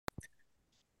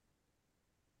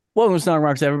Welcome to Snark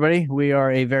Marks, everybody. We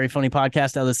are a very funny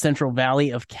podcast out of the Central Valley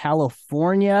of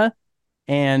California,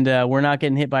 and we're not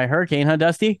getting hit by a hurricane, huh,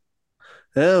 Dusty?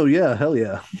 Oh yeah, hell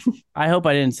yeah. I hope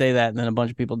I didn't say that, and then a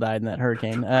bunch of people died in that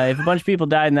hurricane. If a bunch of people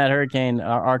died in that hurricane,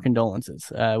 our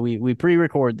condolences. We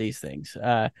pre-record these things.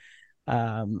 I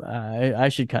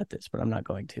should cut this, but I'm not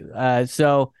going to.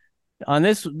 So on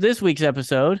this week's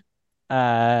episode,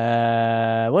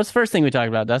 what's the first thing we talked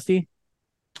about, Dusty?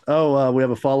 We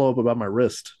have a follow up about my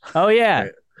wrist. Oh yeah,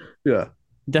 Right. Yeah,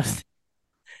 Dusty.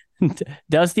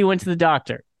 Dusty went to the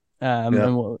doctor,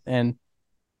 yeah. and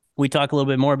we talk a little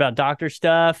bit more about doctor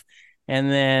stuff, and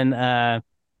then I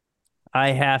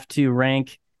have to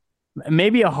rank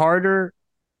maybe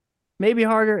maybe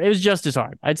harder. It was just as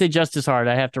hard. I'd say just as hard.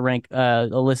 I have to rank a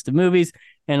list of movies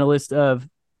and a list of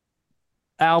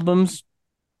albums.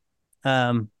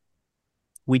 Um,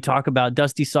 we talk about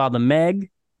Dusty saw the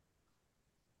Meg,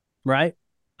 right?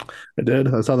 I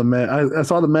did. I saw the Meg. I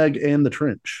saw the Meg and the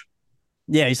Trench.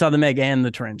 Yeah, he saw the Meg and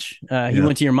the Trench. He Yeah.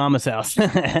 went to your mama's house.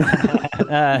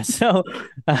 So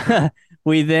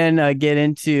we then get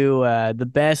into the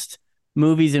best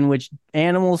movies in which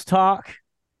animals talk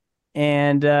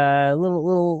and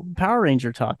little Power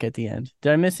Ranger talk at the end.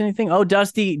 Did I miss anything? Oh,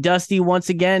 Dusty once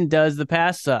again does the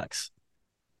past sucks.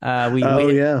 Oh We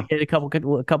yeah. hit a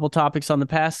couple topics on the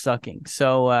past sucking.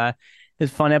 So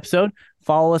it's a fun episode.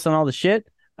 Follow us on all the shit.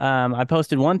 I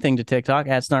posted one thing to TikTok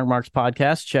at Snark Marks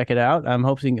Podcast. Check it out. I'm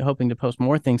hoping to post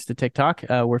more things to TikTok.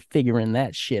 We're figuring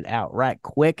that shit out right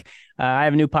quick. I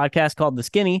have a new podcast called The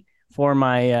Skinny for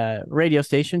my radio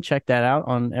station. Check that out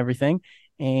on everything.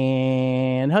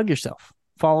 And hug yourself.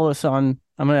 Follow us on.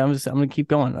 I'm gonna keep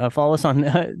going. Follow us on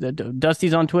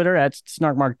Dusty's on Twitter at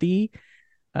SnarkMarkD.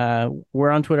 We're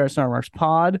on Twitter at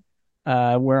SnarkMarksPod.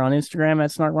 We're on Instagram at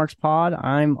SnarkMarksPod.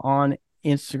 I'm on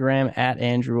Instagram at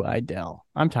Andrew Idell.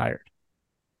 I'm tired.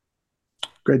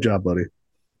 Great job, buddy.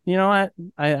 You know what?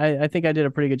 I think I did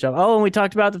a pretty good job. Oh, and we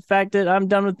talked about the fact that I'm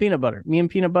done with peanut butter. Me and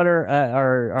peanut butter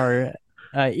are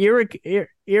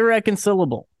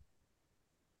irreconcilable.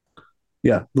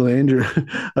 Yeah, the Andrew.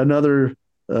 Another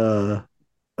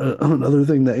another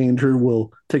thing that Andrew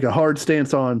will take a hard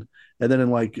stance on, and then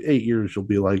in like 8 years, you'll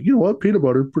be like, you know what, peanut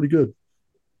butter, pretty good.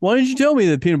 Why didn't you tell me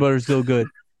that peanut butter is so good?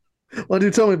 Why don't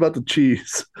you tell me about the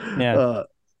cheese? Yeah. Uh,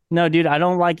 No, dude, I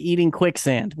don't like eating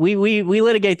quicksand. We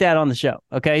litigate that on the show.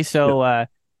 Okay, yeah. so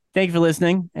thank you for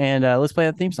listening, and let's play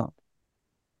that theme song.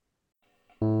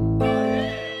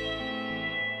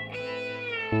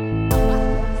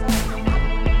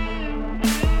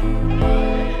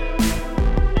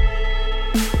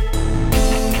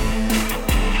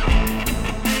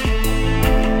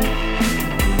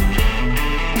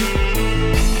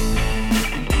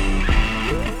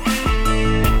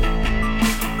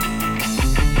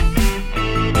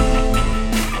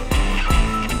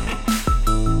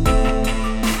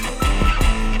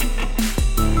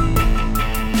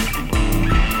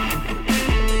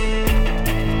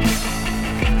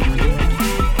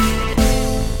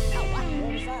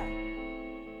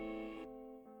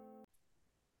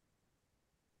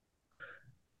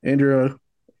 Andrew,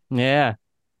 Yeah.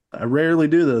 I rarely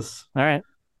do this. All right.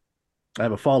 I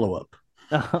have a follow up.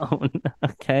 Oh,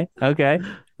 okay. Okay.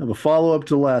 I have a follow up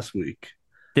to last week.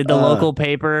 Did the Uh, local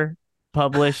paper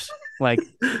publish like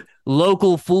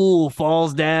local fool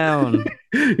falls down?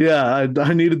 yeah,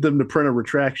 I needed them to print a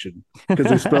retraction because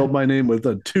they spelled my name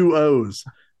with two O's,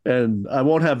 and I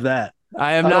won't have that.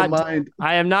 I am I don't not mind.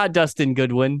 I am not Dustin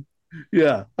Goodwin.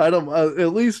 Yeah, I don't.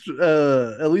 At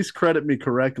least credit me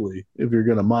correctly if you're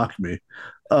gonna mock me.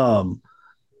 Um,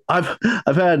 I've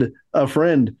had a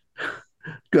friend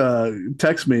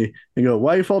text me and go,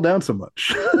 "Why you fall down so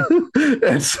much?"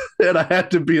 and I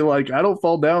had to be like, "I don't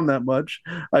fall down that much.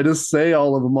 I just say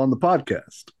all of them on the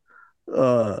podcast."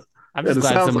 Uh, I'm and just it glad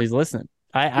sounds like, somebody's listening.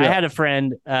 I yeah, had a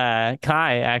friend,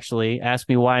 Kai, actually asked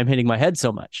me why I'm hitting my head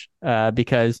so much.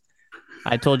 Because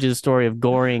I told you the story of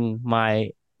goring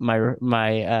my car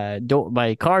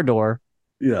door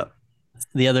yeah,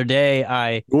 the other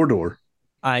day. door door,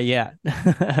 Yeah,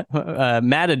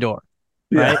 Matador,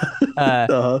 yeah, right?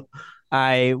 Uh, uh,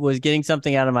 I was getting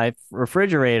something out of my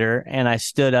refrigerator and I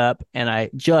stood up and I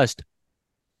just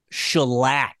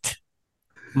shellacked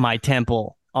my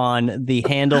temple on the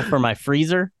handle for my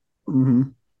freezer. mm-hmm,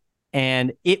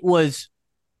 And it was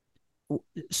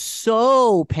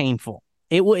so painful.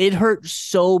 It hurt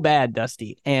so bad,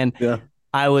 Dusty. And yeah,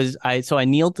 I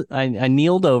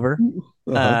kneeled over,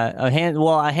 uh-huh,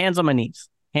 hands on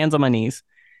my knees,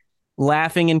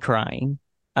 laughing and crying.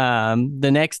 The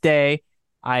next day,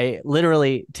 I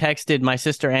literally texted my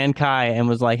sister and Kai and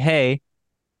was like, "Hey,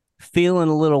 feeling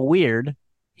a little weird.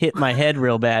 hit my head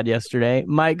real bad yesterday.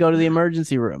 Might go to the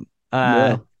emergency room.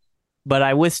 Yeah. But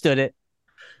I withstood it.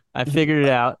 I figured it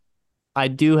out. I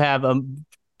do have a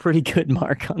pretty good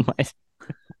mark on my.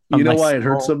 You know why it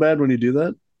hurts so bad when you do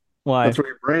that? Why? That's where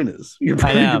your brain is. Your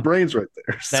brain's right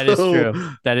there. That is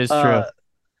true. That is true.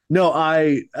 No,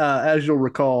 I, as you'll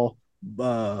recall,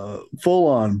 full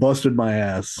on busted my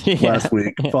ass last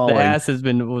week. Falling. The ass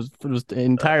was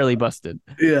entirely busted.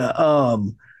 Yeah.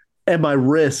 And my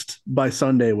wrist by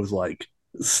Sunday was like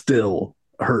still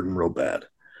hurting real bad.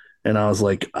 And I was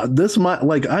like,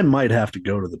 I might have to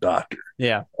go to the doctor.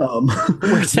 Yeah.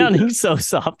 We're sounding so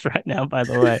soft right now, by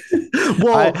the way.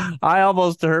 Well, I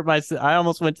almost hurt myself. I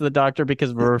almost went to the doctor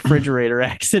because of a refrigerator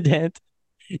accident.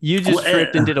 You just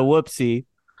tripped and did a whoopsie.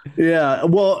 Yeah.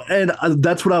 Well, and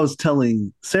that's what I was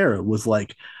telling Sarah was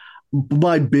like,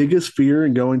 my biggest fear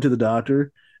in going to the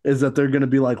doctor is that they're going to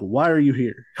be like, why are you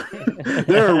here?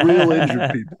 There are real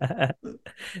injured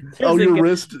people.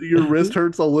 Your wrist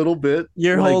hurts a little bit.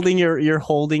 You're holding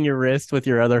your wrist with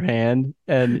your other hand,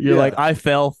 and you're like, I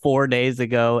fell 4 days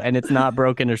ago, and it's not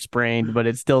broken or sprained, but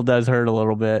it still does hurt a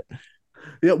little bit.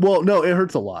 Yeah, well, no, it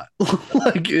hurts a lot.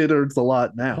 Like it hurts a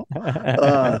lot now.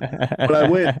 But I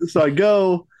went, so I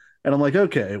go, and I'm like,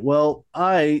 okay, well,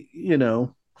 So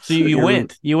you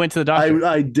went to the doctor.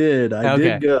 I did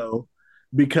go.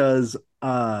 Because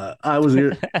I was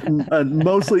a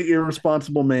mostly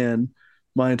irresponsible man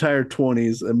my entire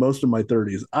 20s and most of my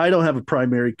 30s. I don't have a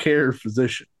primary care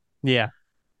physician. Yeah.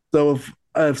 So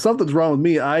if something's wrong with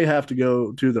me, I have to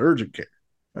go to the urgent care.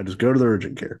 I just go to the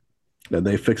urgent care and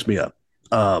they fix me up.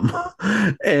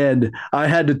 And I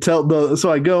had to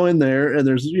so I go in there and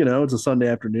there's, it's a Sunday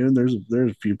afternoon. There's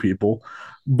a few people,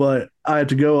 but I had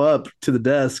to go up to the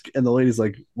desk and the lady's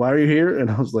like, why are you here? And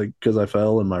I was like, because I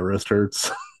fell and my wrist hurts.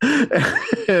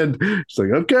 And she's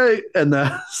like, okay. And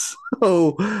that's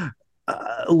so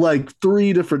like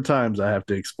 3 different times I have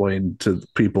to explain to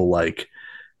people like,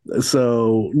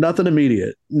 so nothing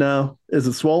immediate. No. Is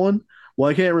it swollen? Well,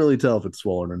 I can't really tell if it's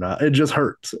swollen or not. It just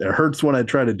hurts. It hurts when I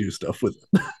try to do stuff with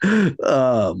it.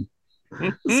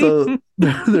 So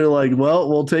they're like, well,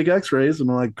 we'll take x-rays.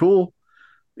 And I'm like, cool.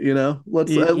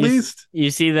 Let's at least. You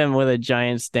see them with a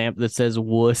giant stamp that says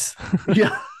wuss.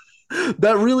 Yeah.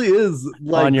 That really is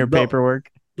like on your paperwork.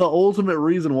 The ultimate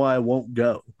reason why I won't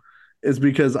go is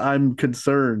because I'm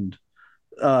concerned.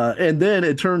 And then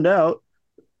it turned out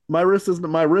my wrist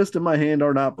and my hand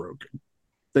are not broken.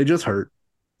 They just hurt.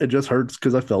 It just hurts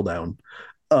because I fell down.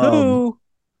 Who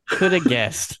could have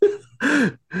guessed?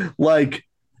 But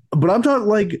I'm talking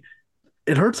like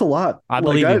it hurts a lot. I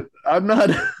believe you. I'm not.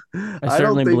 I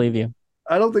certainly believe you.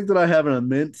 I don't think that I have an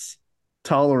immense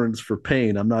tolerance for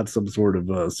pain. I'm not some sort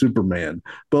of Superman,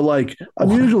 but like I'm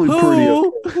usually pretty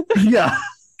okay. Yeah.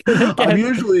 I'm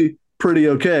usually pretty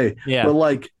okay. Yeah. But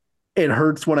like it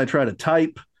hurts when I try to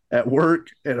type at work.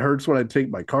 It hurts when I take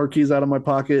my car keys out of my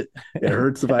pocket. It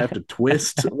hurts if I have to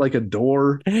twist like a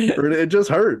door. It just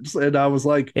hurts. And I was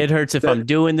like, it hurts if I'm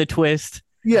doing the twist.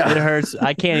 Yeah. It hurts.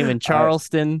 I can't even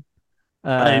Charleston.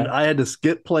 I had to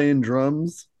skip playing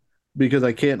drums because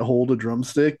I can't hold a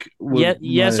drumstick.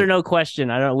 Yes or no question.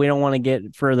 We don't want to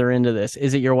get further into this.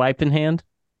 Is it your wiping hand?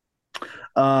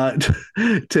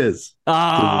 Tis.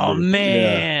 Oh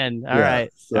man. All right.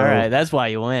 So, all right. That's why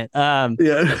you went.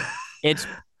 Yeah.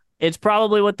 It's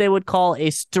probably what they would call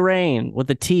a strain with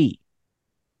a T.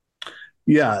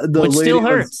 Yeah. Which still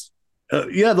hurts.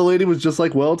 The lady was just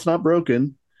like, well, it's not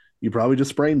broken. You probably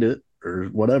just sprained it or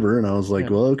whatever. And I was like,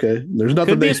 well, okay. There's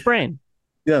nothing. Could be a sprain.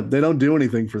 Yeah. They don't do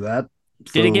anything for that.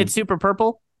 Did it get super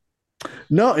purple?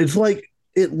 No, it's like,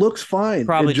 it looks fine.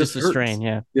 Probably just a strain.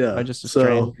 Yeah. Yeah. Just a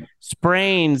strain.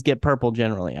 Sprains get purple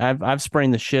generally. I've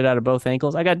sprained the shit out of both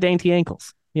ankles. I got dainty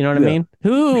ankles. You know what I mean?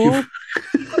 Who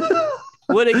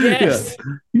would have guessed?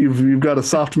 Yeah. You've got a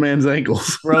soft man's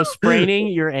ankles. Bro, spraining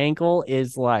your ankle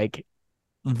is like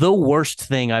the worst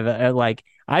thing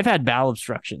I've had bowel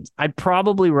obstructions. I'd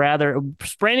probably rather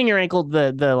spraining your ankle,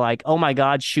 the like, oh my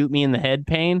God, shoot me in the head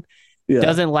pain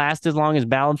doesn't last as long as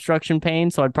bowel obstruction pain.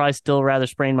 So I'd probably still rather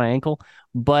sprain my ankle.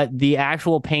 But the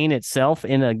actual pain itself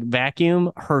in a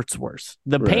vacuum hurts worse.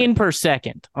 The pain per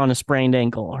second on a sprained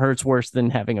ankle hurts worse than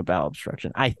having a bowel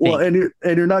obstruction, I think. Well, and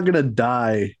you're not gonna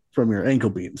die from your ankle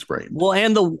being sprained. Well,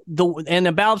 and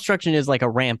the bowel obstruction is like a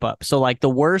ramp up. So like the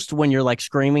worst when you're like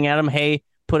screaming at them, hey,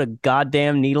 put a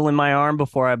goddamn needle in my arm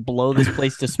before I blow this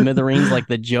place to smithereens like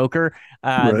the Joker.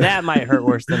 That might hurt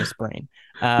worse than a sprain.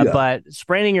 But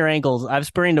spraining your ankles, I've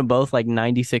sprained them both like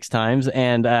 96 times,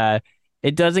 and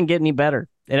it doesn't get any better.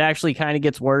 It actually kind of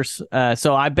gets worse.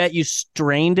 So I bet you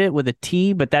strained it with a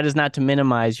T, but that is not to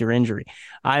minimize your injury.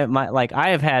 I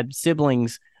have had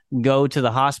siblings go to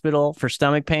the hospital for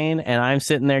stomach pain, and I'm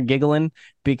sitting there giggling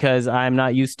because I'm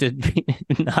not used to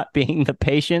not being the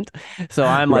patient. So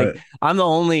I'm like, Right.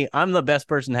 I'm the best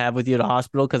person to have with you at a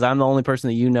hospital because I'm the only person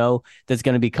that you know that's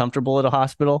going to be comfortable at a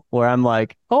hospital where I'm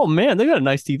like, oh man, they got a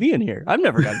nice TV in here. I've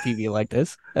never got a TV like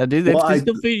this. Dude, Well, they I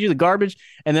still feed you the garbage.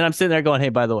 And then I'm sitting there going, hey,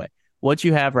 by the way, what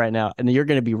you have right now, and you're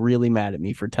going to be really mad at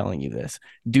me for telling you this.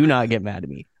 Do not get mad at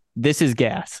me. This is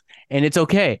gas, and it's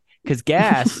okay because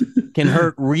gas can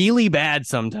hurt really bad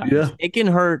sometimes. yeah. It can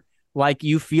hurt like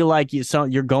you feel like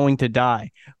you're going to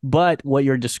die. But what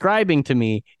you're describing to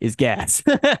me is gas.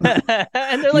 And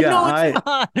they're like, Yeah,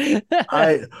 no, it's not.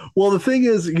 I well, the thing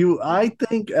is, I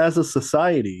think as a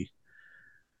society,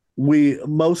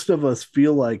 most of us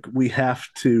feel like we have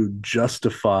to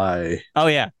justify Oh,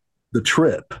 yeah. the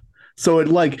trip. So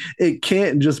it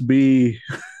can't just be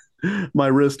my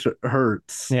wrist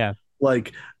hurts. Yeah.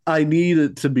 Like I need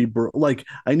it to be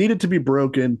I need it to be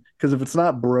broken because if it's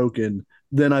not broken,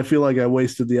 then I feel like I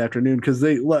wasted the afternoon because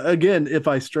again, if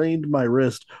I strained my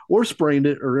wrist or sprained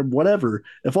it or whatever,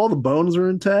 if all the bones are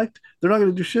intact, they're not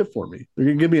going to do shit for me. They're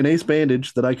going to give me an ace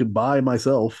bandage that I could buy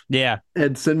myself Yeah.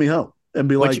 and send me home and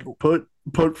be Which, like,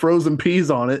 put frozen peas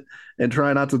on it and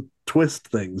try not to twist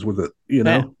things with it,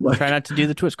 try not to do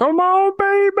the twist. Come on,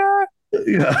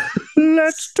 baby. Yeah.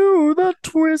 Let's do the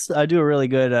twist. I do a really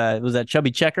good. Was that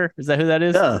Chubby Checker? Is that who that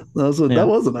is? Yeah, that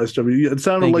was a nice job. It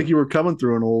sounded Thank like you. you were coming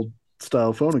through an old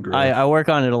style phonograph. I work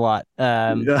on it a lot.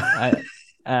 Yeah,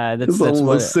 That's what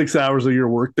what 6 hours of your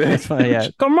workday. that's funny. Yeah,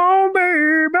 come on,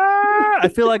 baby. I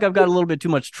feel like I've got a little bit too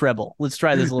much treble. Let's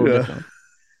try this a little different.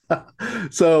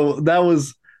 So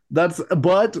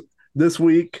but this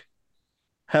week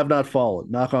have not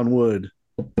fallen. Knock on wood.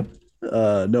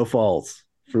 No falls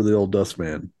for the old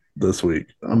Dustman this week.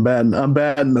 I'm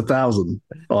batting 1,000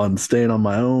 on staying on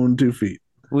my own 2 feet.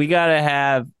 We gotta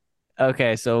have.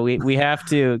 Okay, so we have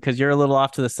to because you're a little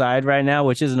off to the side right now,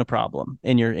 which isn't a problem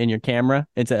in your camera.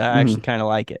 I actually kind of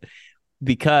like it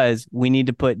because we need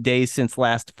to put days since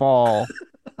last fall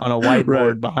on a whiteboard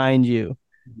Right. behind you.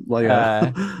 Like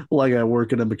like I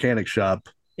work in a mechanic shop.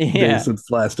 Yeah, Days since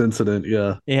last incident.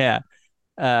 Yeah. yeah.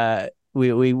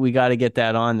 We got to get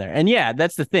that on there, and yeah,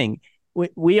 that's the thing.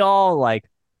 We all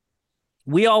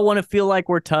want to feel like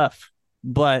we're tough,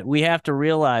 but we have to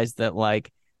realize that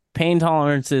like pain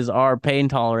tolerances are pain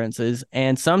tolerances,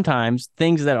 and sometimes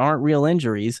things that aren't real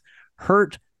injuries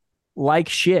hurt like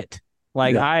shit.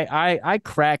 Like Yeah. I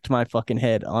cracked my fucking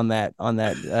head on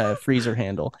that freezer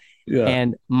handle, Yeah.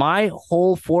 and my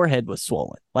whole forehead was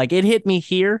swollen. Like it hit me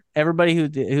here. Everybody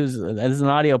who's this is an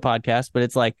audio podcast, but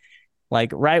it's like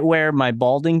right where my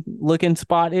balding looking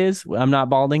spot is. I'm not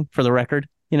balding for the record.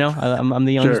 I'm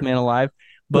the youngest Sure. man alive,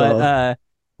 but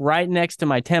right next to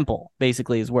my temple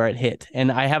basically is where it hit, and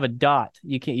I have a dot.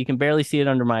 You can barely see it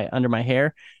under my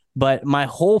hair, but my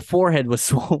whole forehead was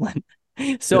swollen.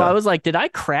 So Yeah. I was like, did I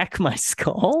crack my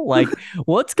skull? Like,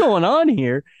 what's going on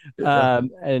here? Yeah.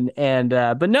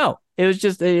 But no, it was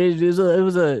just it was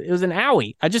an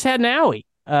owie. I just had an owie.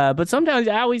 But sometimes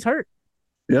owies hurt.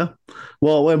 Yeah.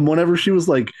 Well, and whenever she was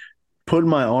like putting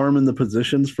my arm in the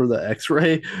positions for the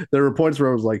x-ray, there were points where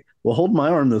I was like, well, hold my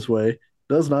arm this way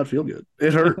does not feel good.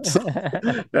 It hurts.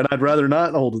 And I'd rather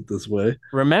not hold it this way.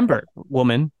 Remember,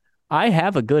 woman, I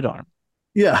have a good arm.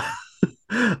 Yeah.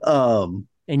 um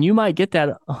And you might get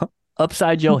that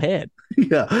upside your head.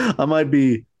 yeah, I might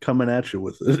be coming at you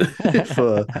with it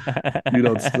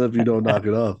if you don't knock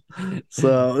it off.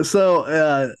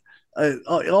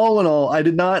 All in all, I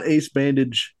did not ace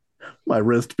bandage my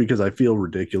wrist because I feel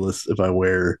ridiculous if I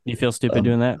wear. You feel stupid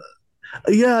doing that?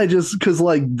 Yeah, I just because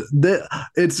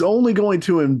it's only going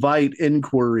to invite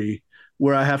inquiry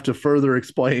where I have to further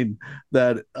explain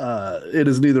that it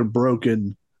is neither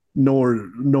broken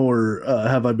nor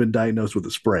have I been diagnosed with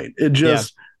a sprain. It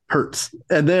just hurts,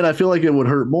 and then I feel like it would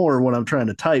hurt more when I'm trying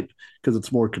to type because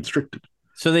it's more constricted.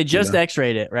 So they just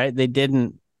X-rayed it, right? They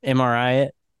didn't MRI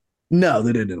it. No,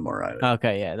 they didn't MRI it.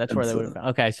 Okay, yeah, that's where they would have.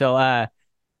 Okay, so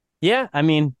yeah, I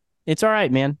mean, it's all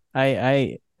right, man.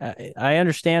 I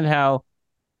understand how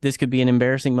this could be an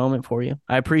embarrassing moment for you.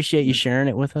 I appreciate you sharing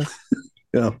it with us.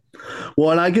 Yeah.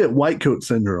 Well, and I get white coat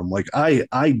syndrome. Like I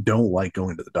don't like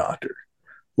going to the doctor.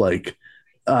 Like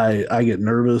I get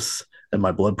nervous and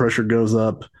my blood pressure goes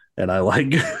up and I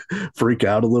like freak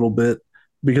out a little bit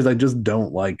because I just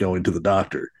don't like going to the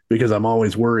doctor because I'm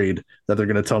always worried that they're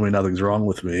going to tell me nothing's wrong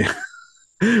with me.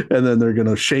 And then they're going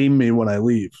to shame me when I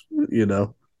leave,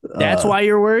 That's why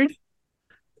you're worried?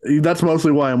 That's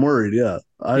mostly why I'm worried. Yeah.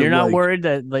 You're not worried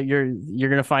that like you're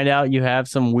going to find out you have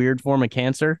some weird form of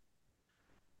cancer?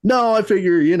 No, I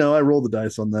figure, I roll the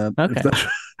dice on that.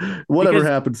 Okay. Whatever Because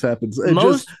happens, happens. It just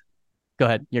most, go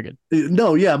ahead, you're good.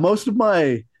 no, yeah. Most of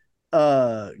my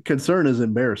concern is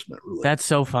embarrassment related. That's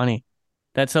so funny.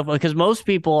 That's so funny because most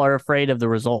people are afraid of the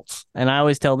results. And I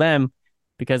always tell them,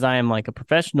 because I am like a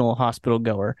professional hospital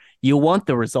goer, you want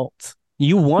the results.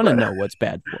 You want to Right. know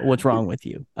what's wrong with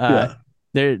you. Yeah.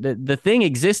 The thing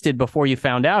existed before you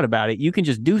found out about it. You can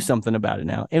just do something about it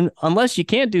now. And unless you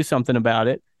can't do something about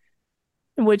it,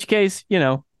 in which case,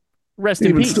 rest in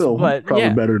Even peace. still, But probably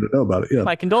yeah, better to know about it. Yeah.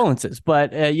 my condolences.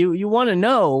 But you want to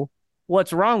know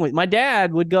what's wrong with. My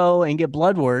dad would go and get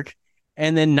blood work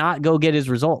and then not go get his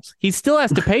results. He still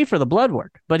has to pay for the blood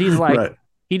work, but he's like, Right.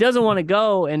 he doesn't want to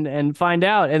go and find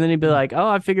out. And then he'd be like, oh,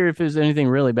 I figure if there's anything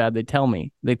really bad, they'd tell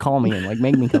me. They'd call me and like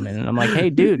make me come in. And I'm like, hey,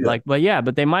 dude, Yeah. like,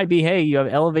 but they might be, hey, you have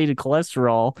elevated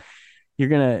cholesterol.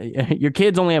 Your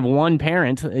kids only have one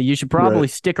parent. You should probably Right.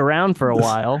 stick around for a This,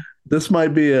 while. this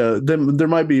might be there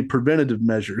might be preventative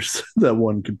measures that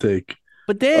one could take.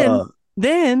 But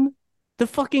then the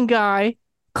fucking guy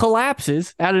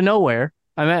collapses out of nowhere.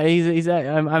 I'm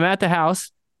at the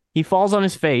house. He falls on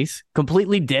his face,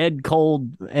 completely dead, cold,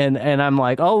 and I'm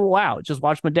like, oh wow, just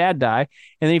watched my dad die.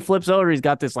 And then he flips over. He's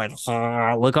got this like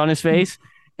look on his face,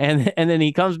 and then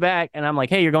he comes back, and I'm like,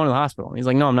 hey, you're going to the hospital. And he's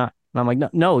like, no, I'm not. And I'm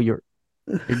like, no, you're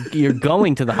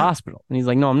going to the hospital. And he's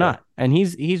like, no, I'm not. And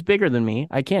he's bigger than me.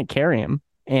 I can't carry him.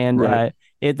 And Right.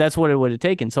 that's what it would have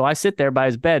taken. So I sit there by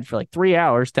his bed for like 3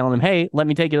 hours telling him, hey, let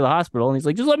me take you to the hospital. And he's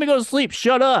like, just let me go to sleep.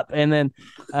 Shut up. And then,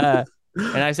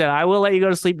 and I said, I will let you go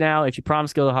to sleep now if you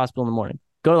promise to go to the hospital in the morning.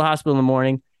 Go to the hospital in the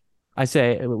morning. I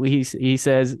say, he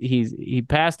says he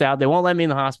passed out. They won't let me in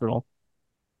the hospital.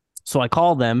 So I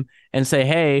call them and say,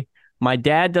 hey, my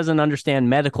dad doesn't understand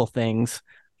medical things.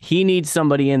 He needs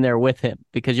somebody in there with him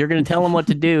because you're going to tell him what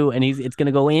to do. And it's going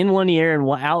to go in one ear and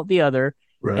out the other.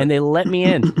 Right. And they let me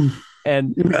in.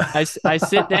 And I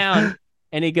sit down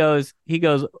and he goes,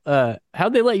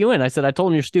 how'd they let you in? I said, I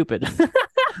told him you're stupid.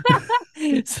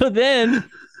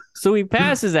 So he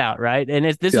passes out, right? And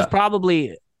this is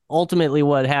probably ultimately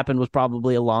what happened was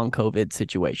probably a long COVID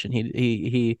situation.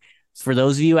 He for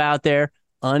those of you out there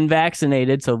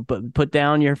unvaccinated, so put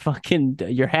down your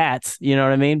hats, you know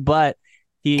what I mean? But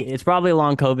it's probably a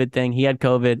long COVID thing. He had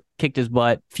COVID, kicked his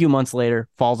butt. A few months later,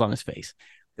 falls on his face.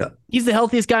 Yeah. He's the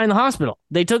healthiest guy in the hospital.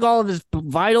 They took all of his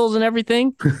vitals and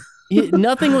everything.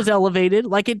 Nothing was elevated.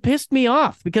 Like, it pissed me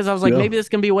off because I was like, maybe this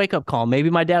can be a wake up call.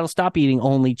 Maybe my dad will stop eating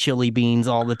only chili beans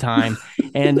all the time.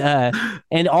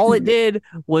 And all it did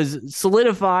was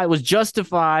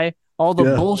justify all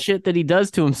the bullshit that he does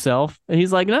to himself. And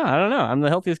he's like, no, I don't know. I'm the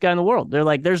healthiest guy in the world. They're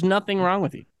like, there's nothing wrong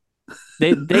with you.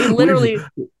 They literally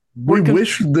we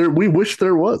wish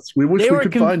there was. We wish we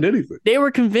could find anything. They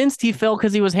were convinced he fell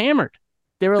because he was hammered.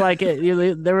 They were like,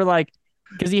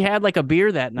 because he had like a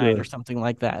beer that night or something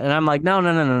like that. And I'm like,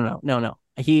 no.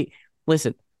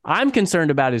 Listen, I'm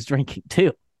concerned about his drinking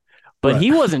too, but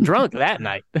he wasn't drunk that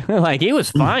night. Like, he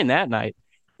was fine that night.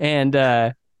 And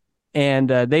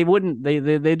they wouldn't,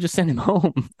 they just sent him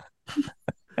home.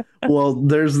 Well,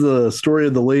 there's the story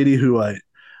of the lady who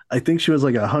I think she was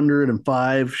like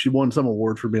 105. She won some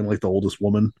award for being like the oldest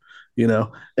woman,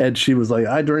 and she was like,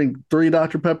 I drink 3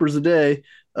 Dr. Peppers a day.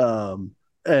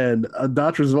 And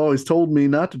doctors have always told me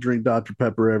not to drink Dr.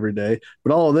 Pepper every day,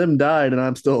 but all of them died and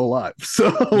I'm still alive.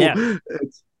 So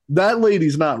that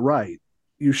lady's not right.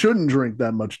 You shouldn't drink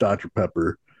that much Dr.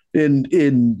 Pepper.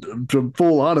 In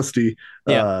full honesty,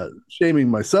 shaming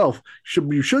myself,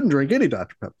 you shouldn't drink any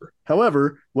Dr. Pepper.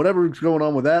 However, whatever's going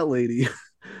on with that lady,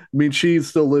 I mean, she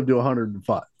still lived to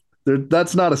 105.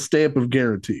 That's not a stamp of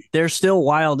guarantee. They're still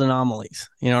wild anomalies.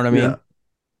 You know what I mean?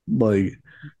 Yeah.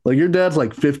 Like your dad's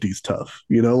like 50s tough,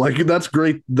 like that's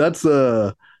great. That's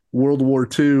World War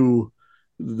II,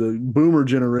 the boomer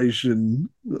generation.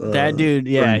 That dude,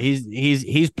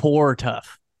 he's poor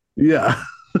tough. Yeah.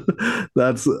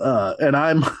 That's and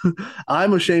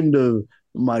I'm ashamed of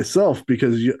myself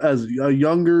because as a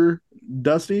younger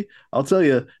Dusty, I'll tell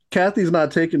you, Kathy's not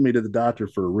taking me to the doctor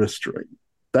for a wrist strain.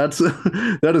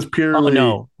 That is purely. Oh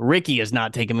no, Ricky is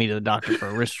not taking me to the doctor for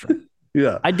a wrist strain.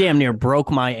 Yeah. I damn near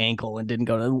broke my ankle and didn't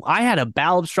go to. I had a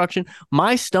bowel obstruction.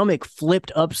 My stomach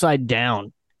flipped upside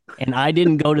down, and I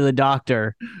didn't go to the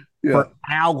doctor for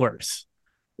hours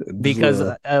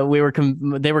because they were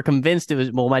convinced it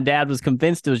was. Well, my dad was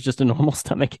convinced it was just a normal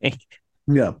stomach ache.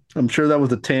 Yeah, I'm sure that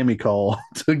was a Tammy call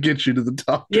to get you to the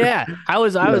doctor. Yeah,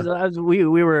 we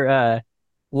were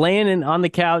laying on the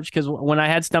couch because when I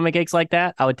had stomach aches like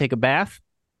that, I would take a bath.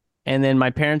 And then my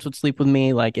parents would sleep with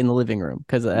me like in the living room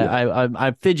because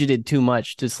I fidgeted too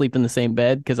much to sleep in the same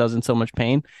bed because I was in so much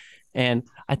pain. And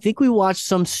I think we watched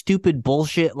some stupid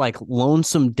bullshit like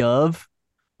Lonesome Dove.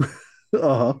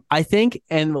 Uh-huh. I think,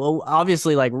 and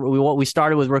obviously, like we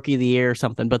started with Rookie of the Year or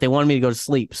something, but they wanted me to go to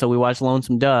sleep, so we watched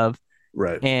Lonesome Dove,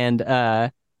 Right. and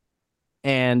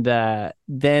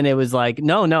then it was like,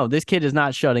 no, this kid is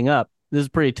not shutting up. This is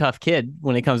a pretty tough kid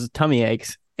when it comes to tummy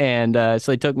aches, and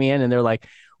so they took me in, and they're like,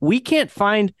 we can't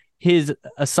find his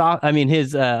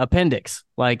his appendix.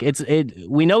 Like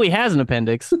we know he has an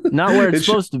appendix, not where it's It should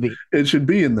supposed to be. it should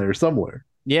be in there somewhere.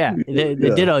 Yeah,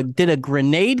 Yeah. did a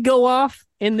grenade go off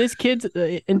in this kid's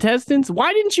intestines?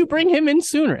 Why didn't you bring him in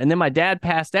sooner? And then my dad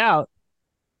passed out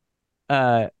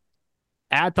uh,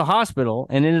 at the hospital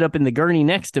and ended up in the gurney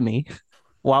next to me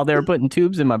while they were putting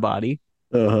tubes in my body.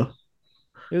 Uh-huh.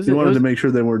 You wanted to make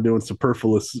sure they weren't doing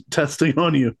superfluous testing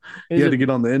on you. You had to get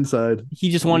on the inside. He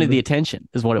just wanted the attention,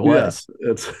 is what it was.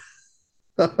 Yeah, it's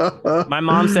My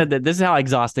mom said that this is how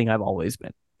exhausting I've always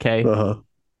been. Okay. uh-huh.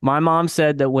 My mom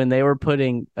said that when they were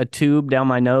putting a tube down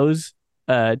my nose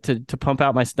to pump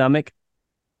out my stomach,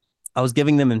 I was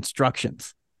giving them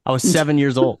instructions. I was 7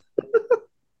 years old.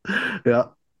 Yeah.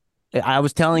 I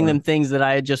was telling them things that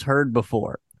I had just heard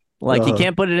before. Like, you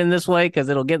can't put it in this way because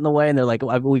it'll get in the way. And they're like,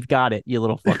 we've got it, you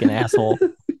little fucking asshole.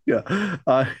 Yeah.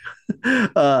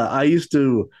 I used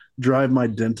to drive my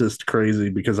dentist crazy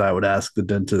because I would ask the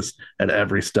dentist at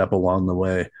every step along the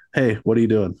way, hey, what are you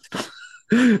doing?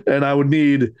 And I would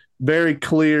need very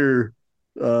clear,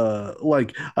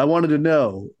 like, I wanted to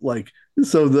know, like,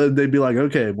 so they'd be like,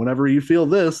 okay, whenever you feel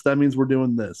this, that means we're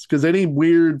doing this. Because any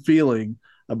weird feeling,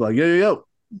 I'd be like, yo,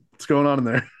 what's going on in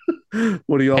there?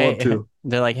 What are you all up to?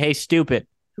 They're like, hey, stupid,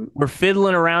 we're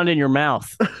fiddling around in your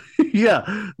mouth.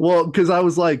 Yeah. Well, because I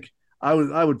was like, I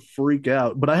would freak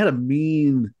out, but I had a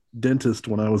mean dentist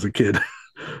when I was a kid.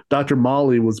 Dr.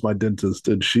 Molly was my dentist,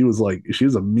 and she was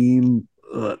a mean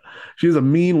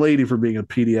lady for being a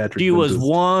pediatric She dentist. was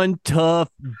one tough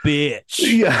bitch.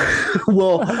 Yeah.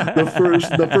 Well,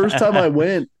 the first time I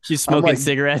went, she's smoking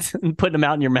cigarettes and putting them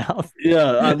out in your mouth.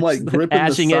 Yeah, I'm like gripping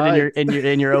ashing the side. it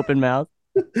in your open mouth.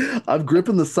 I'm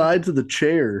gripping the sides of the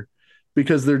chair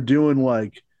because they're doing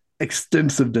like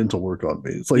extensive dental work on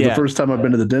me. It's like the first time I've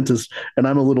been to the dentist, and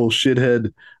I'm a little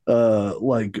shithead,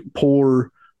 like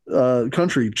poor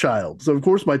country child. So of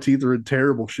course my teeth are in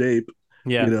terrible shape.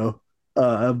 Yeah. You know,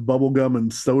 I have bubble gum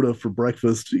and soda for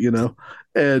breakfast, you know,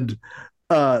 and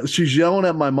she's yelling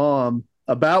at my mom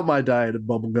about my diet of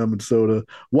bubble gum and soda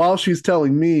while she's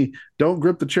telling me, don't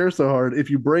grip the chair so hard. If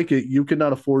you break it, you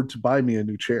cannot afford to buy me a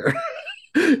new chair.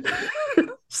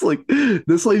 It's like,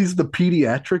 this lady's the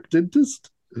pediatric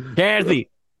dentist. Kathy,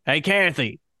 hey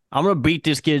Kathy, I'm gonna beat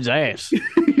this kid's ass.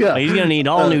 Yeah, he's gonna need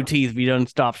all new teeth if he doesn't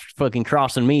stop fucking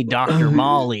crossing me, Dr.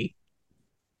 Molly.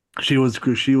 She was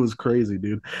crazy,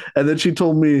 dude. And then she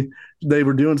told me they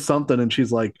were doing something, and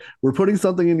she's like, we're putting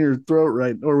something in your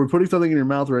throat we're putting something in your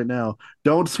mouth right now.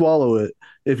 Don't swallow it.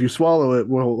 If you swallow it,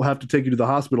 we'll have to take you to the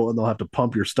hospital, and they'll have to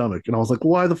pump your stomach. And I was like,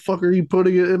 why the fuck are you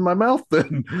putting it in my mouth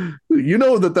then? You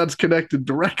know that's connected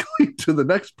directly to the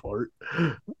next part.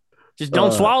 Just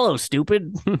don't swallow,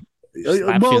 stupid.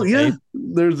 Well,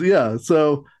 yeah.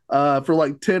 So for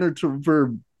like 10 or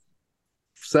for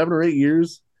 7 or 8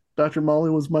 years, Dr. Molly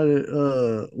was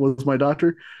my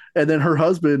doctor, and then her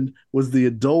husband was the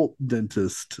adult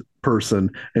dentist person,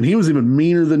 and he was even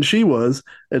meaner than she was.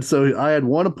 And so I had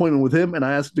one appointment with him, and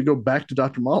I asked to go back to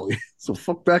Dr. Molly. So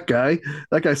fuck that guy.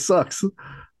 That guy sucks.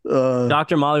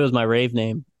 Dr. Molly was my rave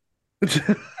name.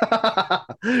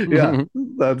 Yeah,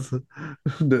 that's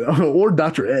or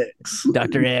Dr. X.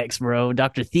 Dr. X, bro.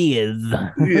 Dr. Theas.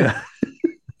 Yeah.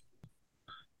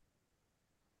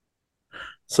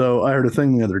 So I heard a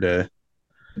thing the other day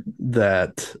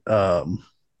that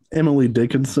Emily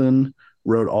Dickinson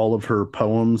wrote all of her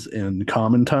poems in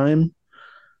common time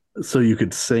so you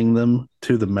could sing them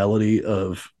to the melody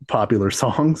of popular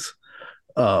songs.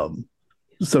 So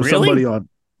really?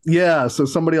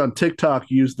 somebody on TikTok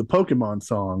used the Pokemon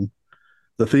song,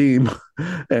 the theme,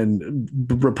 and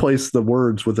replaced the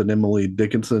words with an Emily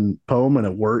Dickinson poem, and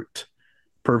it worked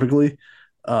perfectly.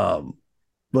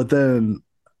 But then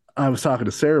I was talking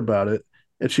to Sarah about it,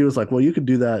 and she was like, well, you could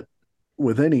do that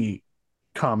with any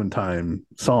common time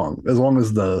song as long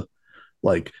as the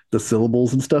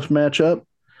syllables and stuff match up.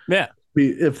 Yeah.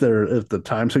 If the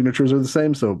time signatures are the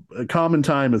same. So a common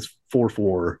time is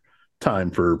 4/4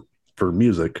 time for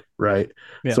music, right?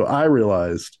 Yeah. So I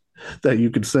realized that you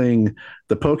could sing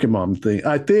the Pokemon thing.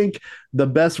 I think the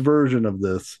best version of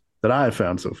this that I have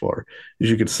found so far is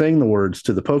you could sing the words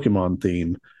to the Pokemon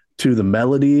theme to the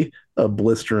melody of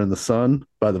Blister in the Sun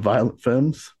by the Violent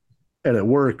Femmes, and it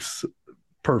works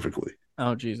perfectly.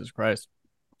 Oh, Jesus Christ.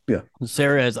 Yeah.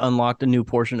 Sarah has unlocked a new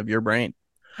portion of your brain.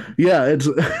 Yeah, it's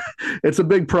it's a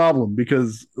big problem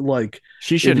because like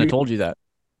She if shouldn't have you told you that.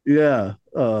 yeah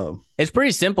It's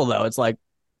pretty simple though. It's like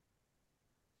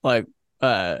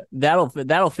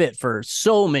that'll fit for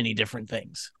so many different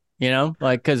things,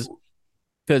 like because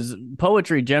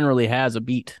poetry generally has a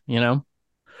beat,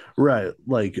 right,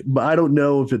 like, but I don't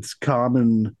know if it's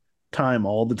common time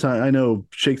all the time. I know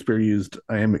Shakespeare used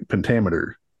iambic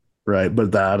pentameter, right,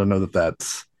 but that I don't know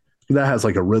that has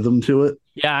like a rhythm to it.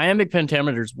 Yeah, iambic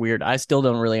pentameter is weird. I still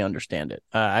don't really understand it.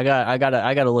 I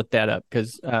gotta look that up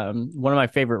because one of my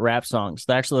favorite rap songs,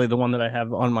 actually the one that I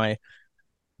have on my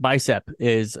bicep,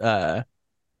 is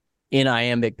in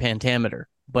iambic pentameter,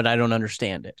 but I don't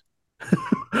understand it.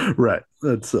 Right,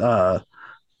 that's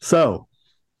so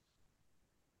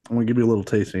I'm gonna give you a little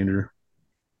taste, Andrew.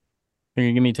 Can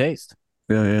you give me a taste?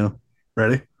 Yeah,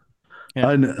 ready. Yeah,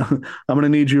 I'm gonna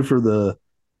need you for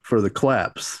the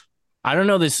claps. I don't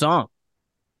know this song.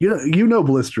 You know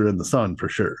Blister in the Sun for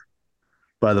sure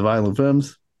by the Violent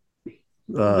Femmes.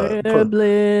 We're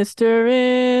blister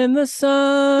in the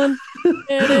sun, and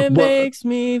it But makes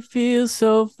me feel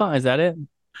so fine. Is that it?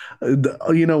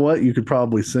 you know what? You could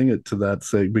probably sing it to that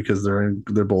sing because they're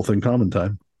both in common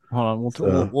time. Hold on, we'll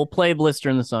So we'll play Blister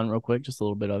in the Sun real quick, just a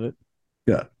little bit of it.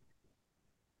 yeah,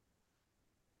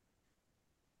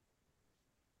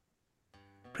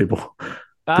 people people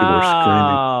are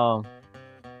screaming. Oh,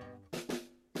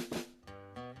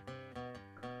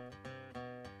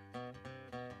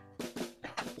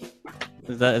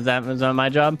 is that my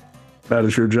job? That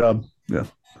is your job. Yeah,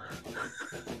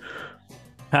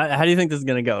 How do you think this is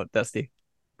gonna go, Dusty?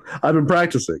 I've been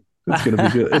practicing. It's gonna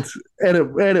be good. It's and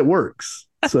it works.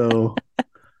 So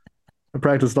I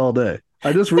practiced all day.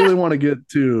 I just really want to get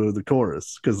to the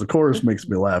chorus because the chorus makes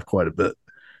me laugh quite a bit.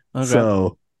 Okay.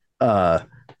 So uh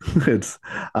it's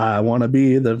I want to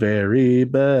be the very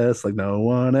best like no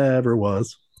one ever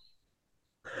was.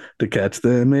 To catch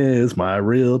them is my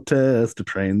real test. To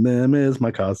train them is my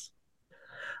cause.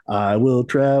 I will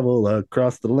travel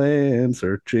across the land,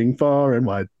 searching far and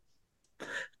wide.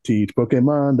 Teach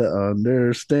Pokemon to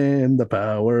understand the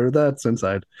power that's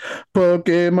inside.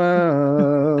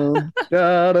 Pokemon,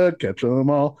 gotta catch them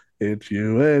all. It's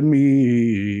you and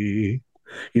me.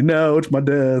 You know it's my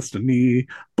destiny.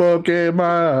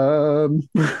 Pokemon.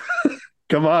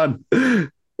 Come on.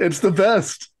 It's the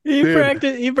best, You dude.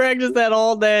 practice you practice that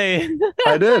all day.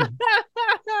 I did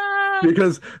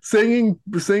because singing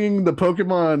the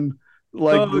Pokemon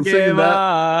like singing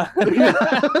that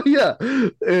Pokemon. yeah, yeah.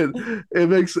 It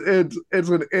makes it's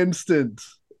an instant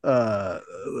uh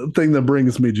thing that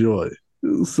brings me joy.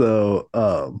 So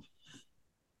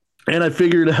and I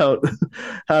figured out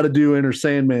how to do Inner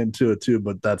Sandman to it too,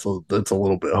 but that's a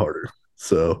little bit harder.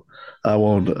 So I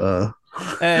won't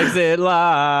Exit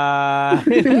line.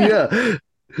 yeah.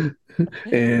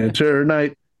 Enter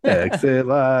night, exit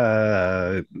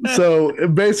light. So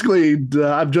basically,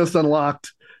 I've just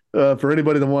unlocked for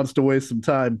anybody that wants to waste some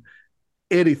time.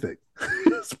 Anything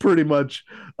it's pretty much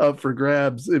up for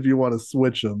grabs if you want to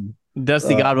switch them.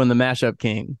 Dusty Uh, Godwin, the mashup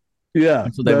king. yeah,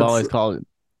 That's what they've always called it.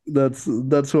 that's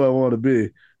who I want to be.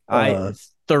 I Uh,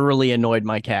 thoroughly annoyed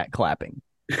my cat clapping.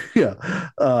 yeah.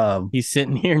 He's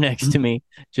sitting here next to me,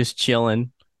 just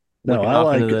chilling, No, looking I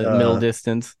off into like the middle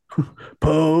distance.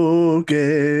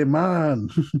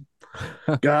 Pokemon.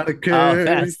 Gotta Oh, carry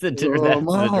that's the them that's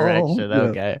the all. direction. Yeah.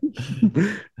 Okay.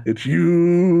 It's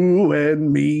you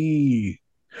and me.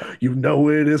 You know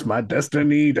it is my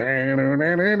destiny.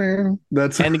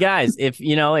 That's And guys, if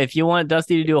you want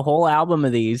Dusty to do a whole album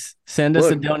of these, send us a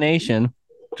look, donation.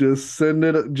 just send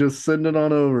it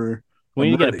on over. We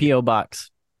I'm need to get a ready. PO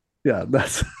box. Yeah,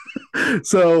 that's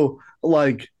so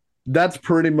like that's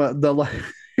pretty much the like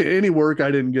any work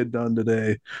I didn't get done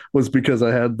today was because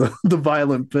I had the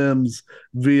Violent Femmes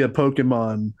via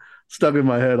Pokemon stuck in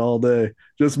my head all day.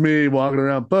 Just me walking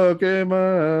around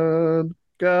Pokemon.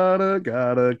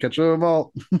 Gotta catch them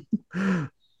all.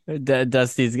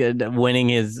 Dusty's winning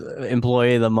his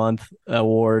Employee of the Month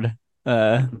award.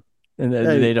 And they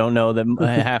Hey, don't know that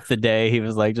half the day he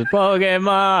was like, just yeah.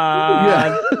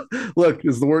 Pokemon. Look,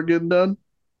 is the work getting done?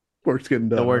 Work's getting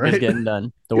The done, work is right? getting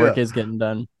done. The Yeah. work is getting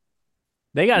done.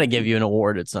 They got to give you an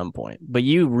award at some point, but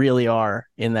you really are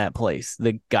in that place,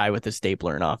 the guy with the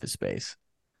stapler in office space.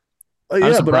 I'm Yeah,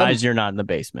 but surprised you're not in the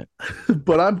basement.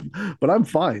 but I'm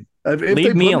fine. If Leave they me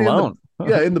put me in the alone.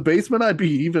 in the basement, I'd be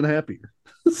even happier.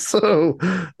 So,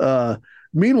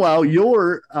 meanwhile,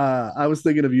 I was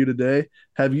thinking of you today.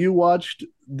 Have you watched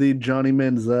the Johnny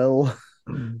Manziel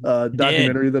Did.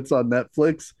 documentary that's on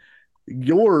Netflix?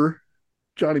 You're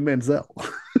Johnny Manziel,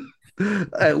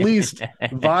 at least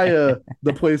via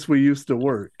the place we used to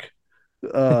work.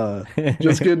 Uh,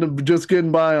 just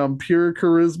getting by on pure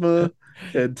charisma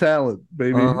and talent,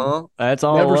 baby. Uh-huh. That's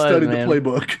all it Never was, studied the man.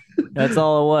 playbook. That's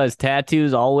all it was.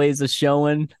 Tattoos always a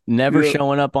showing, never Yeah.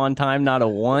 showing up on time, not a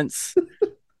once.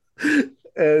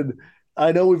 And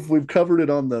I know we've covered it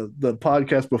on the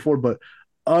podcast before, but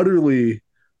utterly,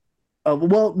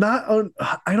 well,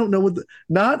 I don't know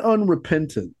not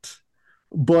unrepentant,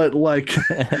 but like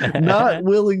not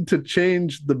willing to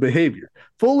change the behavior,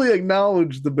 fully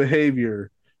acknowledge the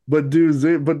behavior, but do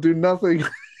nothing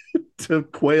to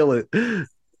quail it.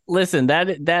 Listen,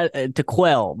 to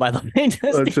quail, by the way,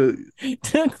 just To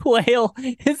to quail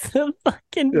is a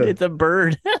fucking Yeah, it's a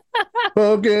bird.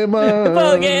 Pokemon.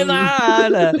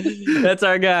 Pokemon. That's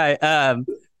our guy.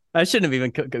 I shouldn't have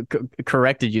even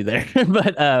corrected you there,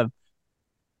 but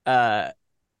uh,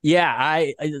 yeah.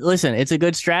 Listen. It's a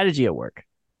good strategy at work.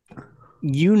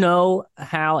 You know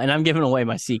how, and I'm giving away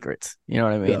my secrets. You know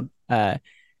what I Yeah, mean?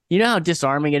 You know how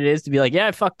disarming it is to be like, yeah,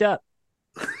 I fucked up.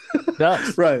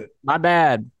 Sucks. right. My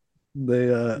bad. They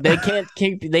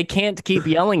They can't keep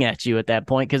yelling at you at that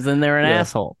point because then they're an yeah.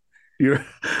 asshole. You're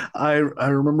I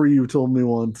remember you told me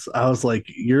once. I was like,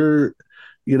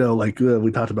 like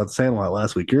we talked about the Sandlot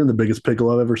last week. You're in the biggest pickle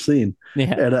I've ever seen,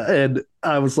 Yeah. and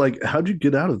I was like, how'd you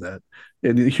get out of that?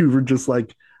 And you were just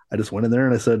like, I just went in there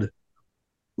and I said,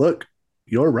 look,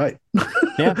 you're right.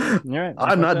 Yeah. You're right.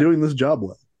 I'm not doing this job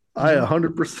well. I Mhm.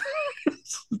 100%.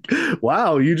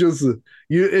 Wow, you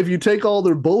if you take all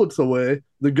their bullets away,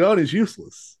 the gun is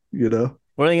useless. What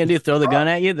are they gonna do? Throw the gun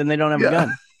at you? Then they don't have a Yeah,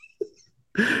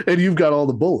 gun. and you've got all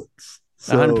the bullets.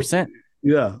 So 100%.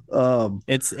 yeah,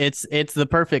 It's the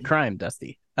perfect crime,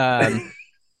 Dusty. I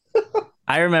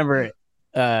remember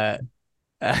uh,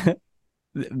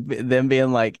 them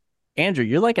being like, Andrew,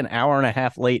 you're like an hour and a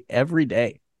half late every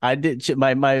day. I did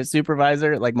my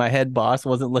supervisor, like my head boss,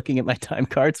 wasn't looking at my time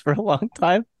cards for a long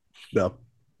time, no,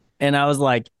 and I was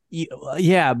like,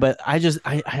 yeah, but I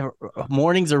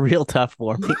mornings are real tough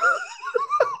for me,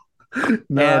 and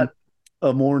not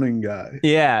a morning guy.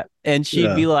 yeah, and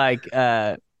Yeah,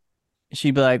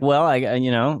 she'd be like, well,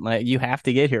 like you have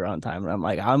to get here on time, and I'm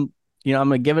like, I'm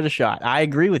gonna give it a shot. I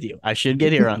agree with you. I should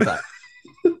get here on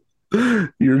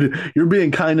time. you're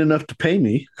being kind enough to pay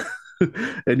me,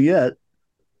 and yet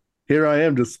here I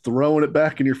am just throwing it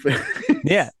back in your face.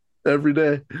 Yeah. Every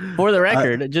day. For the I,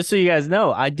 record, just so you guys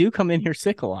know, I do come in here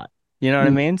sick a lot. You know what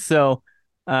I mean? So,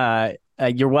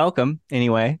 you're welcome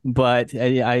anyway. But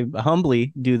I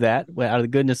humbly do that out of the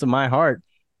goodness of my heart.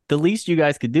 The least you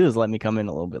guys could do is let me come in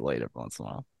a little bit later once in a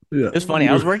while. yeah, It's funny.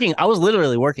 I was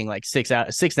literally working like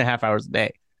 6.5 hours a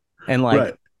day, and like,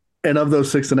 right. And of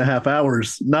those 6.5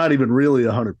 hours, not even really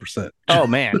 100%. oh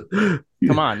man,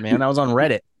 come on, man, I was on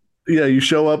Reddit. Yeah, you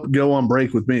show up, go on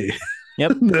break with me.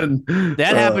 Yep, Then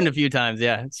that happened a few times.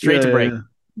 Yeah, straight to break.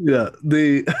 Yeah.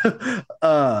 The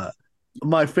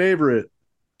my favorite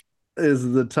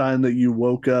is the time that you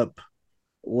woke up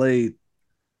late,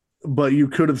 but you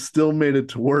could have still made it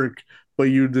to work, but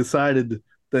you decided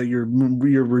that your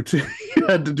routine you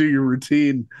had to do your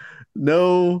routine.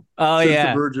 No Oh sense of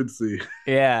yeah, urgency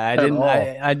yeah. at all.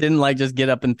 I didn't like just get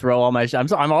up and throw all my.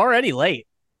 I'm already late.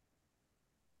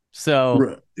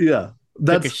 So Yeah,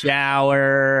 took a that's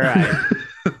shower.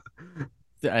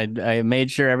 I made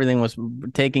sure everything was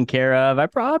taken care of. I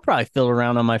probably fiddled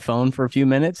around on my phone for a few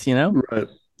minutes. right.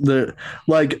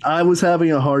 Like I was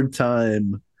having a hard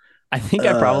time. I think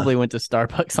I probably went to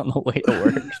Starbucks on the way to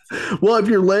work. Well, if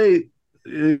you're late,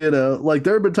 like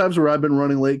there have been times where I've been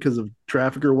running late because of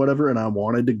traffic or whatever, and I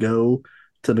wanted to go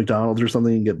to McDonald's or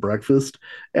something and get breakfast,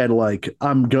 and like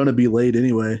I'm gonna be late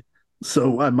anyway,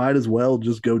 so I might as well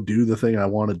just go do the thing I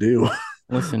want to do.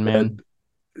 Listen, man.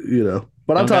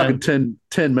 But I'm Don't talking gotta,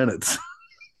 10 minutes.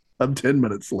 I'm 10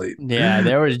 minutes late. yeah,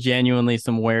 there was genuinely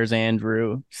some "Where's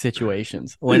Andrew"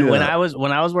 situations. When Yeah. I was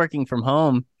working from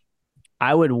home,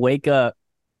 I would wake up,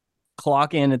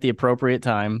 clock in at the appropriate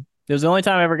time. It was the only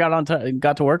time I ever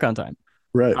got to work on time.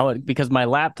 Right. Because my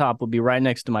laptop would be right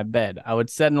next to my bed. I would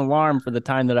set an alarm for the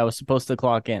time that I was supposed to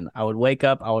clock in. I would wake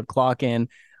up, I would clock in,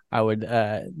 I would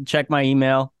check my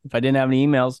email. If I didn't have any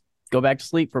emails, go back to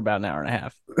sleep for about an hour and a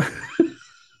half.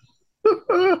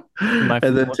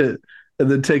 and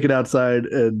then take it outside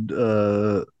and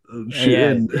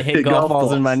hit golf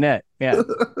balls in my net. Yeah.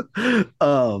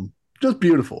 Just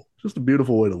beautiful. just a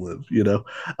beautiful way to live, you know.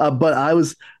 But I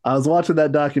was watching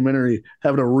that documentary,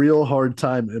 having a real hard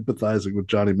time empathizing with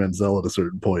Johnny Manziel at a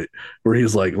certain point, where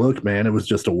he's like, "Look, man, it was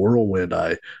just a whirlwind.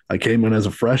 I came in as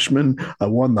a freshman. I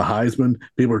won the Heisman.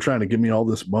 People are trying to give me all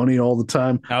this money all the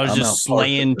time. I was I'm just out partying.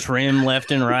 slaying trim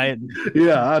left and right.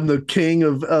 Yeah, I'm the king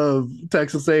of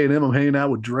Texas A&M. I'm hanging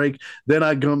out with Drake. Then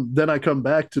I come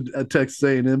back to Texas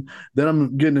A&M. Then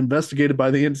I'm getting investigated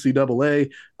by the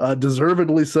NCAA,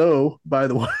 deservedly so, by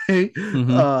the way.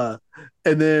 Mm-hmm.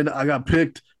 And then I got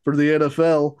picked for the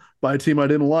NFL by a team I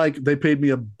didn't like. They paid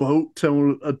me a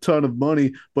ton of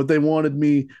money, but they wanted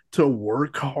me to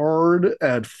work hard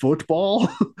at football.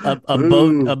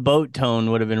 A boat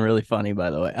tone would have been really funny, by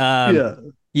the way. Yeah.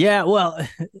 Yeah, well,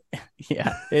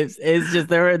 yeah, it's just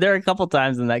there are a couple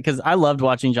times in that because I loved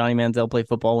watching Johnny Manziel play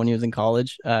football when he was in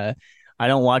college. I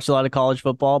don't watch a lot of college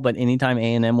football, but anytime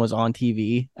A&M was on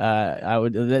TV, I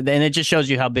would, and it just shows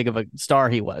you how big of a star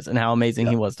he was and how amazing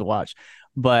he was to watch.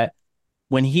 But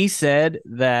when he said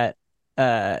that,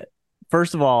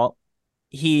 first of all,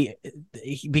 he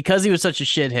because he was such a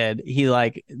shithead, he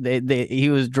like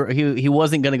he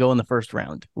wasn't going to go in the first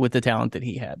round with the talent that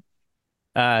he had.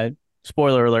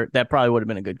 Spoiler alert, that probably would have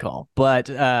been a good call. But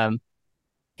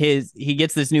he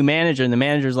gets this new manager, and the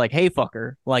manager's like, "Hey,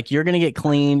 fucker, like you're gonna get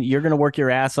clean, you're gonna work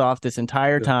your ass off this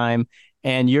entire time,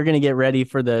 and you're gonna get ready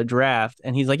for the draft."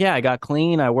 And he's like, "Yeah, I got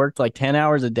clean. I worked like 10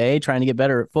 hours a day trying to get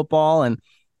better at football, and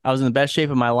I was in the best shape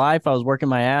of my life. I was working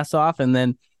my ass off." And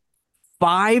then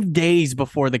 5 days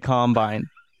before the combine,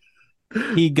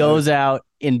 he goes out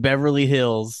in Beverly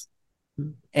Hills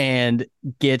and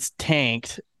gets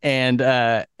tanked and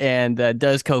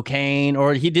does cocaine,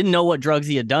 or he didn't know what drugs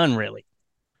he had done really.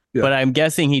 Yeah. But I'm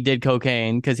guessing he did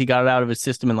cocaine because he got it out of his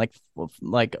system in like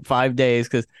 5 days.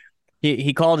 Because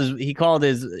he called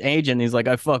his agent. He's like,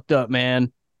 "I fucked up,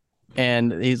 man,"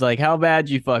 and he's like, "How bad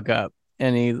you fuck up?"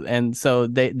 And so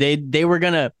they were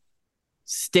gonna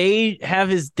have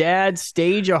his dad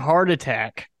stage a heart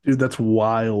attack. Dude, that's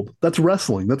wild. That's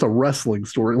wrestling. That's a wrestling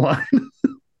storyline.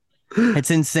 It's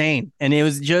insane, and it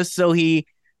was just so he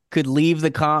could leave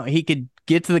he could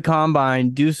get to the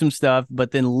combine, do some stuff,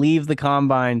 but then leave the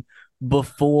combine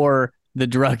before the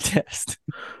drug test.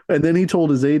 And then he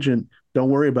told his agent, "Don't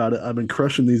worry about it. I've been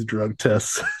crushing these drug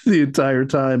tests the entire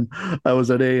time I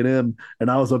was at A&M, and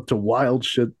I was up to wild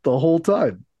shit the whole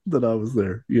time that I was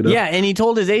there." You know? Yeah, and he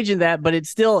told his agent that, but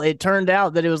it turned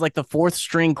out that it was like the fourth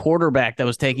string quarterback that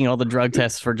was taking all the drug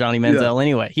tests for Johnny Manziel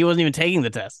anyway. He wasn't even taking the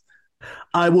tests.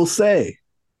 I will say,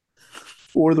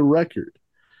 for the record,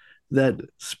 that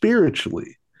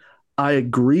spiritually, I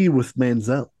agree with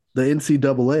Manziel. The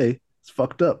NCAA is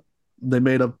fucked up. They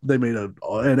made an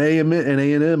A&M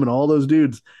and all those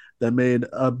dudes that made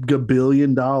 $1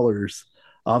 billion off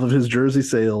of his jersey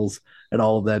sales and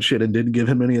all of that shit, and didn't give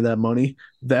him any of that money.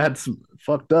 That's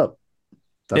fucked up.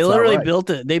 They literally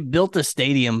built a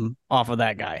stadium off of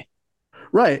that guy.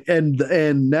 Right.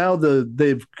 And now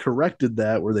they've corrected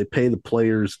that where they pay the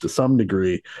players to some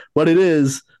degree, but it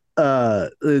is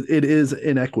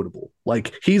inequitable.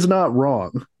 Like, he's not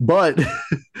wrong, but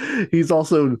he's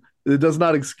also, it does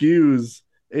not excuse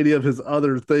any of his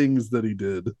other things that he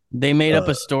did. They made up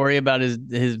a story about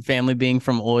his family being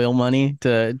from oil money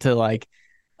to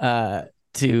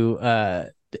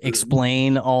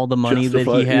explain all the money that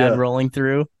he had rolling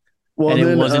through. Well, and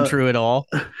it wasn't true at all.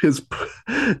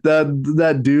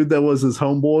 That dude that was his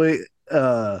homeboy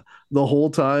the whole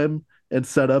time and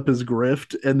set up his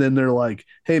grift, and then they're like,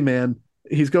 "Hey man,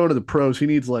 he's going to the pros. He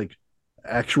needs like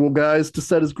actual guys to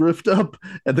set his grift up,"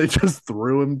 and they just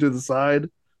threw him to the side.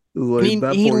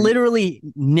 Like, he literally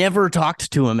never talked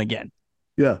to him again.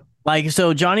 Yeah, like,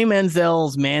 so Johnny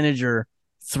Manziel's manager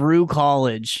through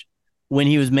college, when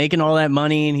he was making all that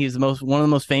money and he's one of the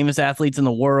most famous athletes in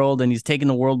the world and he's taking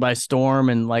the world by storm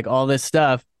and like all this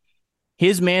stuff,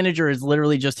 his manager is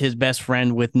literally just his best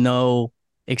friend with no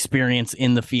experience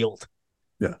in the field.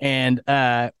 Yeah. And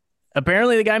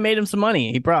apparently the guy made him some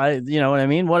money. He probably, you know what I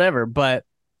mean? Whatever. But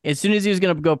as soon as he was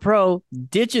going to go pro,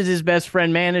 ditches his best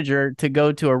friend manager to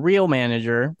go to a real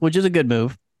manager, which is a good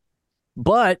move,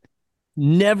 but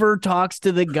never talks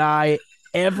to the guy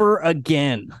ever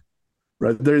again.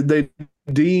 Right. They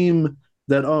deem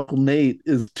that Uncle Nate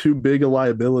is too big a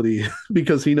liability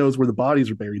because he knows where the bodies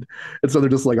are buried. And so they're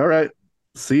just like, "All right,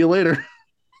 see you later."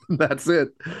 That's it.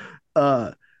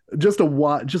 Just a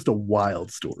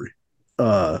wild story.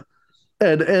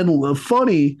 And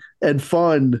funny and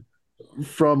fun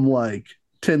from like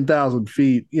 10,000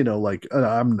 feet, you know, like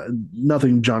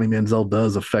nothing Johnny Manziel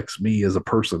does affects me as a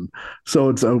person. So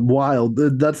it's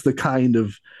that's the kind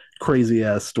of crazy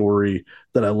ass story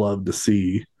that I love to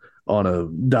see. on a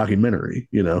documentary.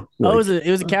 Oh, like it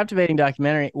was a captivating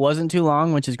documentary. It wasn't too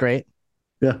long, which is great.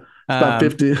 yeah, it's about Um,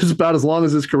 50. It's about as long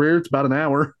as his career. It's about an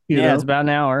hour. yeah, it's about an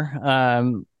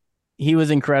hour. He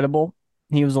was incredible.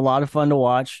 He was a lot of fun to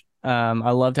watch.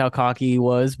 I loved how cocky he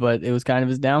was, but it was kind of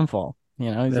his downfall.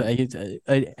 Yeah.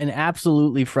 An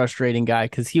absolutely frustrating guy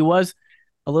because he was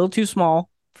a little too small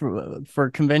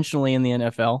for conventionally in the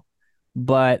NFL,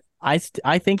 but I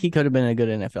think he could have been a good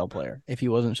NFL player if he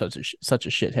wasn't such a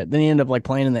shithead. Then he ended up like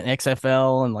playing in the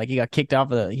XFL and like he got kicked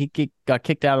got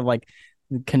kicked out of like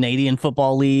the Canadian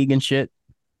Football League and shit.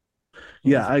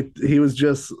 Yeah, he was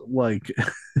just like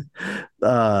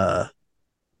uh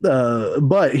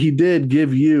but he did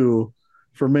give you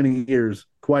for many years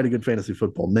quite a good fantasy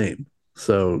football name.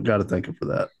 So got to thank him for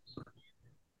that.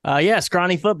 Yeah,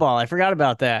 Scrawny Football. I forgot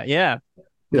about that. Yeah,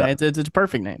 Yeah. it's a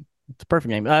perfect name. It's a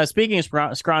perfect name. Speaking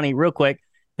of Scrawny, real quick,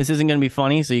 this isn't going to be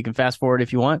funny, so you can fast forward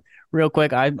if you want. Real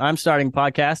quick, I'm starting a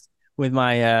podcast with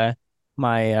my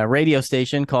radio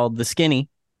station called The Skinny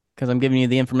because I'm giving you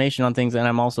the information on things, and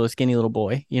I'm also a skinny little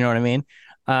boy. You know what I mean?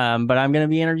 But I'm going to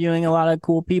be interviewing a lot of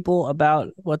cool people about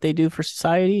what they do for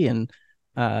society and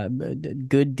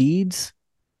good deeds.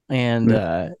 And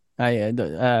Yeah. I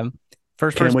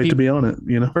Can't wait to people be on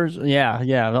it. first, yeah.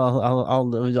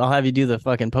 I'll have you do the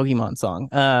fucking Pokemon song.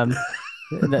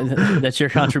 That's your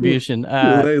contribution.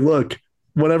 Hey, look,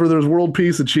 whenever there's world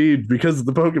peace achieved because of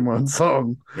the Pokemon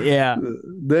song, Yeah.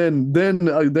 then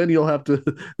you'll have to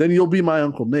then you'll be my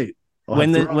Uncle Nate. I'll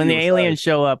have to throw When the you aside. aliens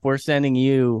show up, we're sending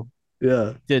you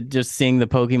Yeah. to just sing the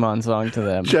Pokemon song to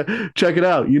them. Check it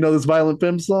out. You know this Violent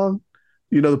Femme song?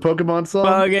 You know the Pokemon song?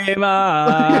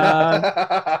 Pokemon,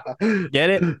 Yeah. get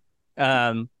it?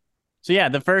 Um, so yeah,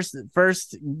 the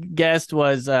first guest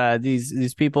was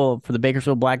these people for the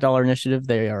Bakersfield Black Dollar Initiative.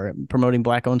 They are promoting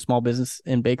black-owned small business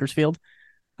in Bakersfield.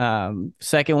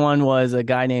 Second one was a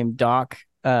guy named Doc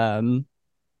Paul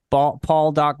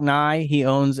Doc Nye. He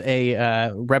owns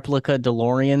a replica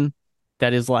DeLorean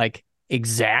that is like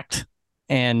exact,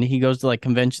 and he goes to like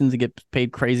conventions to get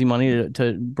paid crazy money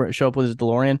to show up with his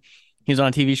DeLorean. He's on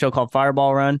a TV show called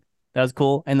Fireball Run. That was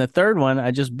cool. And the third one I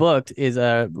just booked is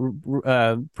a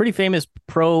pretty famous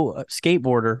pro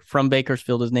skateboarder from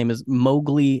Bakersfield. His name is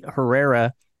Mowgli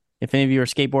Herrera. If any of you are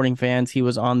skateboarding fans, he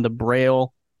was on the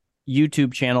Braille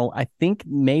YouTube channel. I think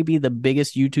maybe the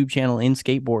biggest YouTube channel in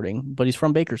skateboarding, but he's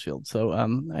from Bakersfield. So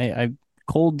I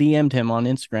cold DM'd him on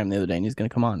Instagram the other day, and he's going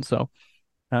to come on. So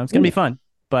it's going to be fun.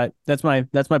 But that's my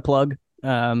plug.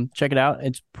 Check it out.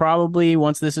 It's probably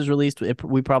once this is released,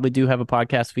 we probably do have a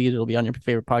podcast feed. It'll be on your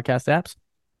favorite podcast apps.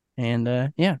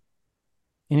 And yeah.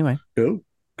 Anyway, Go.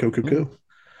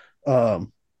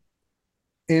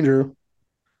 Andrew,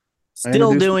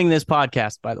 still doing this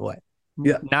podcast, by the way.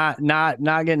 Yeah. Not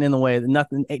getting in the way.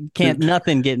 Nothing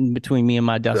getting between me and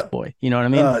my dust boy. You know what I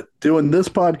mean? Doing this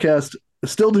podcast,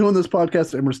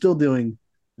 and we're still doing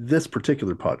this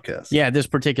particular podcast. Yeah, this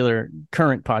particular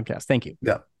current podcast. Thank you.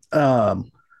 Yeah.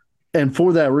 And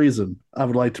for that reason, I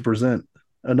would like to present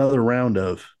another round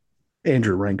of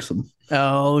Andrew Ranksome.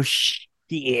 Oh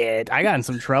shit! I got in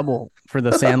some trouble for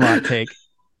the Sandlot take.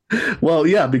 Well,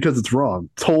 yeah, because it's wrong.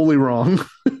 Totally wrong.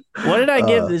 What did I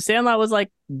give? The Sandlot was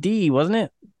like D, wasn't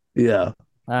it? Yeah.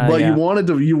 But yeah. you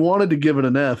wanted to give it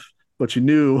an F, but you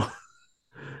knew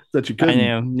that you couldn't.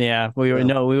 I knew. Yeah. We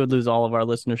would lose all of our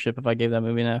listenership if I gave that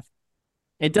movie an F.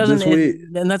 It doesn't,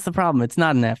 and that's the problem. It's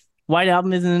not an F. White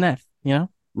Album isn't an F, you know?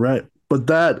 Right. But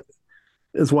that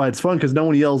is why it's fun because no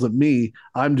one yells at me.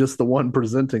 I'm just the one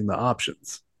presenting the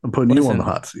options. I'm putting you on the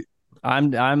hot seat. I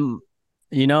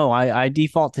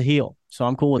default to heel, so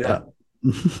I'm cool with that.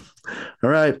 All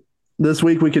right. This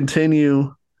week we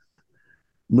continue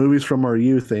movies from our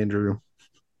youth, Andrew.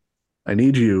 I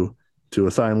need you to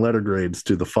assign letter grades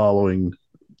to the following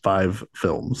 5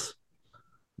 films.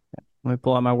 Let me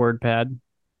pull out my WordPad.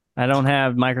 I don't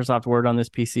have Microsoft Word on this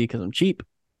PC because I'm cheap.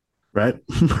 Right.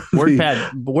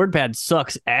 WordPad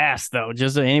sucks ass though.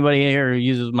 Just so anybody here who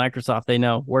uses Microsoft, they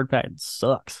know WordPad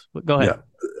sucks. Go ahead.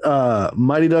 Yeah.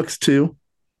 Mighty Ducks 2.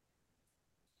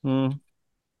 Kind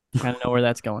of know where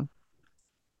that's going.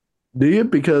 Do you?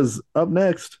 Because up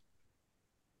next,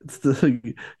 it's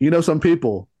some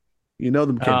people,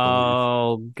 them.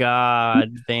 Oh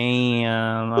God,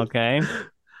 damn. Okay,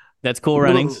 that's Cool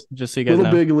Runnings. Just so you guys know.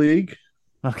 Little Big League.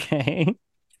 Okay.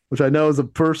 Which I know is a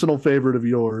personal favorite of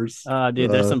yours.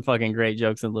 Dude, there's some fucking great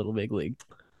jokes in Little Big League.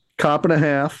 Cop and a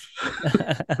Half.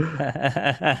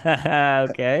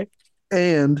 Okay.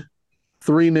 And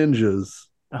Three Ninjas,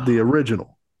 the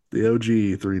original, the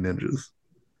OG Three Ninjas.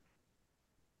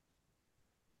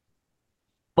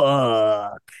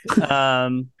 Fuck.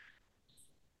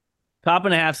 Cop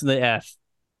and a Half's the F.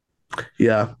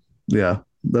 Yeah, yeah.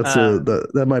 That's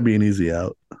that might be an easy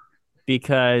out.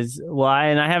 Because I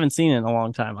haven't seen it in a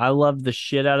long time. I loved the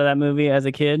shit out of that movie as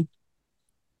a kid.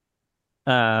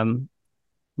 Um,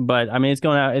 but I mean, it's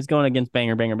going against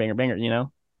banger, banger, banger, banger. You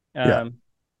know. Yeah. Um,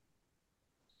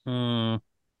 hmm,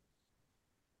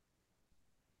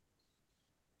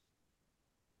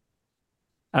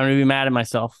 I'm gonna be mad at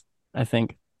myself, I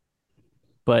think.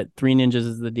 But Three Ninjas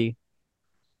is the D.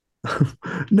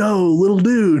 No, little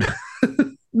dude,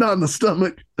 not in the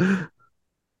stomach.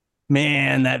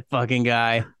 Man, that fucking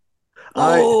guy.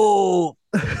 I Oh,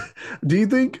 do you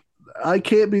think I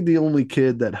can't be the only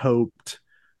kid that hoped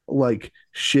like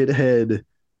shithead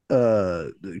uh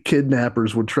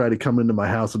kidnappers would try to come into my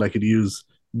house and I could use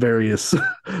various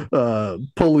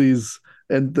pulleys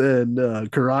and then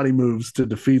karate moves to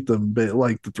defeat them, but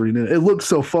like the three ninjas. It looks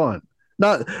so fun.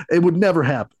 Not it would never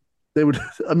happen. They would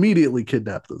immediately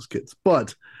kidnap those kids.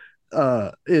 But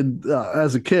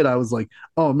as a kid I was like,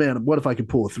 oh man, what if I could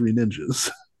pull a three ninjas?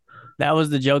 that was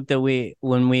the joke that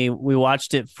when we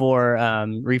watched it for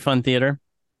Refund Theater,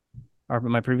 or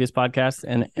my previous podcast,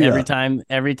 and Yeah.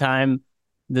 every time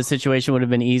the situation would have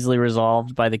been easily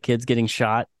resolved by the kids getting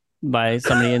shot by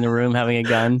somebody in the room having a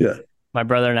gun. Yeah. My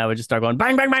brother and I would just start going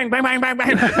bang, bang, bang, bang, bang, bang,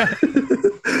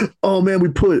 bang. Oh man, we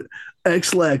put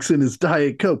X-Lax in his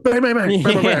Diet Coke. Bang, bang, bang, bang,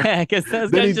 bang, bang. Yeah, because those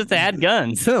Then guys he- just had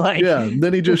guns. Like, Yeah,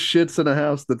 then he just shits in a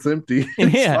house that's empty.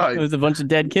 It's yeah, fine. it was a bunch of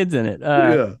dead kids in it.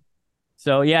 Yeah.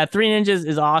 So yeah, Three Ninjas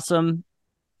is awesome.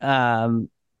 Um,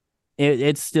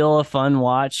 it's still a fun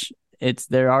watch.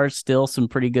 There are still some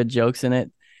pretty good jokes in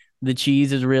it. The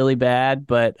cheese is really bad,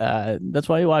 but that's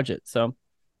why you watch it. So,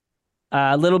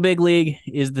 Little Big League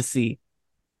is the C.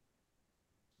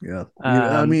 Yeah.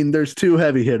 I mean, there's two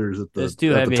heavy hitters at the There's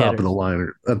two at heavy the top of hitters. the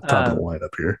line at the top of the lineup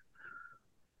here.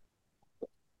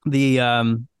 The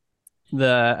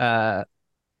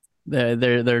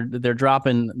they're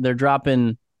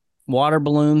dropping water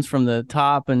balloons from the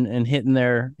top and hitting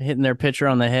their pitcher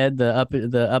on the head, the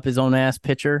up his own ass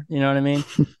pitcher. You know what I mean?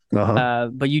 Uh-huh.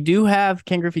 But you do have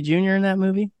Ken Griffey Jr. in that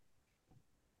movie.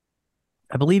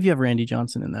 I believe you have Randy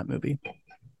Johnson in that movie.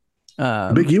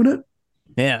 Big unit?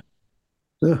 Yeah.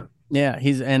 Yeah. Yeah,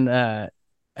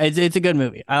 it's a good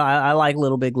movie. I like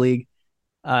Little Big League.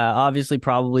 Obviously,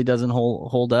 probably doesn't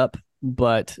hold up,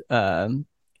 but I'm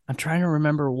trying to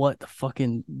remember what the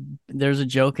fucking. There's a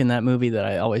joke in that movie that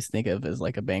I always think of as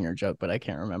like a banger joke, but I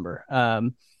can't remember.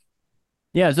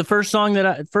 Yeah, it's the first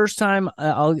time.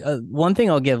 One thing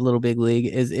I'll give Little Big League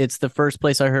is it's the first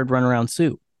place I heard Run Around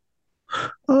Sue.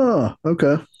 Oh,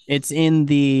 okay. It's in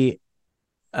the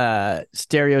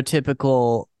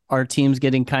stereotypical our team's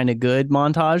getting kind of good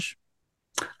montage.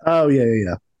 Oh, yeah, yeah,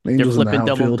 yeah. Angels in the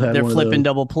outfield had they're one of flipping those.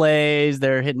 double plays,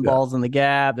 they're hitting Yeah. balls in the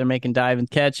gap, they're making diving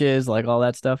catches, like all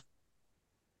that stuff.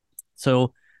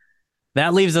 So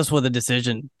that leaves us with a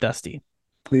decision, Dusty.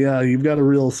 Yeah, you've got a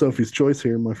real Sophie's choice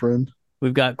here, my friend.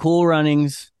 We've got Cool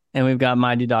Runnings and we've got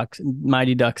Mighty Ducks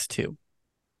 2.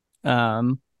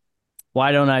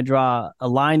 Why don't I draw a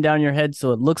line down your head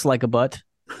so it looks like a butt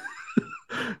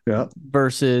Yeah.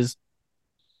 versus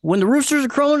when the roosters are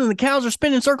crowing and the cows are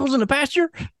spinning circles in the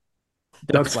pasture?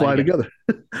 Ducks fly together.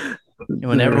 And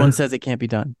when everyone says it can't be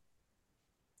done,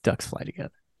 ducks fly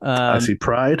together. I see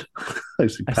pride. I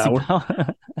see power.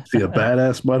 I see a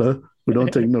badass mother who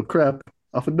don't take no crap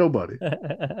off of nobody.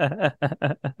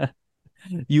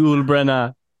 Yul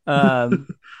Brenner.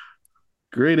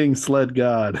 Greetings, sled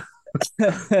god.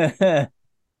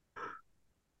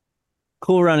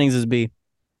 Cool Runnings is B.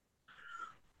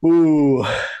 Ooh,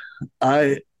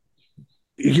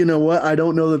 you know what? I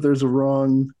don't know that there's a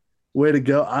wrong way to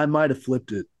go. I might have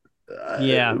flipped it.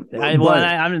 Yeah, I'm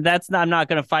not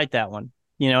going to fight that one.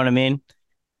 You know what I mean?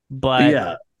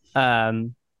 But yeah,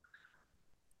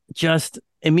 just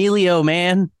Emilio,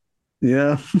 man.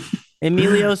 yeah,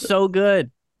 Emilio's so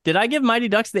good. Did I give Mighty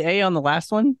Ducks the A on the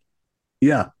last one?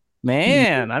 yeah.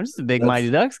 Man, I'm just a big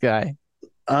Mighty Ducks guy.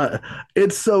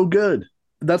 It's so good.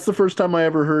 That's the first time I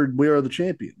ever heard "We Are the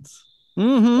Champions"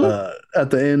 at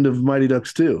the end of Mighty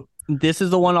Ducks 2. This is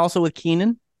the one also with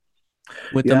Keenan,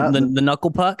 with the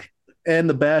knuckle puck. And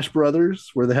the Bash Brothers,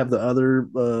 where they have the other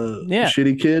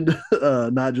shitty kid,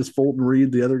 not just Fulton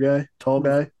Reed, the other guy, tall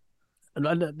guy.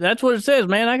 That's what it says,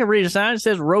 man. I can read a sign. It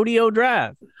says Rodeo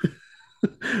Drive.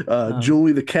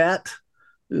 Julie the cat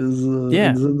is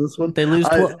in this one. They lose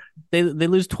they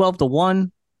lose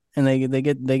 12-1, and they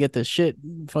get the shit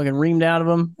fucking reamed out of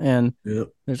them. And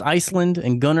there's Iceland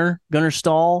and Gunnar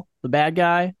Stahl, the bad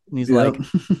guy, and he's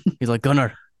like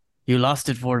Gunnar, you lost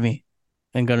it for me.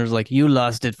 And Gunnar's like, you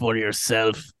lost it for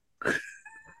yourself.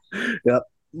 Yep.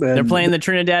 They're And playing the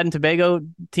Trinidad and Tobago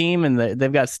team, and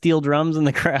they've got steel drums in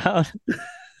the crowd.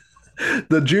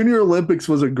 the Junior Olympics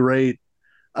was a great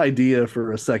idea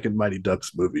for a second Mighty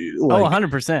Ducks movie. Oh, Like,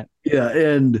 100%. yeah,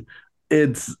 and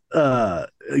it's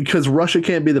because Russia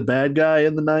can't be the bad guy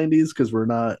in the 90s because we're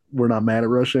not mad at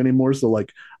Russia anymore. So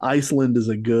like Iceland is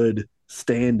a good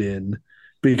stand-in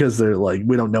because they're like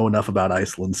we don't know enough about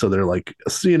Iceland, so they're like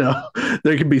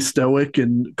they can be stoic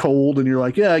and cold, and you're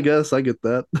like, yeah, I guess I get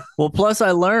that. Well, plus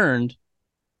I learned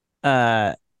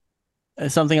uh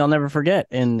something I'll never forget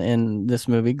in this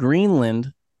movie.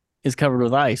 Greenland is covered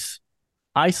with ice.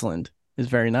 Iceland is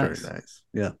very Very nice. nice.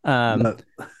 Yeah. Um, But,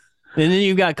 and then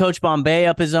you've got Coach Bombay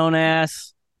up his own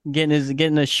ass,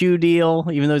 getting a shoe deal,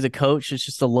 even though he's a coach. It's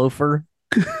just a loafer.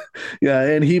 yeah,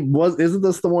 and isn't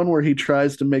this the one where he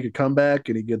tries to make a comeback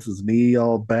and he gets his knee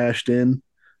all bashed in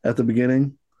at the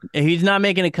beginning? He's not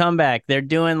making a comeback. They're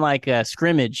doing like a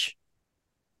scrimmage,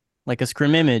 like a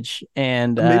scrimmage,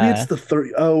 and Maybe it's the third.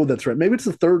 Oh, that's right. Maybe it's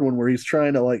the third one where he's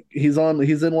trying to like he's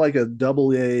in like a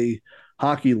double A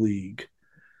hockey league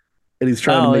and oh,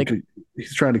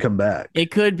 he's trying to come back.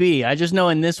 it could be. I just know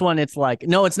in this one, it's like,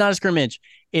 no, it's not a scrimmage.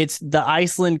 It's the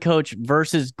Iceland coach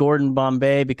versus Gordon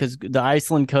Bombay because the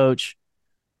Iceland coach,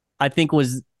 I think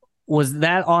was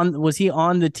he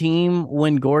on the team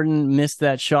when Gordon missed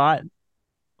that shot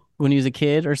when he was a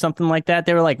kid or something like that?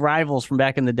 They were like rivals from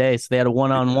back in the day. So they had a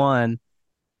one-on-one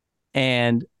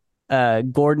and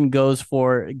Gordon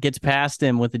gets past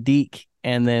him with a deke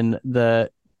and then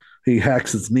He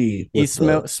hacks his knee.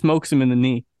 Smokes him in the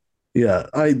knee. Yeah,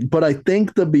 but I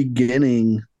think the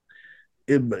beginning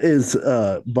it is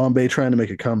Bombay trying to make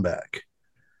a comeback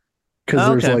because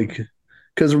Oh, there's okay. like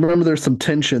because remember there's some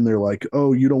tension. They're like,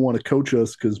 oh, you don't want to coach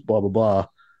us because blah blah blah,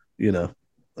 you know.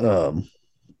 Um,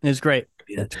 It's great.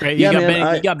 yeah, It's great. yeah,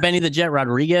 man. You got Benny the Jet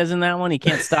Rodriguez in that one. He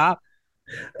can't stop.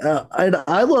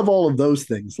 I love all of those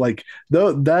things. Like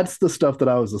though that's the stuff that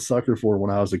I was a sucker for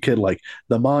when I was a kid. Like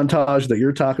the montage that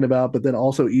you're talking about, but then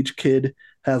also each kid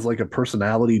has like a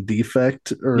personality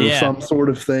defect or Yeah. some sort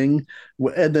of thing,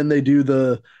 and then they do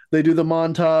the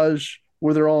montage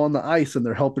where they're all on the ice and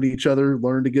they're helping each other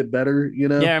learn to get better.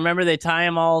 Yeah, I remember they tie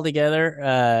them all together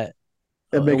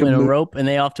And make in them a move. rope, and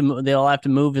they all have to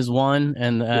move as one.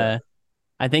 And Yeah,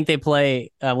 I think they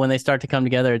play when they start to come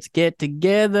together. It's get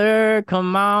together,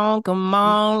 come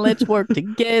on, let's work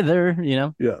together. You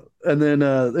know? yeah. And then,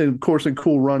 and of course, in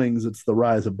Cool Runnings, it's the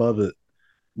Rise Above It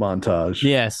montage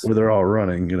Yes. where they're all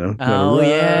running. Gotta Oh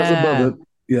rise above yeah, it.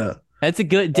 Yeah. that's a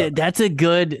good. Uh, That's a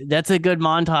good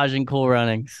montage in Cool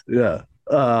Runnings. Yeah.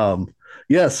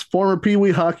 Yes, former Pee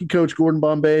Wee hockey coach Gordon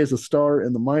Bombay is a star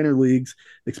in the minor leagues,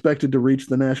 expected to reach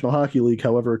the National Hockey League.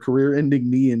 However, a career ending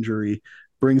knee injury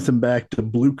brings him back to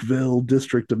Blukeville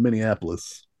district of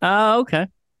Minneapolis. Oh, okay,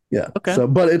 Yeah. okay. So,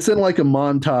 but it's in like a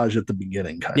montage at the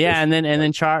beginning, kind of. Yeah, and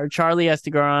then Charlie has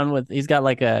to go on with. He's got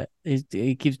like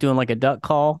he keeps doing like a duck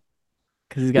call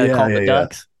because he's got to Yeah, call yeah, the yeah.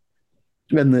 ducks.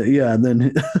 And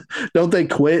then don't they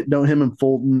quit? Don't him and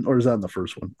Fulton, or is that in the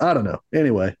first one? I don't know.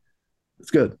 Anyway, it's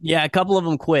good. Yeah, a couple of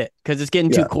them quit because it's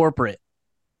getting too Yeah. corporate.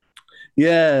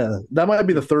 Yeah. That might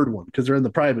be the third one because they're in the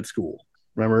private school.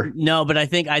 Remember No, but I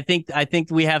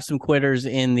think we have some quitters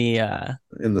in the.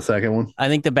 in the second one? I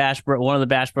think one of the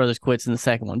Bash brothers quits in the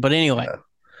second one. But anyway,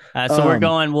 Yeah. so we're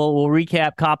going. We'll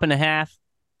recap. Cop and a half.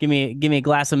 Give me a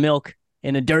glass of milk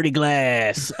in a dirty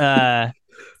glass.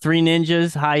 Three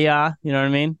Ninjas. Hiya. You know what I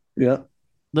mean? Yeah.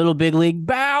 Little Big League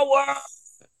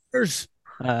Bowers.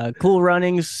 Cool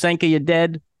Runnings. Senka, you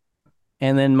dead.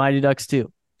 And then Mighty Ducks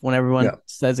 2. When everyone Yeah.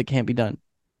 says it can't be done.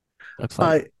 Looks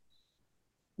like. I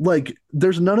like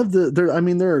there's none of the there I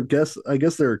mean there are I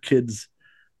guess there are kids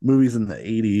movies in the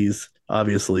 80s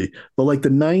obviously, but like the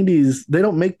 90s they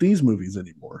don't make these movies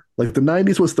anymore. Like the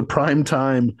 90s was the prime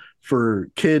time for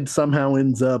kid somehow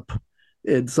ends up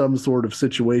in some sort of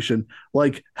situation.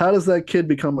 Like how does that kid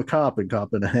become a cop in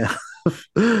Cop and a Half?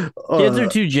 Kids are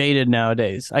too jaded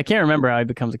nowadays. I can't remember how he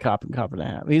becomes a cop in Cop and a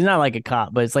Half. He's not like a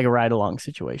cop, but it's like a ride along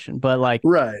situation. But like,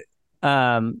 right.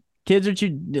 kids are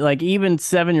too like even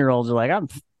 7-year-olds are like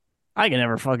I can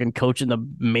never fucking coach in the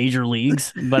major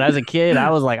leagues. But as a kid, I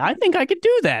was like, I think I could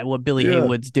do that. What Billy Yeah.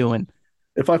 Haywood's doing.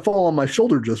 If I fall on my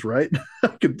shoulder just right, I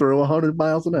could throw 100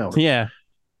 miles an hour. Yeah.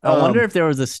 I wonder if there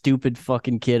was a stupid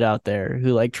fucking kid out there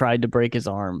who like tried to break his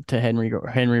arm to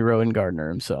Henry Rowan Gardner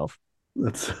himself.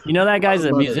 That's You know that guy's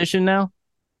a musician now?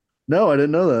 No, I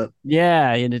didn't know that.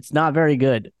 Yeah, and it's not very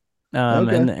good.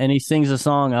 Okay. And he sings a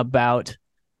song about.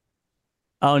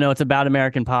 Oh no, it's about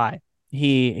American Pie.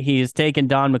 He has taken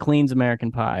Don McLean's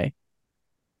American Pie,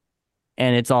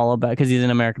 and it's all about because he's in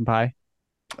American Pie.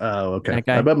 Oh, okay. That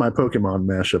guy- I bet my Pokemon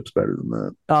mashup's better than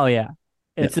that. Oh yeah,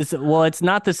 It's just, well, it's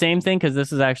not the same thing because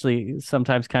this is actually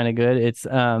sometimes kind of good. It's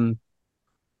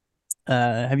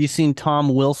have you seen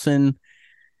Tom Wilson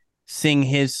sing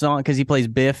his song because he plays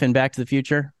Biff in Back to the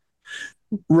Future?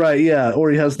 Right, yeah. Or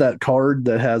he has that card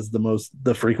that has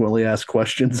the frequently asked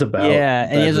questions about Yeah,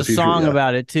 and he Back has to the a Future. song Yeah.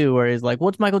 about it too, where he's like,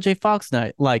 "What's Michael J. Fox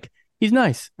night like? He's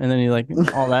nice," and then he like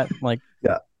all that like.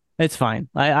 Yeah. It's fine.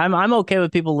 I'm okay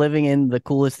with people living in the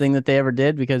coolest thing that they ever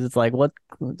did because it's like what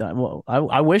well,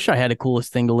 I wish I had a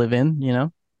coolest thing to live in, you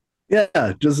know?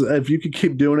 Yeah. Just if you could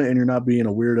keep doing it and you're not being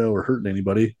a weirdo or hurting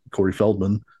anybody, Corey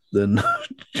Feldman, then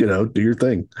do your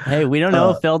thing. Hey, we don't know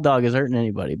Uh if Feld Dog is hurting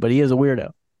anybody, but he is a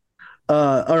weirdo.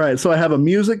 all right. So I have a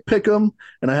music pick 'em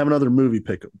and I have another movie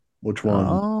pick 'em. Which one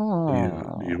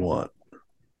do you Oh.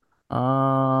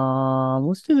 want?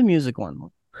 Let's do the music one.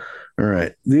 All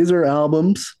right. These are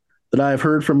albums that I have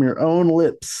heard from your own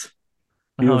lips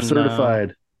you Oh have no.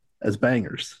 certified as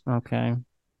bangers. Okay.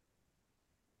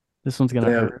 This one's gonna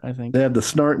They have hurt, I think. they have the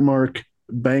Snark Mark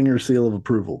banger seal of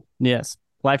approval. Yes.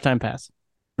 Lifetime pass.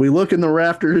 We look in the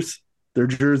rafters, their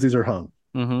jerseys are hung.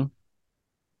 Mm-hmm.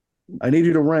 I need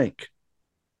you to rank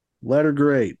letter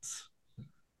grades.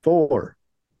 4,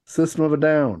 System of a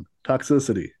Down,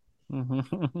 Toxicity.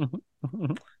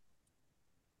 Mm-hmm.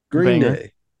 Green Banger.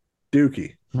 Day,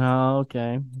 Dookie. Oh,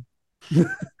 okay.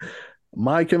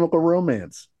 My Chemical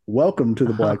Romance, Welcome to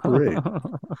the Black Parade.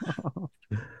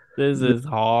 This The, is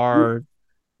hard.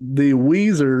 the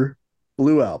Weezer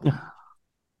Blue Album.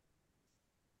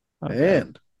 Okay.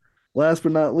 And last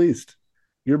but not least,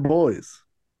 your boys.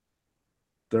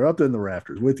 They're up in the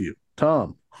rafters with you.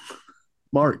 Tom,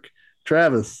 Mark,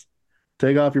 Travis,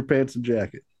 take off your pants and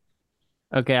jacket.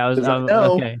 Okay, I was Because I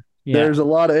know okay. Yeah. there's a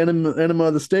lot of enema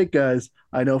of the state guys.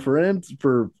 I know for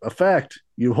a fact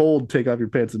you hold take off your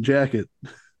pants and jacket.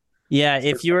 Yeah,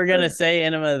 if you were gonna say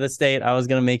Enema of the State, I was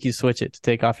gonna make you switch it to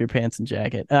take off your pants and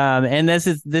jacket. And this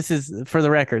is for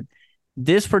the record.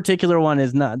 This particular one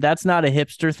is not that's not a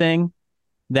hipster thing.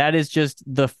 That is just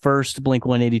the first Blink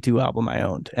 182 album I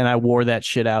owned, and I wore that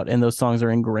shit out, and those songs are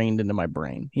ingrained into my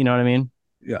brain. You know what I mean?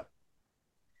 Yeah.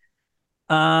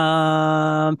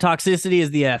 Toxicity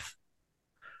is the F.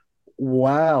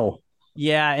 Wow.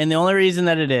 Yeah, and the only reason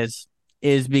that it is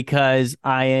because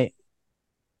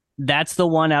that's the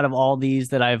one out of all these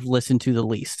that I've listened to the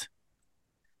least.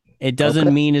 It doesn't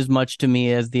Okay. mean as much to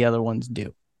me as the other ones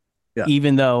do. Yeah.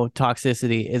 Even though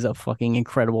Toxicity is a fucking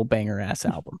incredible banger ass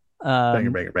album. Banger,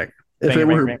 banger, banger. If Banger, it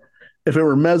banger, were banger. if it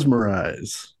were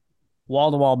Mesmerize,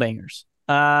 Wall to wall bangers.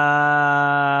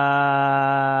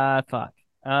 Fuck.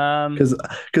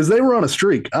 because they were on a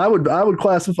streak. I would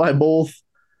classify both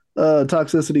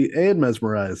Toxicity and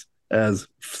Mesmerize as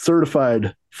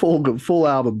certified full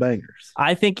album bangers.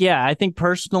 I think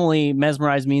personally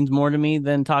Mesmerize means more to me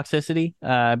than Toxicity,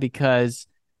 because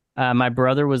my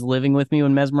brother was living with me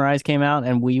when Mesmerize came out,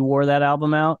 and we wore that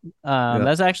album out. Yeah.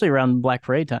 That's actually around Black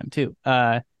Parade time too.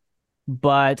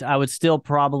 But I would still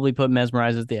probably put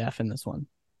Mesmerize as the F in this one.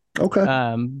 Okay.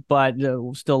 But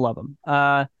still love them.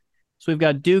 So we've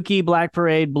got Dookie, Black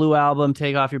Parade, Blue Album,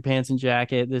 Take Off Your Pants and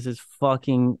Jacket. This is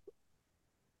fucking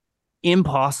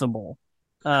impossible.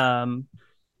 I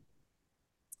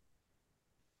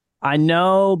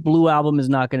know Blue Album is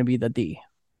not going to be the D.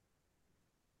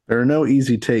 There are no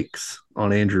easy takes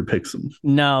on Andrew Pixum.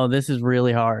 No, this is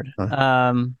really hard.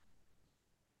 Huh.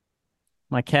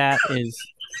 My cat is.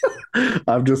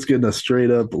 I'm just getting a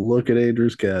straight up look at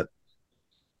Andrew's cat.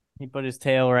 He put his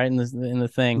tail right in the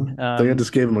thing. I think I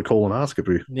just gave him a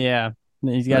colonoscopy. Yeah,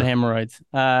 he's got Yeah. hemorrhoids.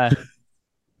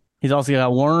 He's also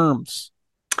got worms.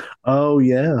 Oh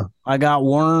yeah. I got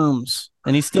worms,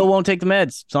 and he still won't take the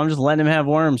meds. So I'm just letting him have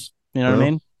worms. You know what I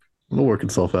Well, mean? It'll work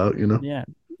itself out, you know. Yeah.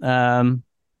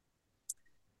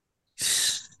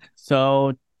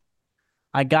 So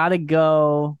I gotta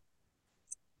go.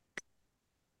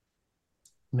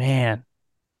 Man,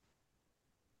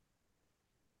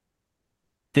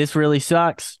 this really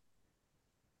sucks.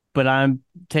 But I'm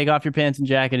Take Off Your Pants and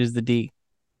Jacket is the D.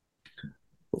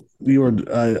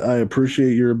 I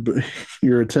appreciate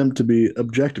your attempt to be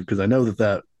objective because I know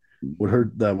that would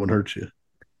hurt you.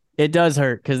 It does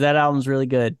hurt because that album's really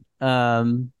good.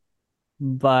 But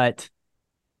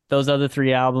those other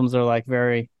three albums are like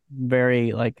very,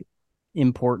 very like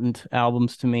important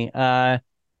albums to me.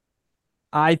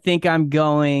 I think I'm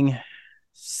going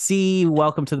C,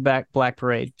 Welcome to the Black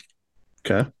Parade,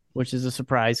 Okay. which is a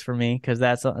surprise for me because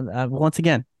that's once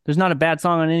again, there's not a bad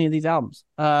song on any of these albums.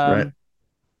 Right.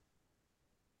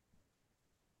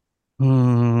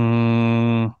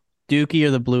 Dookie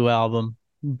or the Blue Album,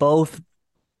 both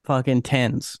fucking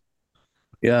tens.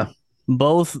 Yeah.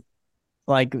 Both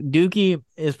Like Dookie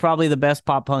is probably the best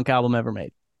pop punk album ever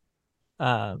made.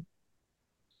 Uh,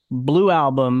 Blue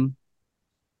Album,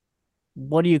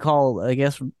 what do you call? I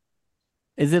guess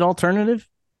is it alternative?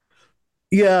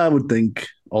 Yeah, I would think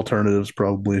alternatives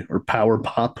probably, or power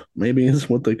pop maybe is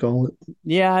what they call it.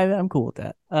 Yeah, I'm cool with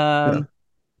that. Yeah.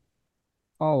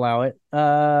 I'll allow it.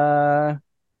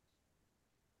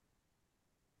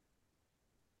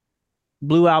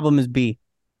 Blue Album is B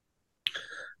All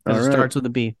because it right. starts with a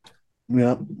B.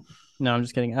 Yeah. No, I'm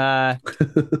just kidding.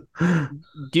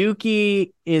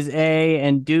 Dookie is A,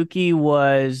 and Dookie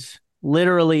was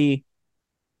literally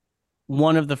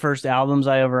one of the first albums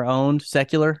I ever owned,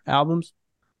 secular albums.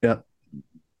 Yeah.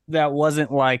 That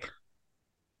wasn't like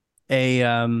a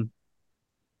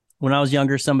when I was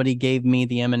younger, somebody gave me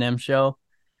the Eminem show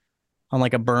on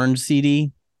like a burned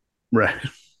CD, Right.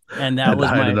 and that Had to was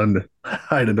my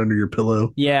hide it under your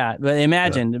pillow. yeah. But Yeah.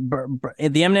 imagine the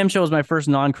Eminem show was my first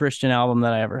non-Christian album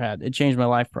that I ever had. It changed my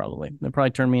life probably. It probably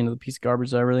turned me into the piece of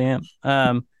garbage that I really am.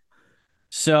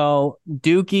 So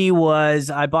Dookie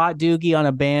was I bought Dookie on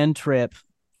a band trip.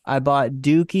 I bought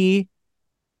Dookie,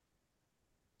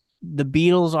 the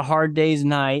Beatles, A Hard Day's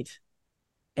Night,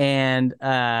 and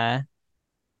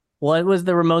what was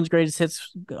the Ramones greatest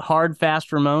hits? Hard Fast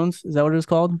Ramones. Is that what it was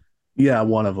called? Yeah,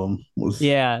 one of them was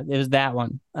Yeah, it was that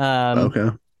one. okay.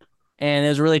 And it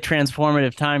was a really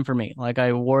transformative time for me. Like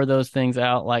I wore those things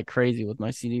out like crazy with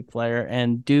my CD player.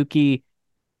 And Dookie,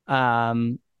 I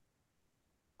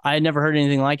had never heard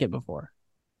anything like it before.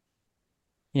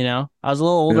 You know, I was a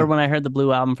little older Yeah. when I heard the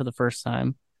Blue Album for the first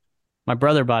time. My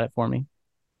brother bought it for me.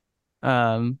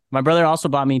 My brother also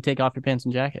bought me Take Off Your Pants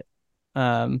and Jacket.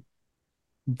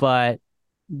 But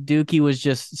Dookie was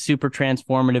just super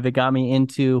transformative. It got me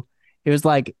into. It was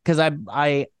like because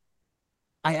I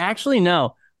actually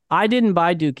know I didn't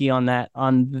buy Dookie on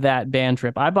that band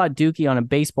trip. I bought Dookie on a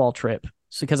baseball trip.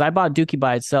 So because I bought Dookie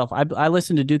by itself, I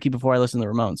listened to Dookie before I listened to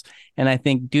the Ramones, and I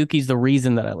think Dookie's the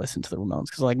reason that I listened to the Ramones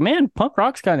because like man, punk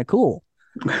rock's kind of cool.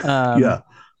 Yeah.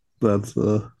 That's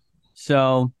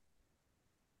So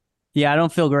yeah, I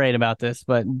don't feel great about this,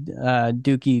 but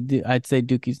Dookie, I'd say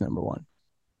Dookie's number one.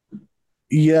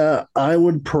 yeah, I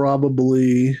would put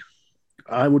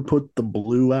the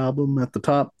Blue Album at the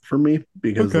top for me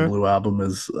because the Okay. Blue Album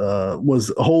is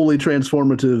was wholly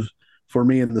transformative for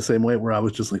me in the same way where I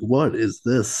was just like, what is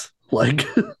this? Like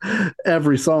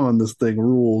every song on this thing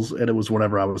rules, and it was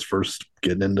whenever I was first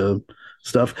getting into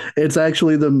stuff. It's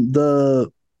actually the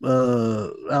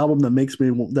album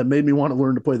that made me want to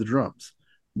learn to play the drums.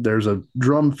 There's a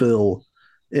drum fill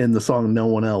in the song "No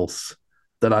One Else"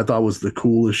 that I thought was the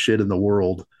coolest shit in the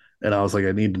world, and I was like,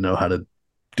 I need to know how to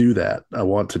do that. I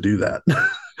want to do that.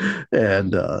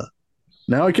 And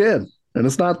now I can. And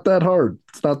it's not that hard.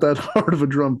 It's not that hard of a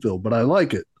drum fill, but I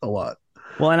like it a lot.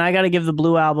 Well, and I got to give the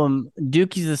Blue Album,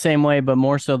 Dookie's the same way, but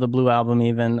more so the Blue Album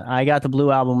even. I got the Blue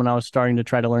Album when I was starting to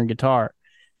try to learn guitar.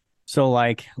 So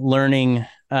like learning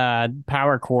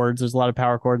power chords, there's a lot of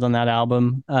power chords on that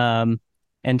album.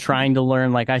 And trying to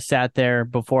learn, like I sat there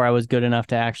before I was good enough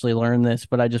to actually learn this,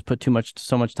 but I just put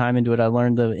so much time into it. I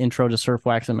learned the intro to Surf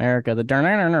Wax America, the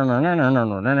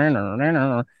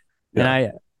and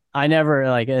Yeah. I never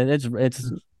like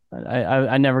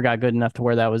I never got good enough to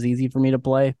where that was easy for me to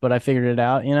play, but I figured it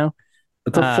out, you know.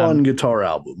 It's a fun guitar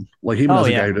album. Like even Oh as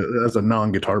a yeah, guy as a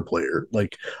non-guitar player,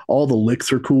 like all the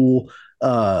licks are cool.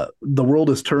 The world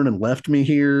has turned and left me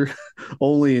here.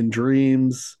 Only in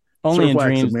dreams. only Surf in Wax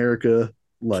dreams. America.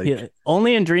 Yeah, Like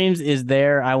only in dreams is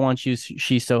there. I want you.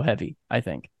 She's so heavy. I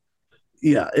think.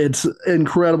 yeah, it's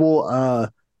incredible.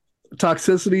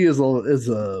 Toxicity is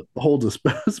a holds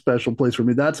a special place for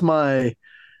me. That's my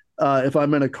if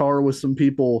I'm in a car with some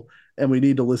people and we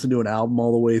need to listen to an album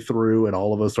all the way through and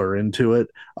all of us are into it,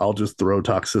 I'll just throw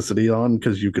Toxicity on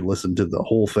because you can listen to the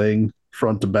whole thing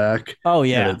front to back, Oh and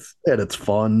yeah, it's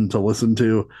fun to listen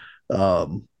to.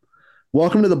 Um,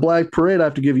 Welcome to the Black Parade. I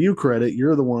have to give you credit.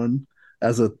 You're the one,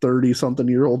 as a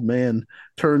 30-something-year-old man,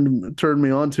 turned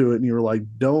me onto it, and you were like,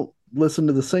 "Don't listen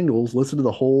to the singles, listen to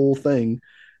the whole thing."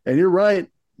 And you're right.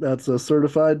 That's a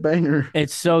certified banger.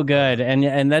 it's so good,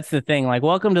 and that's the thing. Like,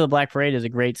 "Welcome to the Black Parade" is a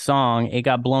great song. It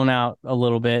got blown out a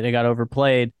little bit. It got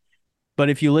overplayed, but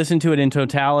if you listen to it in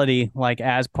totality, like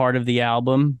as part of the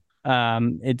album,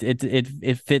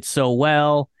 it fits so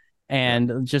well. Yeah.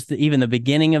 And just even the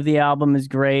beginning of the album is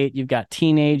great. You've got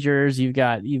teenagers. You've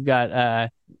got This is how I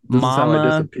Mama.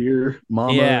 disappear.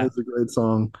 Mama Yeah, is a great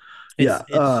song. it's Yeah.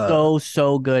 it's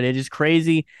so good. It is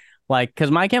crazy. Like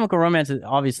because My Chemical Romance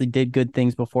obviously did good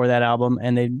things before that album,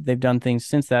 and they've done things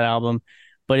since that album.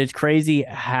 But it's crazy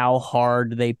how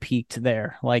hard they peaked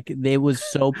there. Like it was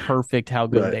so perfect how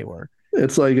good Right. they were.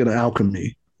 It's like an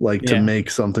alchemy, like to Yeah. make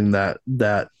something that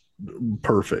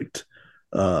perfect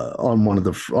on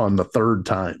the third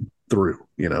time through.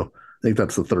 I think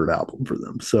that's the third album for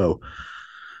them. So,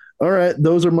 all right,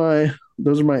 those are my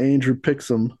Andrew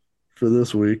Pixum for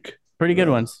this week. Pretty good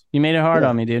Uh, ones. You made it hard yeah,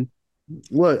 on me, dude.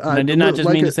 look, And I did not just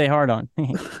mean to say hard on.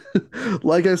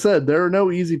 like I said, there are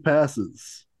no easy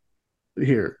passes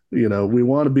here. We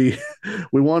want to be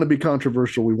we want to be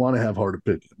controversial. We want to have hard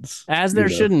opinions. As there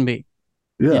shouldn't be,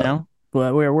 you Yeah, know.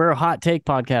 But we're a hot take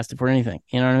podcast if we're anything.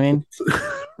 You know what I mean?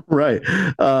 right.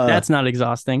 That's not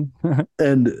exhausting.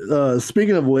 And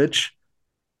speaking of which,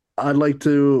 I'd like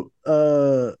to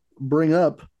bring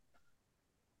up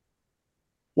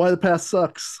why the past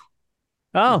sucks.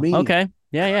 Oh, Me, okay.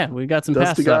 Yeah, yeah. We got some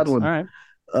Dusty past sucks. All Godwin. right.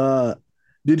 Uh,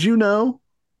 did you know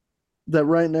that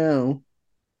right now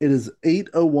it is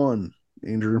 8:01,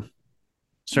 Andrew,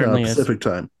 Certainly is. Pacific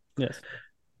time? Yes.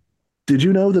 Did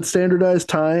you know that standardized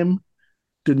time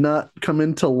did not come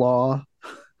into law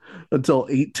until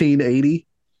 1880?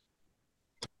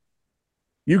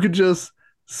 You could just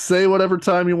say whatever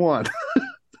time you want,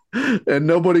 and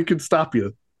nobody could stop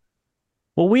you.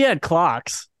 Well, we had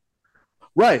clocks.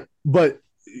 Right, but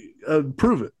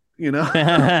prove it.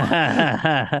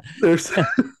 There's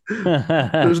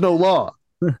there's no law.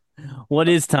 What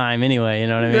is time anyway? You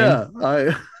know what I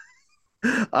mean?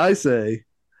 Yeah, I say,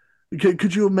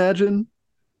 could you imagine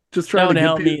just That trying to would get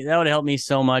help people me. That would help me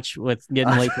so much with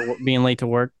getting late to being late to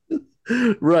work.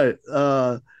 right?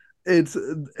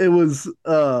 It was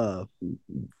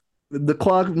the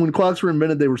clock when clocks were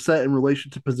invented, they were set in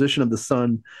relation to position of the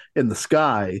sun in the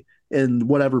sky in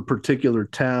whatever particular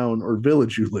town or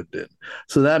village you lived in.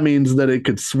 So that means that it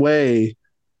could sway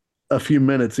a few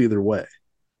minutes either way.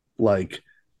 Like,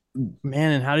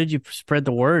 Man, and how did you spread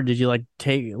the word? Did you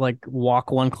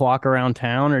walk one clock around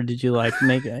town, or did you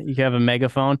you have a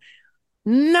megaphone?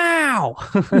 Now.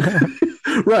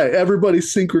 right,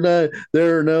 everybody's synchronized.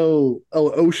 There are no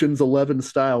Ocean's 11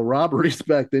 style robberies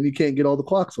back then. You can't get all the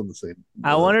clocks on the same.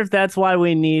 I wonder if that's why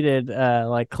we needed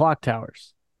clock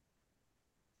towers.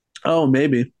 Oh,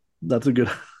 maybe that's a good.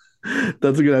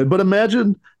 That's a good idea. But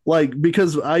imagine,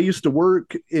 because I used to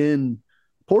work in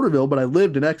Porterville, but I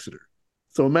lived in Exeter.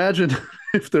 So imagine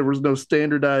if there was no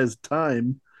standardized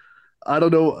time. I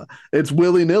don't know. It's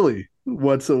willy nilly.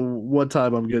 What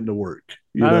time I'm getting to work?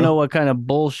 I don't know what kind of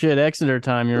bullshit Exeter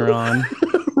time you're on.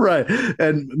 Right,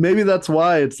 and maybe that's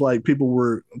why it's like people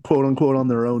were quote unquote on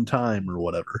their own time or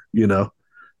whatever. Maybe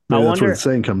that's where the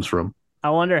saying comes from. I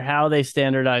wonder how they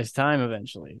standardized time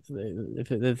eventually.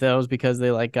 If that was because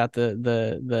they got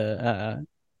the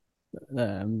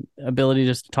ability to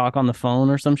just talk on the phone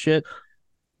or some shit.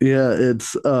 Yeah,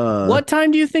 it's what time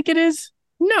do you think it is?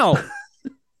 No.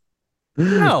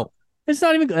 No. It's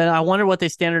not even. And I wonder what they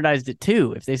standardized it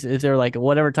to. If they're like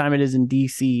whatever time it is in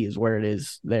DC is where it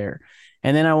is there,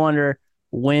 and then I wonder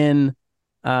when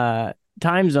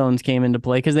time zones came into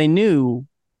play because they knew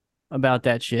about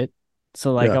that shit.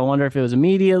 So I wonder if it was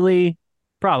immediately.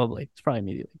 Probably it's probably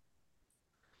immediately.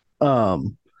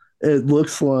 It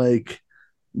looks like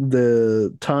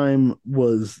the time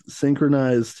was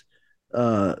synchronized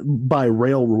by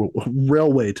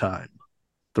railway time.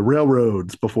 The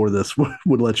railroads before this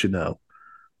would let you know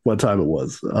what time it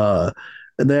was.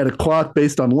 And they had a clock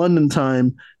based on London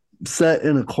time set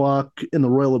in a clock in the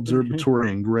Royal Observatory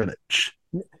in Greenwich.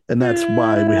 And that's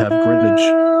why we have Greenwich.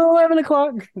 11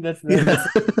 o'clock. That's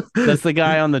the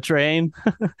guy on the train.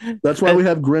 That's why we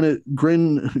have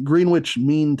Greenwich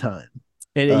Mean Time.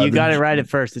 You got it right at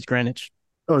first. It's Greenwich.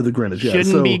 Oh, the Greenwich. Yeah.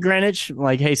 Shouldn't be Greenwich.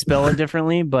 Hey, spell it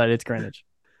differently, but it's Greenwich.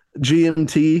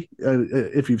 GMT,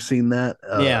 if you've seen that,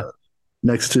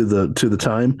 next to the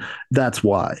time, that's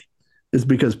why. It's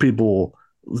because people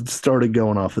started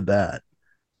going off of that,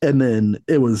 and then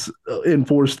it was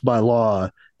enforced by law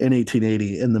in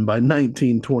 1880, and then by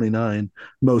 1929,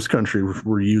 most countries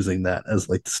were using that as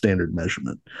the standard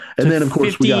measurement. And then, of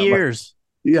course, 50 years.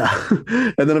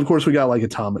 And then, of course, we got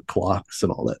atomic clocks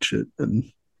and all that shit, and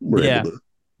we're able to.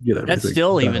 That's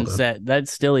still even set.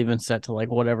 That's still even set to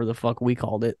whatever the fuck we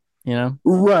called it,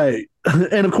 Right.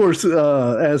 And of course,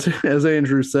 as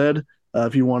Andrew said,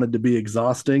 if you wanted to be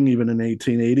exhausting, even in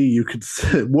 1880, you could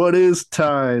say, "What is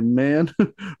time, man?"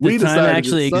 Does time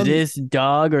actually exist,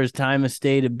 dog, or is time a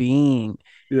state of being?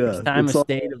 Yeah, is time a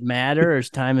state of matter, or is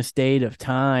time a state of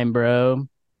time, bro?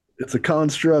 It's a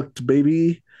construct,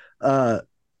 baby.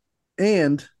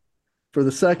 And for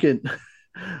the second,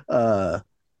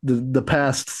 the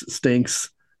past stinks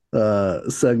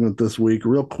segment this week,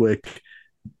 real quick.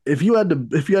 If you had to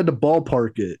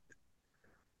ballpark it,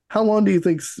 how long do you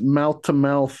think mouth to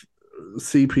mouth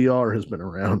CPR has been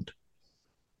around?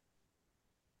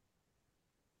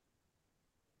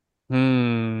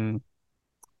 Hmm.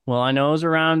 Well, I know it was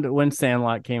around when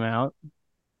Sandlot came out.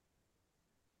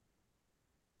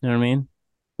 You know what I mean?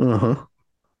 Uh-huh.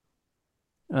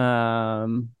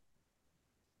 Um,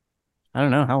 I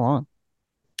don't know how long.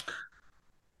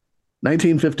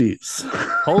 1950s.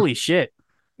 Holy shit.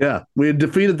 Yeah, we had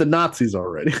defeated the Nazis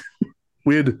already.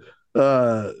 We had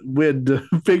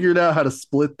figured out how to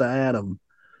split the atom,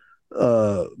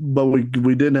 but we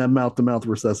didn't have mouth to mouth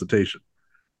resuscitation.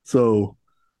 So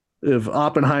if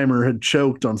Oppenheimer had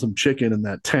choked on some chicken in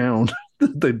that town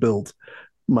that they built,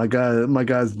 my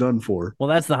guy's done for. Well,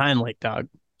 that's the Heimlich, dog.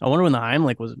 I wonder when the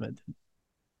Heimlich was invented.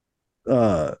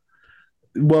 Uh,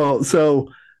 well, so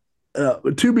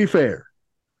to be fair,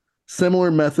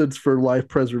 similar methods for life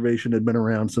preservation had been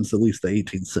around since at least the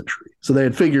 18th century. So they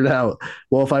had figured out,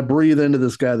 well, if I breathe into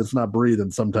this guy that's not breathing,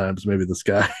 sometimes maybe this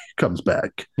guy comes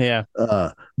back. Yeah.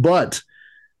 But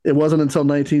it wasn't until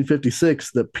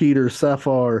 1956 that Peter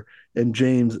Safar and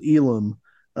James Elam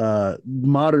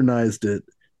modernized it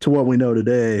to what we know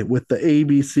today with the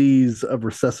ABCs of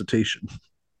resuscitation.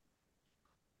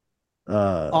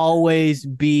 Always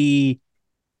be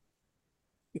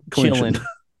chilling.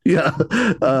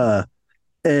 Yeah.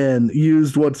 And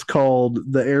used what's called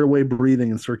the airway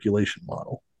breathing and circulation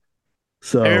model.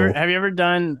 So Have you ever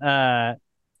done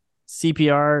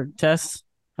CPR tests?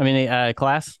 I mean,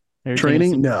 class?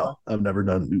 training? No, I've never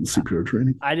done CPR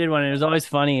training. I did one. It was always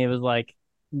funny. It was like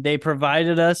they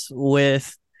provided us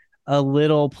with a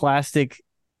little plastic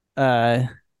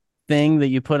thing that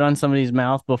you put on somebody's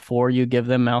mouth before you give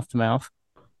them mouth to mouth.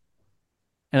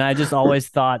 And I just always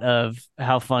thought of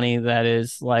how funny that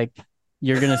is. Like,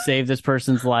 you're going to save this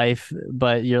person's life,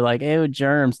 but you're like, ew,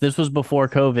 germs. This was before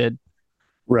COVID.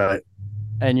 Right.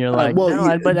 And you're like, well,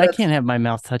 no, but I can't have my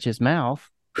mouth touch his mouth.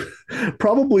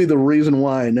 Probably the reason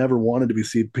why I never wanted to be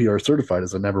CPR certified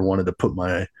is I never wanted to put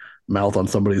my mouth on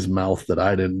somebody's mouth that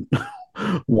I didn't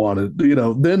want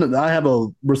to, then I have a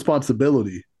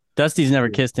responsibility. Dusty's never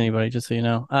kissed anybody, just so you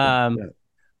know. Yeah.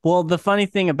 Well, the funny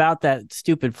thing about that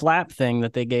stupid flap thing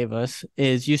that they gave us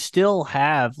is you still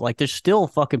have, like, there's still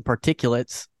fucking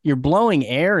particulates. You're blowing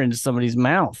air into somebody's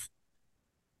mouth.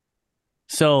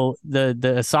 So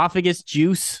the esophagus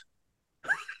juice,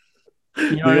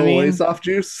 you know what I mean? Soft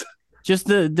juice. Just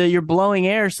the you're blowing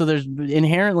air, so there's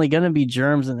inherently going to be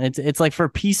germs, and it's like for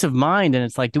peace of mind, and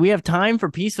it's like, do we have time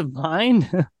for peace of mind?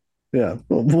 Yeah.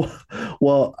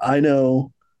 Well, I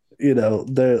know,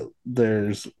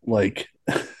 there's like,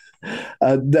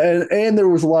 and there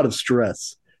was a lot of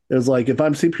stress. It was like, if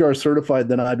I'm CPR certified,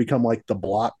 then I become like the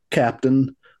block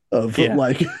captain of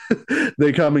like,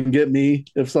 they come and get me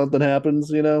if something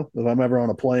happens, if I'm ever on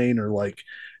a plane, or like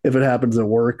if it happens at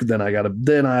work, then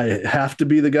I have to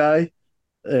be the guy,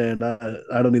 and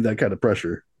I don't need that kind of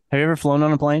pressure. Have you ever flown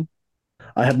on a plane?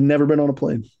 I have never been on a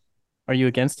plane. Are you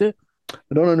against it?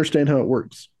 I don't understand how it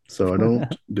works, so I don't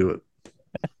do it.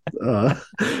 No,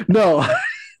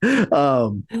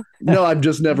 no, I've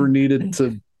just never needed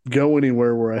to go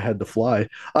anywhere where I had to fly.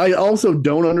 I also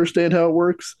don't understand how it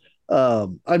works. I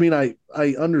mean, I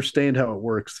understand how it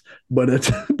works,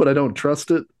 but but I don't trust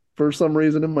it for some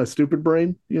reason in my stupid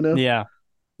brain. Yeah.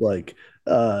 Like,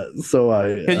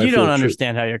 so because you don't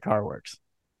understand how your car works.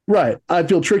 Right. I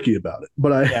feel tricky about it,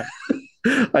 but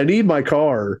I need my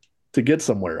car to get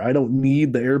somewhere. I don't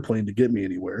need the airplane to get me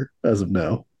anywhere as of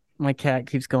now. My cat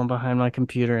keeps going behind my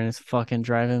computer and it's fucking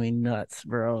driving me nuts,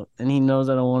 bro. And he knows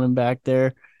I don't want him back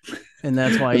there. And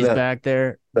that's why he's back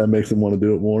there. That makes him want to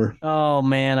do it more. Oh,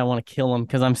 man, I want to kill him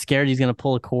because I'm scared he's going to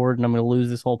pull a cord and I'm going to lose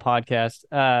this whole podcast.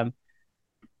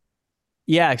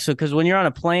 Yeah, so because when you're on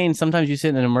a plane, sometimes you sit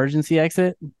in an emergency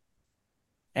exit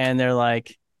and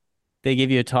they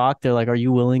give you a talk. They're like, are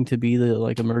you willing to be the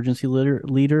emergency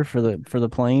leader for the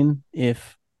plane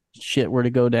if shit were to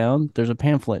go down? There's a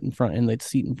pamphlet in the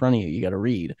seat in front of you. You got to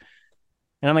read.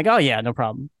 And I'm like, oh yeah, no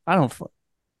problem. The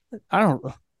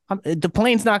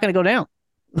plane's not going to go down.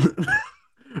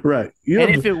 Right.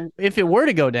 And if it were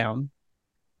to go down,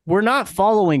 we're not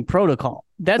following protocol.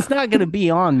 That's not going to be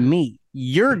on me.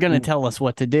 You're going to tell us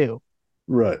what to do.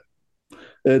 Right.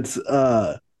 It's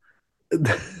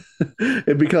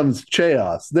it becomes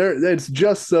chaos. It's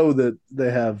just so that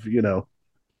they have,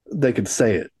 they can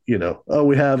say it, oh,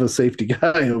 we have a safety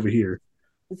guy over here.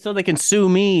 So they can sue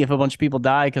me if a bunch of people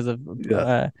die because of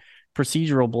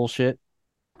procedural bullshit.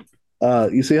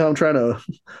 You see how I'm trying to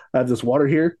I have this water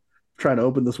here, I'm trying to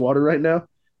open this water right now.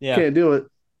 Yeah. Can't do it.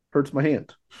 Hurts my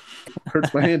hand.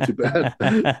 Hurts my hand too bad.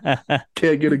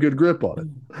 Can't get a good grip on it.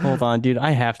 Hold on, dude.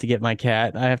 I have to get my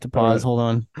cat. I have to pause. Right. Hold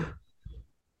on.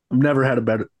 I've never had a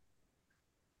better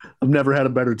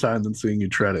time than seeing you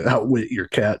try to outwit your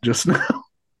cat just now.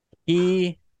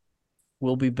 He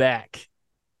will be back.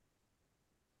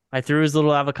 I threw his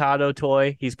little avocado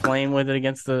toy. He's playing with it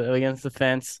against the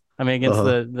fence. I mean, against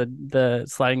Uh-huh. the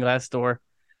sliding glass door.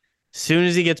 As soon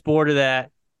as he gets bored of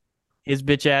that, his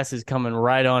bitch ass is coming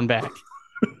right on back.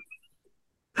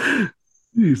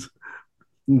 Jeez.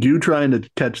 You trying to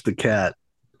catch the cat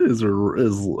is a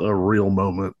real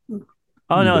moment.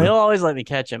 Oh You no, know. he'll always let me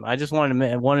catch him. I just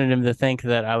wanted him to think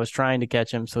that I was trying to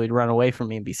catch him, so he'd run away from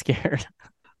me and be scared.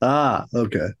 Ah,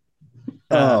 okay.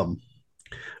 Uh, Um,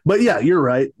 but yeah, you're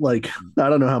right. Like, I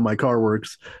don't know how my car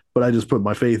works, but I just put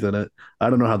my faith in it. I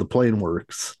don't know how the plane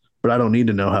works, but I don't need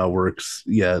to know how it works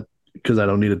yet because I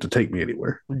don't need it to take me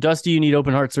anywhere. Dusty, you need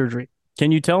open heart surgery.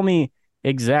 Can you tell me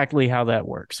exactly how that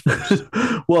works first?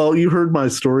 Well, you heard my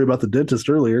story about the dentist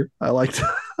earlier. I like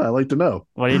to know.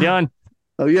 What are you doing?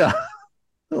 Oh yeah,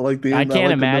 I I can't like to know.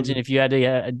 imagine if you had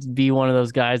to be one of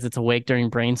those guys that's awake during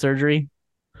brain surgery.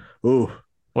 Oh,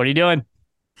 What are you doing?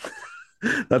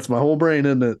 that's my whole brain,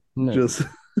 isn't it? Just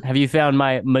Have you found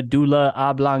my medulla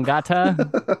oblongata?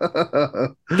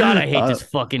 God, I hate uh, this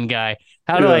fucking guy.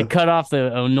 How do I yeah. cut off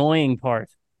the annoying part?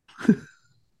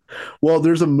 Well,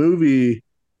 there's a movie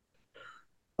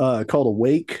called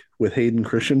Awake with Hayden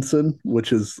Christensen,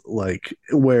 which is like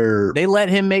where They let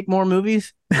him make more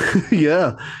movies?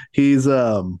 yeah, he's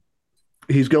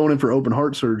he's going in for open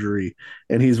heart surgery,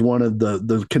 and he's one of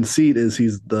the conceit is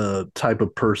he's the type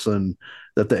of person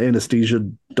that the anesthesia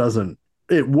doesn't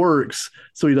it works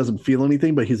so he doesn't feel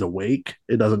anything, but he's awake.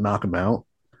 It doesn't knock him out.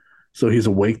 So he's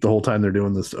awake the whole time they're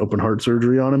doing this open heart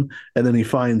surgery on him. And then he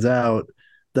finds out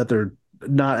that they're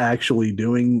not actually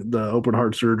doing the open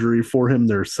heart surgery for him.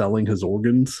 They're selling his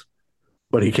organs,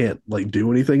 but he can't like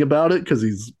do anything about it because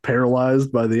he's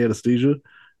paralyzed by the anesthesia.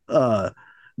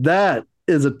 That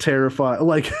is a terrifying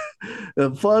like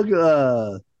fuck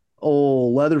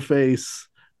old Leatherface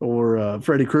or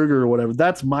Freddy Krueger or whatever.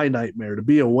 That's my nightmare to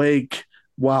be awake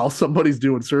while somebody's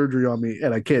doing surgery on me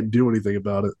and I can't do anything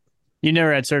about it. You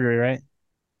never had surgery, right?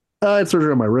 I had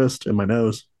surgery on my wrist and my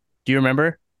nose. Do you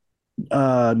remember?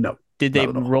 No, Did they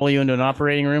not at all. roll you into an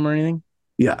operating room or anything?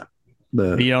 Yeah,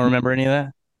 But the you don't remember any of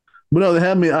that? but no, they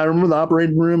had me. I remember the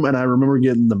operating room, and I remember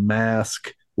getting the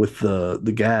mask with the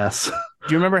gas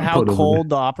Do you remember how put over me. cold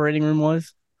the operating room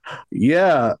was?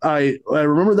 Yeah, I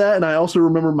remember that, and I also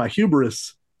remember my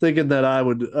hubris thinking that I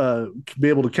would be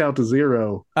able to count to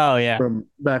zero Oh yeah. from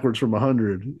backwards from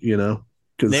 100. You know,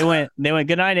 because They went,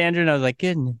 good night, Andrew. And I was like,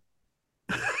 good.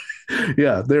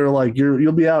 yeah, they were like,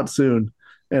 you'll be out soon,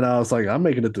 and I was like, I'm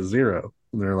making it to zero,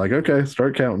 and they're like, okay,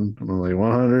 start counting. And I'm like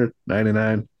 100,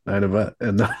 99, 95,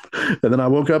 and then and then I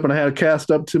woke up and I had a cast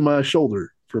up to my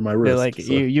shoulder for my They're like, wrist.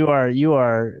 So you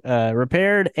are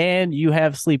repaired and you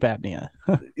have sleep apnea.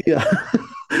 yeah,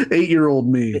 8-year-old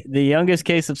me. The youngest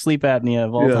case of sleep apnea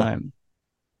of all Yeah, time.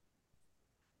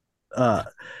 uh,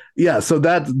 yeah. So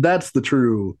that's the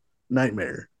true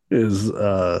nightmare is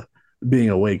being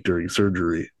awake during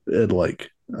surgery and like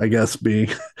I guess being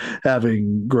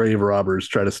having grave robbers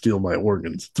try to steal my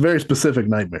organs. It's a very specific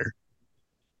nightmare.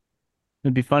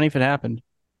 It'd be funny if it happened.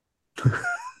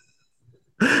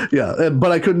 Yeah,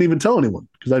 but I couldn't even tell anyone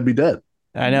because I'd be dead.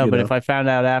 I know, You but know. if I found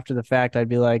out after the fact, I'd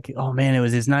be like, oh man, it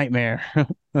was his nightmare.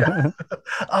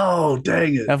 Oh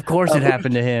dang it! Of course it Movie,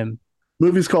 happened to him.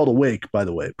 movie's called Awake, by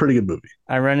the way. Pretty good movie.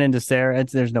 I run into Sarah.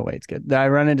 There's no way it's good. I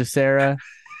run into Sarah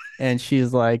and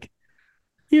she's like,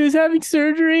 he was having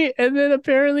surgery and then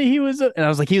apparently he was, and I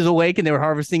was like, he was awake and they were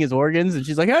harvesting his organs. And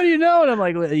she's like, how do you know? And I'm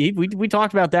like, we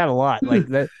talked about that a lot. Like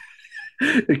that,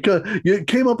 It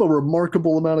came up a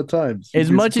remarkable amount of times. You'd as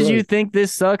be much as you surprised. think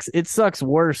this sucks, it sucks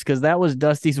worse because that was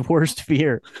Dusty's worst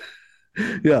fear.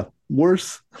 Yeah,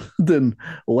 worse than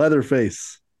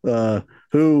Leatherface,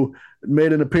 who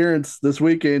made an appearance this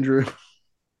week, Andrew,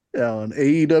 on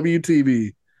AEW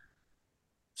TV.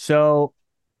 So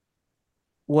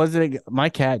was it my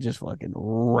cat just fucking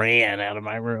ran out of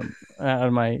my room, out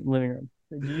of my living room.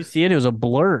 Did you see it? It was a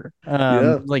blur.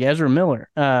 Yeah, Like Ezra Miller.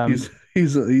 he's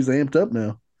amped up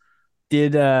now.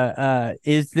 Did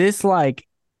is this like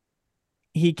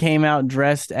he came out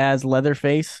dressed as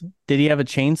Leatherface? Did he have a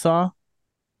chainsaw?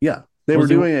 Yeah, they were Was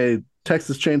he? doing a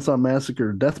Texas Chainsaw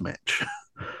Massacre death match.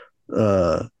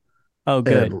 Uh, Oh, and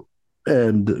good.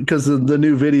 and because the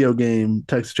new video game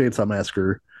Texas Chainsaw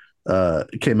Massacre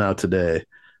came out today,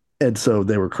 and so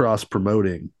they were cross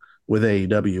promoting with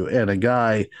AEW and a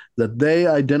guy that they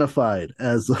identified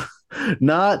as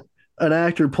not an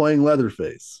actor playing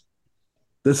Leatherface.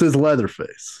 This is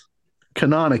Leatherface.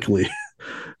 Canonically,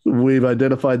 we've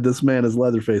identified this man as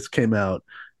Leatherface. Came out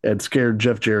and scared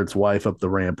Jeff Jarrett's wife up the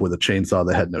ramp with a chainsaw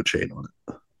that had no chain on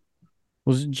it.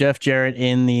 Was Jeff Jarrett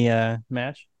in the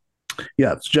match?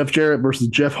 Yeah, it's Jeff Jarrett versus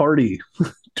Jeff Hardy.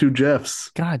 Two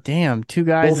Jeffs. God damn, two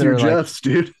guys Both that your are like Jeffs,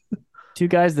 dude. two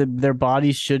guys that their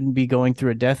bodies shouldn't be going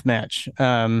through a death match.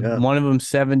 Yeah. One of them's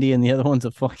 70 and the other one's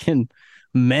a fucking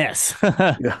mess.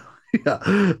 Yeah.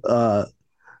 Yeah.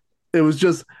 It was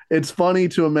just, it's funny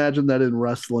to imagine that in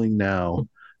wrestling now,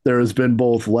 there has been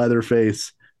both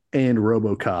Leatherface and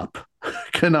Robocop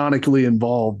canonically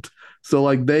involved. So,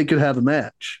 like, they could have a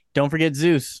match. Don't forget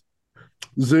Zeus.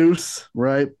 Zeus,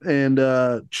 right? And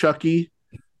Chucky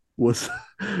was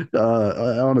on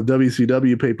a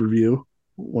WCW pay per view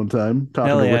one time, talking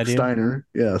Hell to yeah, Rick dude. Steiner.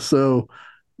 Yeah. So,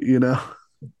 you know,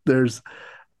 there's,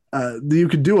 you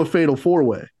could do a fatal four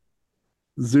way: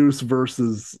 Zeus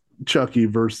versus Chucky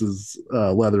versus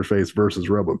Leatherface versus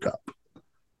Robocop.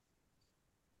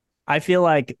 I feel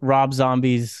like Rob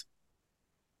Zombie's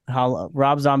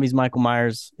Michael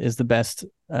Myers is the best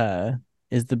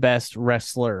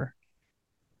wrestler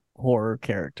horror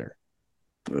character.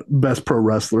 Best pro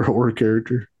wrestler horror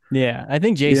character. Yeah, I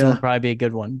think Jason Yeah. would probably be a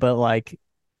good one, but like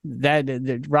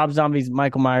Rob Zombie's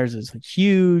Michael Myers is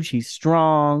huge. He's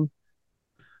strong.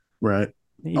 Right.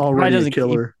 He probably Already a doesn't.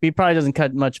 killer. He probably doesn't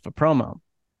cut much of a promo.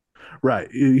 Right.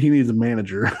 He needs a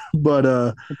manager. But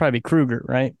It'd probably be Kruger,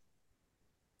 right?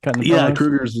 Cutting the yeah, promos.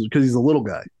 Kruger's because he's a little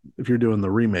guy. If you're doing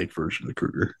the remake version of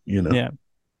Kruger, you know. Yeah,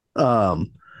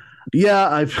 Um, yeah,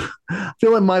 I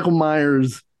feel like Michael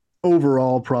Myers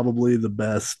overall probably the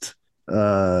best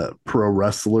pro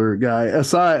wrestler guy.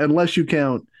 Aside, unless you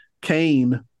count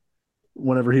Kane,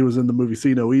 whenever he was in the movie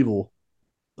See No Evil,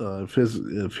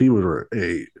 if he were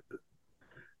a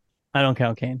I don't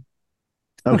count Kane.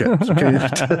 okay, so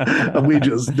Kane,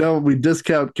 we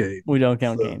discount Kane. We don't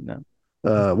count So, Kane.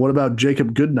 No, what about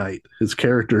Jacob Goodnight, his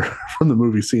character from the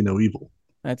movie See No Evil?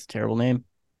 that's a terrible name.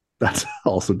 That's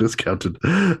also discounted.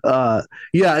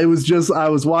 Yeah, it was just I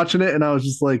was watching it and I was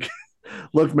just like,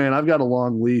 look, man, I've got a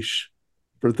long leash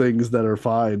for things that are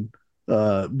fine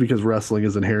because wrestling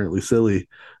is inherently silly.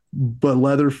 But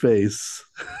Leatherface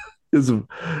is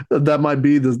that might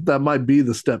be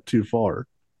the step too far.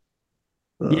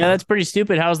 Yeah, that's pretty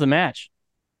stupid. How's the match?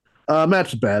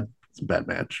 Match is bad. It's a bad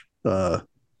match.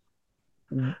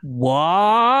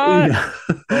 What? Yeah.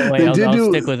 Oh, wait, They I'll, did I'll do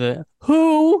stick with it.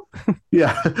 Who?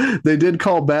 yeah, they did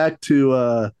call back to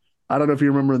I don't know if you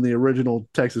remember in the original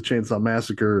Texas Chainsaw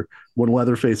Massacre when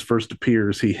Leatherface first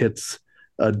appears, he hits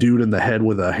a dude in the head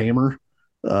with a hammer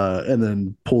and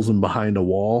then pulls him behind a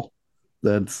wall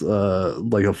that's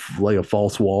like a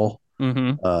false wall.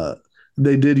 Mm-hmm.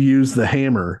 They did use the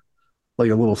hammer, like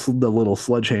the little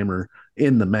sledgehammer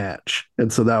in the match,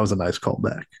 and so that was a nice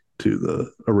callback to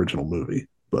the original movie.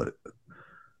 But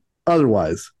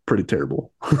otherwise, pretty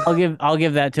terrible. I'll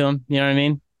give that to him. You know what I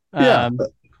mean? Yeah,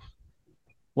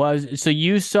 So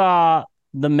you saw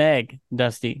the Meg,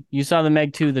 Dusty. You saw the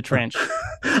Meg 2, The Trench.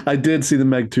 I did see the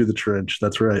Meg 2, The Trench.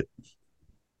 That's right.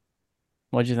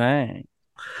 What'd you think?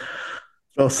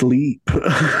 Fell asleep.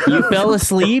 You fell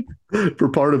asleep? For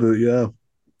part of it, yeah.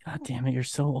 God damn it, you're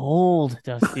so old,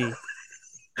 Dusty.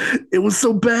 It was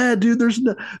so bad, dude.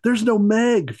 There's no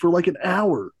Meg for like an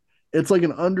hour. It's like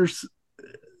an under.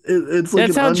 It's like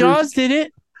That's how Jaws did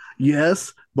it.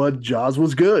 Yes, but Jaws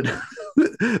was good.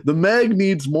 The Meg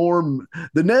needs more.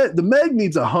 The Meg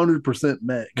needs 100%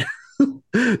 Meg.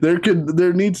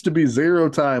 There needs to be zero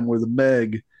time where the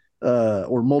Meg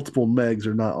or multiple Megs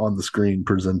are not on the screen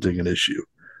presenting an issue.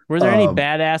 Were there any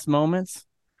badass moments?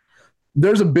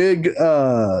 There's a big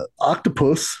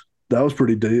octopus. That was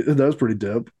pretty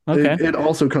dope. Okay. It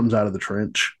also comes out of the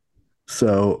trench.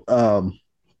 So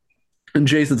and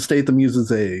Jason Statham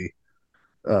uses a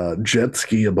jet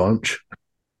ski a bunch.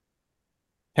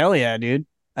 Hell yeah, dude.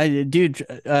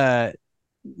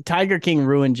 Tiger King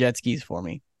ruined jet skis for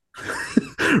me.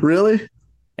 Really?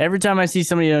 Every time I see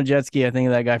somebody on a jet ski, I think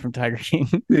of that guy from Tiger King.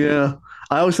 Yeah.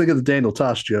 I always think of the Daniel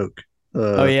Tosh joke.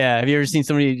 Oh yeah, have you ever seen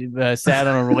somebody sat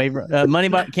on a wave? Money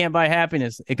can't buy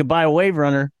happiness. It could buy a wave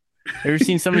runner. Ever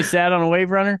seen somebody sat on a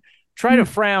wave runner? Try to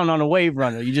frown on a wave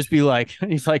runner. You just be like,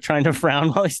 he's like trying to frown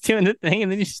while he's doing the thing,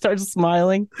 and then he starts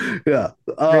smiling. Yeah.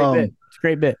 Great bit. It's a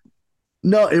great bit.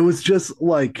 No, it was just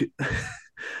like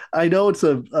I know it's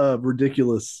a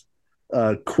ridiculous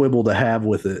quibble to have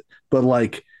with it, but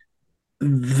like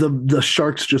the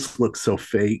sharks just look so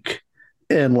fake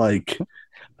and like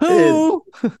Who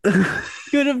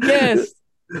could have guessed?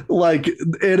 Like,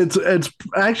 and it's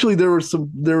actually there were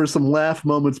some laugh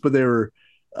moments, but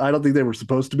I don't think they were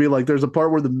supposed to be. Like, there's a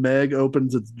part where the Meg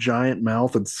opens its giant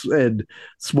mouth and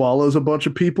swallows a bunch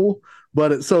of people,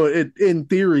 but it in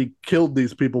theory killed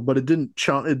these people, but it didn't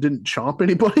chomp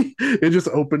anybody. It just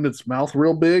opened its mouth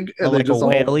real big, and Like they just a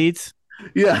whale eats.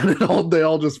 yeah, and they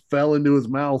all just fell into his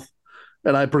mouth.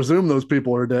 and I presume those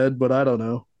people are dead, but I don't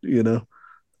know.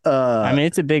 I Uh, mean,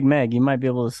 it's a big Meg. You might be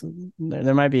able to.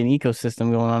 There might be an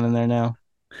ecosystem going on in there now.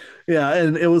 yeah,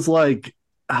 and it was like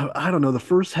I don't know. The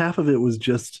first half of it was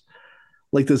just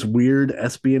like this weird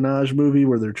espionage movie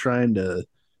where they're trying to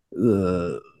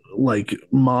uh, like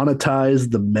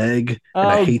monetize the Meg, and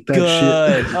I Oh, hate that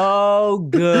shit. good. Oh,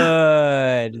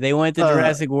 good. They went the uh,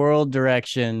 Jurassic World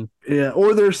direction. yeah,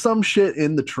 or there's some shit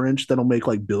in the trench that'll make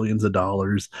like billions of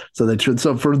dollars. So they should.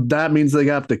 So for that means they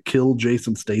have to kill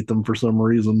Jason Statham for some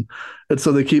reason, and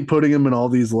so they keep putting him in all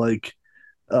these like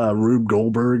Rube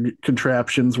Goldberg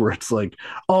contraptions where it's like,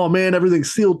 oh man,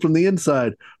 everything's sealed from the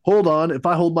inside. Hold on, if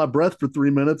I hold my breath for 3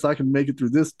 minutes, I can make it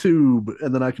through this tube,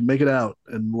 and then I can make it out,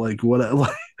 and like what,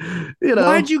 like, you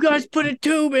Why'd know, you guys put a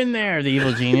tube in there? The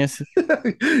evil genius.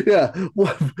 yeah.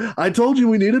 Well, I told you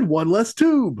we needed one less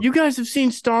tube. You guys have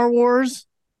seen Star Wars?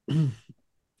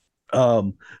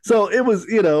 So it was,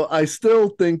 I still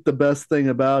think the best thing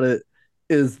about it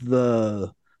is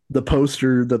the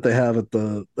poster that they have at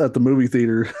the movie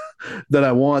theater that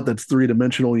I want that's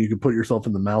three-dimensional. You can put yourself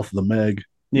in the mouth of the Meg,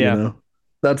 you Yeah. know.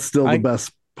 That's still the I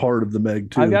best part of the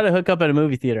Meg I've got too. to hook up at a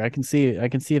movie theater. I can see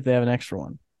if they have an extra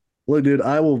one. Look, dude,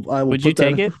 I will Would you put that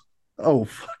take it? oh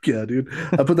fuck yeah, dude.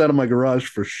 I put that in my garage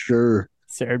for sure.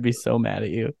 Sarah'd be so mad at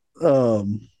you.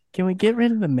 Um Can we get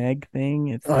rid of the Meg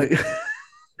thing? I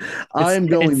I'm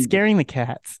It's going scaring the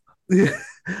cats.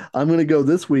 I'm going to go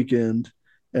this weekend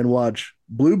and watch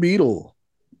Blue Beetle,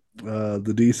 the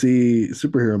DC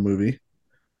superhero movie,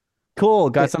 Cool.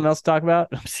 Got something else to talk about?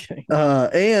 I'm just kidding.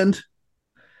 and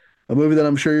a movie that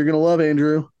I'm sure you're going to love,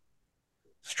 Andrew,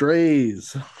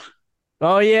 Strays.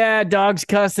 Oh yeah, dogs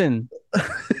cussing.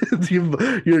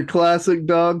 Your classic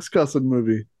dogs cussing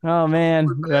movie. Oh man,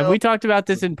 have we talked about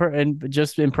this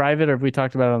just in private, or have we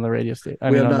talked about it on the radio station? I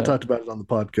We mean, have on not the talked about it on the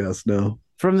podcast. No.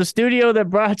 from the studio that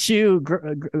brought you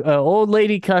old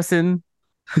lady cussing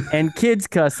and kids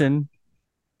cussing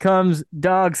comes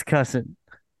dogs cussing.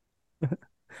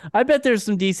 I bet there's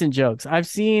some decent jokes. I've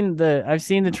seen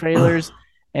the trailers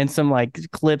and some like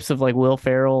clips of like Will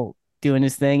Ferrell doing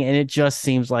his thing, and it just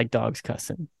seems like dogs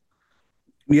cussing.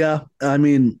 Yeah, I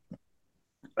mean,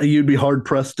 you'd be hard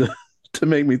pressed to to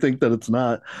make me think that it's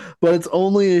not, but it's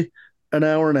only an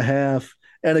hour and a half.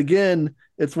 And again,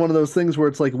 it's one of those things where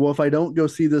it's like, well, if I don't go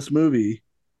see this movie,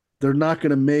 they're not going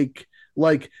to make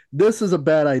like this is a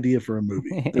bad idea for a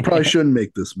movie. They probably shouldn't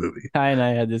make this movie. Ty and I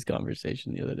had this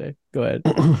conversation the other day. Go ahead.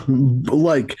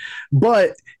 Like,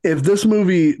 but if this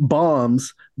movie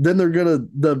bombs, then they're gonna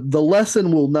the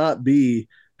lesson will not be,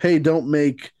 hey, don't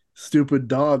make stupid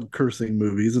dog cursing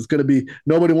movies. It's gonna be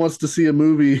nobody wants to see a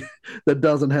movie that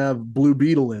doesn't have Blue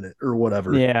Beetle in it or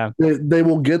whatever. Yeah. They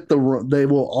will they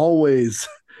will always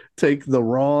take the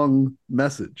wrong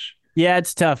message. Yeah,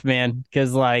 it's tough, man,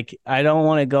 because like I don't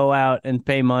want to go out and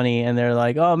pay money, and they're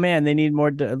like, "Oh man, they need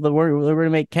more. We're gonna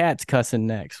make cats cussing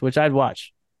next," which I'd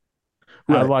watch.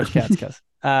 I would Right. watch cats cuss.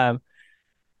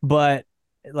 But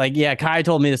like, yeah, Kai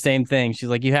told me the same thing. She's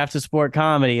like, "You have to support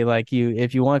comedy. Like,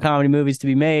 if you want comedy movies to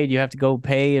be made, you have to go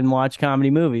pay and watch comedy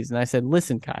movies." And I said,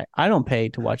 "Listen, Kai, I don't pay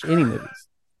to watch any movies.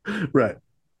 Right.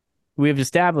 We have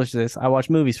established this. I watch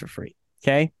movies for free.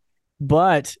 Okay,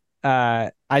 but."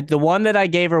 The one that I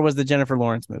gave her was the Jennifer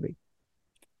Lawrence movie,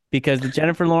 because the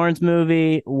Jennifer Lawrence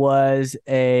movie was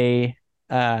it's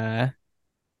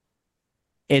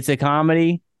a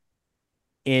comedy.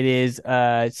 It is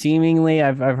seemingly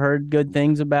I've heard good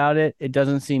things about it. It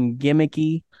doesn't seem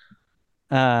gimmicky.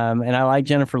 And I like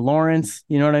Jennifer Lawrence,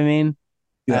 you know what I mean?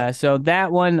 Yeah. So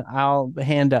that one I'll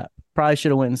hand up. Probably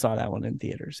should have went and saw that one in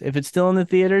theaters. If it's still in the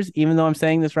theaters, even though I'm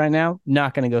saying this right now,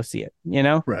 not going to go see it, you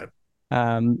know? Right.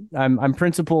 I'm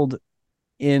principled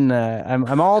in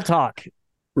I'm all talk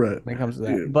Right. when it comes to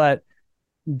that. Yeah. But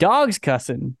dogs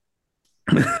cussing,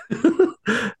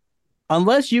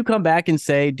 unless you come back and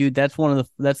say, dude, that's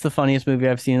the funniest movie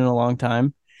I've seen in a long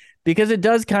time, because it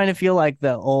does kind of feel like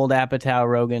the old Apatow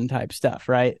Rogan type stuff,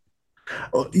 right?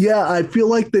 Yeah, I feel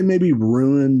like they maybe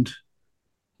ruined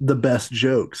the best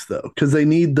jokes though, because they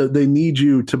need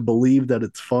you to believe that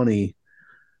it's funny,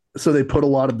 so they put a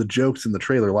lot of the jokes in the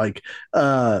trailer, like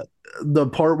the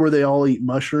part where they all eat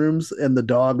mushrooms and the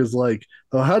dog is like,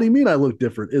 oh, how do you mean I look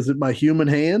different? Is it my human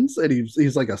hands? And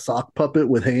he's like a sock puppet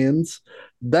with hands.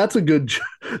 That's a good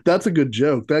that's a good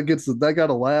joke. That got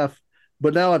a laugh.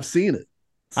 But now I've seen it.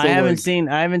 So I haven't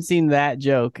seen that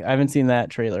joke. I haven't seen that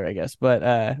trailer, I guess, but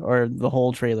or the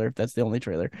whole trailer, if that's the only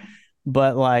trailer.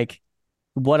 But like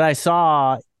what I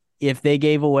saw, if they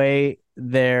gave away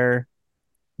their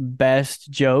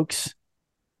best jokes,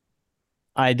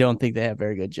 I don't think they have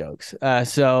very good jokes.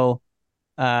 So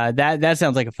That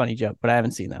sounds like a funny joke, but I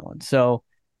haven't seen that one. So,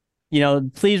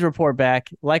 please report back.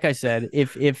 Like I said,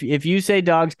 if you say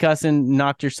dogs cussing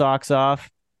knocked your socks off,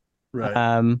 Right.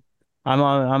 I'm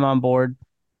on board.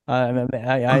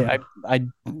 I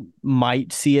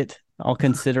might see it. I'll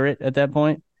consider it at that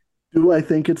point. Do I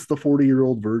think it's the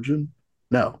 40-year-old virgin?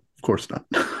 No, of course not.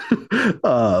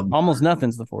 Almost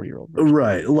nothing's the 40-year-old version.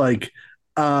 Right. Like,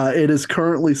 it is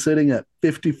currently sitting at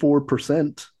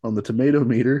 54% on the tomato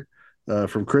meter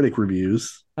from critic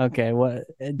reviews. Okay, what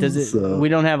does it? So, We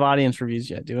don't have audience reviews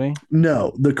yet, do we?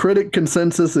 no, the critic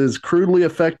consensus is crudely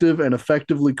effective and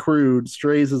effectively crude.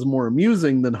 Strays is more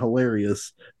amusing than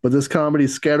hilarious, but this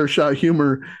comedy's scattershot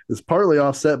humor is partly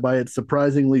offset by its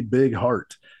surprisingly big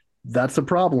heart. That's a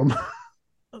problem.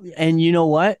 And you know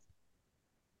what?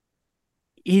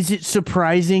 Is it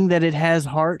surprising that it has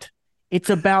heart?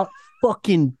 It's about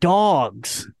fucking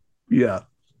dogs. Yeah.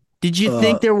 Did you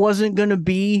think there wasn't going to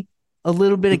be a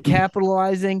little bit of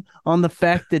capitalizing on the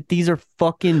fact that these are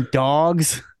fucking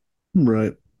dogs?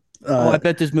 Right. I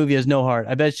bet this movie has no heart.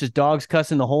 I bet it's just dogs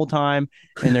cussing the whole time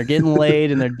and they're getting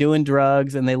laid and they're doing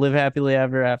drugs and they live happily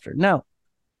ever after. No,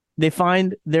 they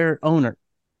find their owner.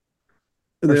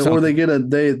 Or they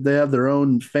they have their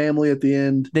own family at the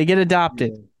end. They get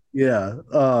adopted. Yeah.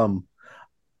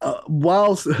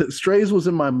 While Strays was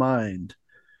in my mind,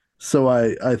 so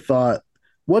I thought,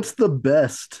 what's the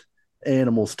best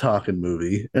animals talking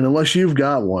movie? And unless you've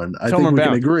got one, I think we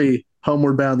can agree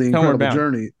Homeward Bound: The Incredible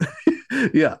Journey.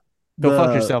 Yeah. Go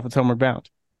fuck yourself. It's Homeward Bound.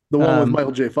 The one with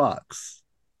Michael J. Fox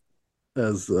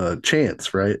as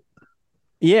Chance, right?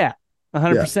 Yeah,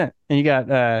 100%. And you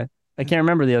got I can't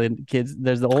remember the other kids.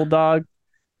 There's the old dog.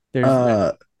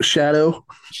 There's Shadow.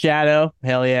 Shadow.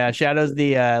 Hell yeah. Shadow's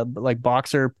the like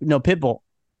boxer. No, Pitbull,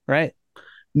 right?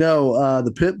 No,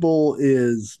 the Pitbull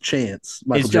is Chance.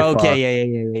 Michael J. Fox.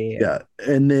 Okay, yeah.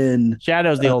 And then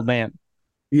Shadow's the old man.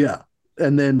 Yeah.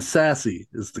 And then Sassy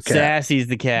is the cat. Sassy's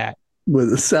the cat.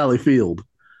 With Sally Field.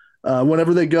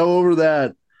 Whenever they go over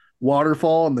that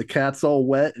waterfall and the cat's all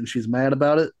wet and she's mad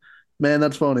about it, man,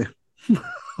 that's funny.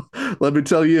 Let me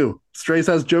tell you, Strays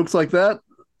has jokes like that.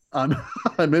 I'm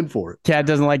in for it. Cat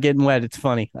doesn't like getting wet. It's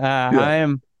funny.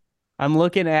 Yeah. I'm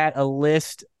looking at a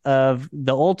list of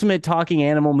the ultimate talking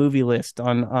animal movie list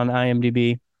on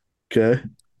IMDb. Okay.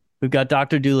 We've got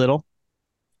Dr. Dolittle.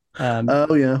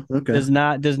 Oh yeah. Okay. Does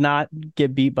not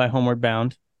get beat by Homeward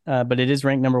Bound, but it is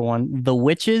ranked number 1. The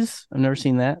Witches. I've never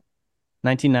seen that.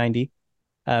 1990.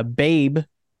 Babe.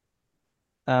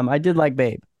 I did like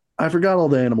Babe. I forgot all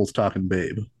the animals talking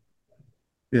Babe.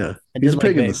 Yeah, he's a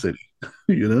pig in the city.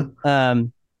 You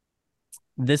know.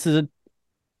 This is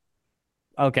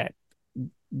okay.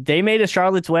 They made a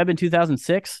Charlotte's Web in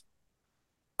 2006.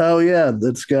 Oh yeah,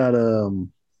 that's got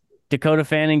Dakota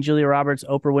Fanning, Julia Roberts,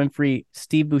 Oprah Winfrey,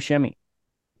 Steve Buscemi.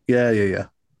 Yeah.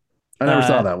 I never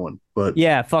saw that one, but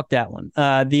yeah, fuck that one.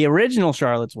 The original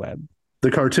Charlotte's Web. The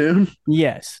cartoon?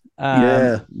 Yes.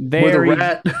 Yeah. Where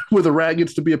the rat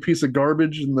gets to be a piece of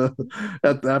garbage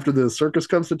after the circus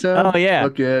comes to town. Oh yeah.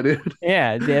 Okay, dude.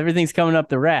 Yeah, everything's coming up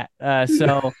the rat.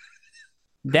 So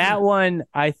that one,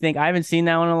 I think I haven't seen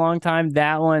that one in a long time.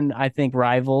 That one I think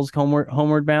rivals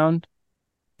Homeward Bound.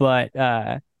 But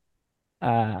I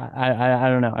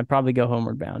don't know. I'd probably go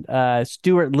Homeward Bound.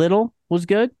 Stuart Little was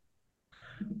good.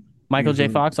 Michael J.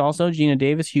 Fox also, Gina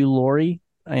Davis, Hugh Laurie,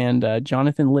 and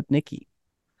Jonathan Lipnicki.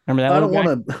 Remember that?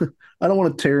 I don't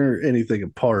want to tear anything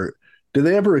apart. Do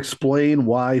they ever explain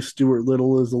why Stuart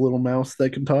Little is a little mouse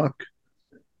that can talk?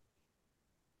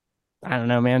 I don't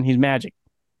know, man. He's magic.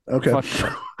 Okay.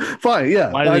 Fine,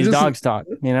 yeah. Why do these dogs talk?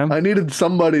 You know? I needed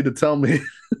somebody to tell me.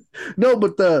 No,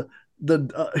 but the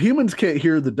humans can't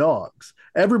hear the dogs.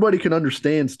 Everybody can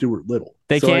understand Stuart Little.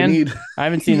 They can. I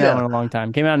haven't seen that one in a long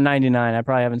time. Came out in 99. I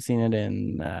probably haven't seen it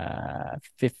in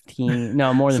 15.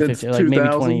 No, more than 15. Like maybe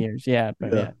 20 years. Yeah,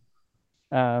 but yeah.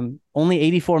 Only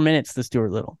 84 minutes. The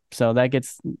Stuart Little. So that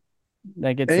gets.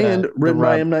 And written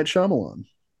by M. Night Shyamalan.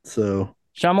 So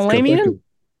Shyamalamian.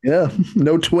 Yeah,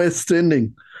 no twist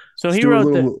ending. So he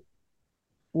wrote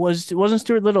wasn't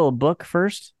Stuart Little a book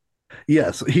first?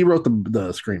 Yes, he wrote the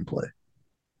screenplay.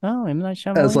 Oh, M. Night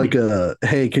Shyamalan. As like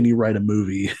hey, can you write a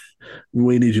movie?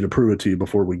 We need you to prove it to you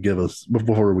before we give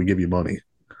you money.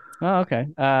 Oh, okay.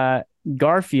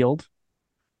 Garfield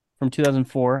from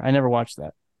 2004. I never watched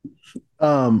that.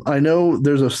 I know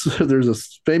there's a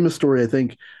famous story, I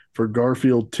think, for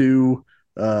Garfield 2,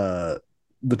 The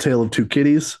Tale of Two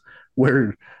Kitties,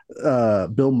 where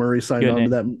Bill Murray signed on to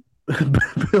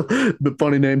that. But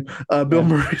funny name. Bill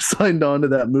Murray signed on to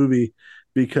that movie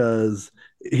because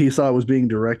he saw it was being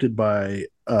directed by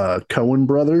Coen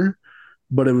brother,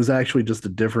 but it was actually just a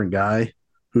different guy.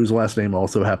 whose last name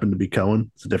also happened to be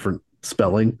Cohen. It's a different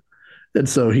spelling. And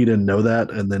so he didn't know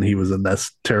that. And then he was in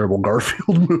this terrible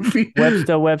Garfield movie.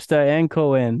 Webster, and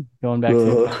Cohen. Going back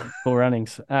to Uh, Cool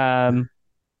Runnings. Does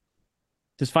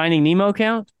Finding Nemo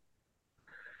count?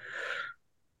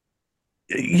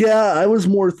 yeah, I was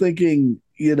more thinking,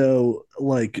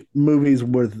 like movies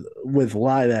with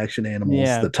live action animals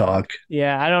Yeah. that talk.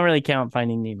 Yeah, I don't really count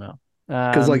Finding Nemo.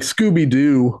 Because like Scooby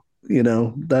Doo,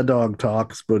 that dog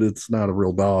talks, but it's not a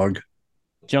real dog.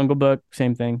 Jungle Book,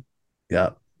 same thing. Yeah.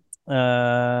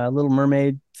 Little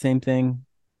Mermaid, same thing.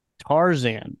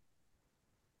 Tarzan.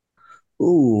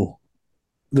 Ooh,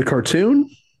 the cartoon?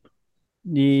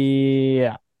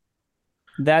 Yeah.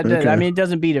 I Okay. mean, it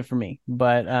doesn't beat it for me,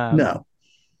 but No.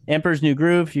 Emperor's New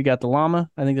Groove, you got the llama.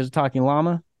 I think there's a talking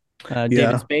llama. David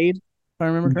Yeah. Spade, if I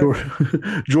remember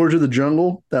correctly. George of the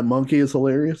Jungle, that monkey is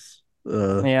hilarious.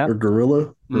 Yeah. Or gorilla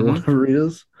or Mm-hmm. whatever he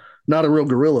is. Not a real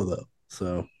gorilla though.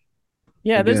 So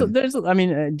Yeah, again, I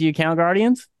mean, do you count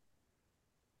Guardians?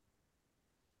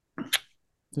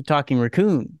 The talking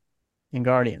raccoon in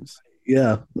Guardians.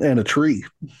 yeah, and a tree,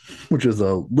 which is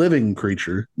a living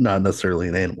creature, not necessarily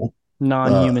an animal.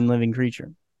 Non-human living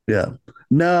creature. Yeah.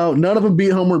 No, none of them beat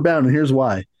Homeward Bound, and here's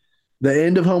why. The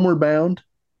end of Homeward Bound,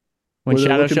 When where they're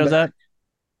Shadow looking shows back,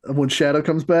 up, when Shadow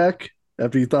comes back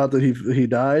after you thought that he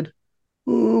died.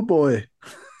 Oh boy.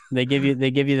 they give you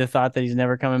the thought that he's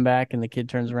never coming back, and the kid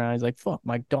turns around, he's like, "Fuck,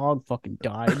 my dog fucking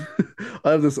died."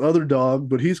 I have this other dog,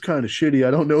 but he's kind of shitty.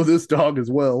 I don't know this dog as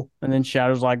well. And then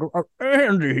Shadow's like,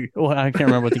 "Andy." Well, I can't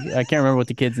remember what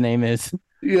the kid's name is.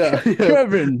 Yeah, yeah.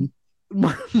 Kevin.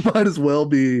 Might as well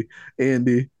be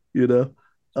Andy, you know.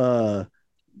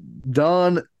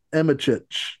 Don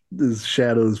Emichich is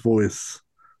Shadow's voice.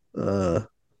 And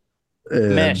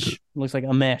Mesh. Looks like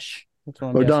a mesh. That's what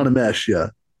I'm or Don guessing. Amesh, yeah.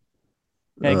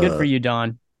 Yeah, good for Uh, you,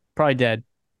 Don. Probably dead.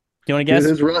 Do you want to dude,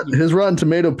 guess? his Rotten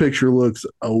Tomato picture looks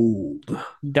old.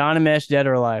 Don and Mesh, dead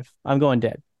or alive? I'm going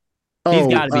dead. He's Oh,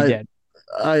 got to be dead.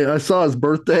 I saw his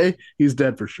birthday. He's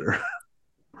dead for sure.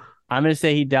 I'm going to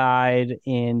say he died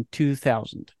in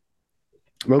 2000.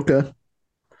 Okay.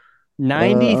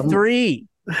 93.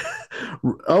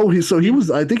 He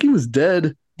was. I think he was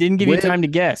dead. Didn't give you time to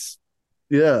guess.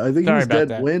 Yeah, I think he Sorry was about dead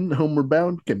that. when Homeward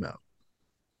Bound came out.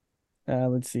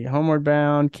 Let's see. Homeward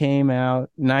Bound came out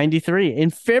 93 in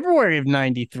February of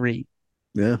 93.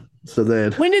 Yeah. So they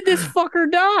had. When did this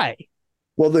fucker die?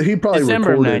 Well, he probably December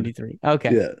recorded. of 93.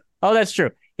 Okay. Yeah. Oh, that's true.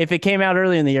 If it came out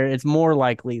early in the year, it's more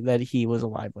likely that he was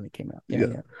alive when it came out.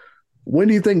 Yeah. When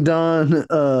do you think Don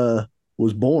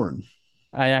was born?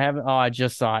 I haven't. Oh, I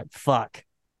just saw it. Fuck.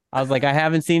 I was like, I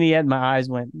haven't seen it yet. My eyes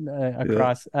went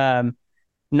across.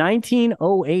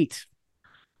 1908.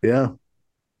 Yeah.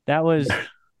 That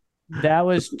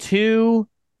was 2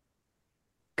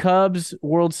 Cubs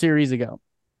World Series ago.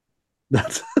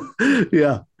 That's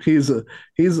yeah. He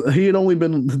had only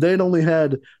been they'd only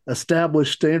had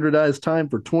established standardized time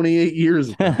for 28 years.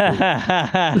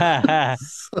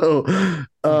 So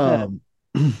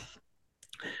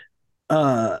and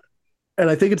I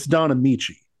think it's Don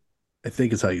Amici. I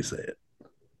think is how you say it.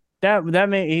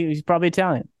 He's probably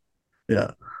Italian.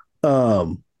 Yeah.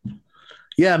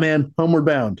 Yeah, man. Homeward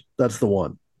Bound. That's the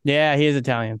one. Yeah, he is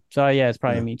Italian. So yeah, it's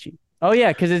probably Amici. Oh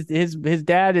yeah, because his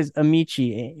dad is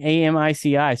Amici,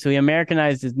 Amici. So he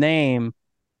Americanized his name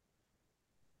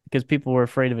because people were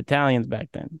afraid of Italians back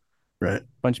then. Right. A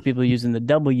bunch of people using the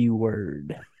W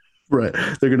word. Right.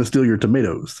 They're gonna steal your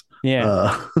tomatoes.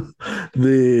 Yeah.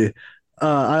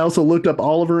 I also looked up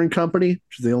Oliver and Company,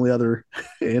 which is the only other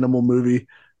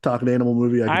talking animal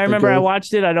movie I remember I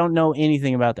watched it. I don't know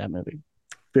anything about that movie.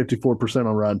 54%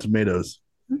 on Rotten Tomatoes.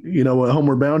 You know what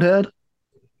Homeward Bound had?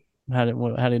 How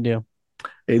did it do?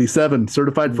 87,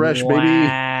 certified fresh, baby.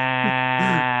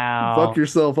 Wow. Fuck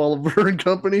yourself, Oliver and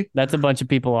Company. That's a bunch of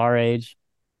people our age.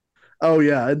 Oh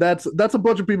yeah, and that's a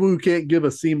bunch of people who can't give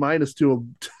a C-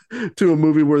 to a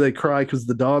movie where they cry because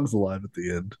the dog's alive at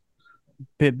the end.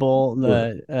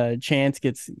 Pitbull, Chance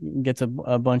gets a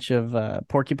bunch of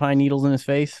porcupine needles in his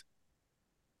face.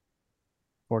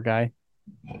 Poor guy.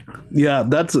 Yeah,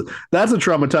 that's a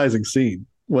traumatizing scene.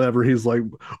 Whenever he's like,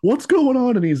 "What's going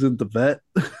on?" and he's in the vet,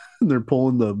 and they're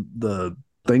pulling the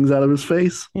things out of his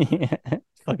face.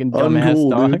 Fucking dumbass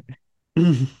Uncool,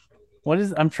 dog. What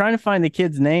is? I'm trying to find the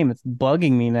kid's name. It's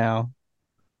bugging me now.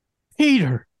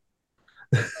 Peter.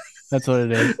 That's what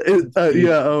it is.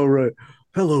 Yeah. Oh right.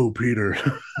 Hello, Peter.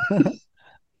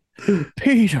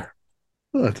 Peter.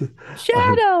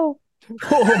 Shadow.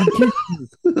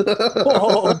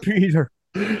 Oh, Peter.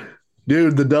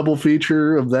 Dude, the double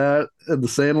feature of that and the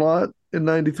Sandlot in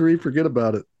 '93. Forget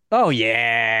about it. Oh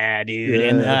yeah, dude.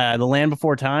 And Yeah, The Land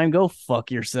Before Time, go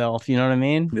fuck yourself. You know what I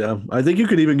mean? yeah. I think you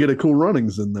could even get a Cool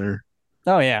Runnings in there.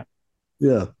 Oh yeah.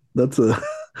 Yeah, that's a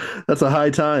that's a high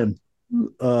time.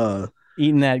 Uh,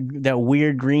 Eating that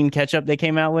weird green ketchup they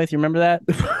came out with. You remember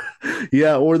that?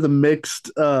 yeah, or the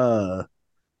mixed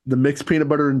peanut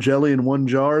butter and jelly in one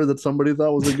jar that somebody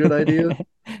thought was a good idea.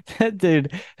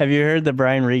 Dude, have you heard the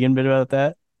Brian Regan bit about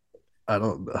that? I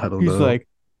don't He's know. like,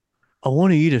 I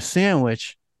want to eat a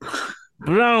sandwich, but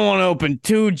I don't want to open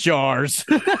two jars.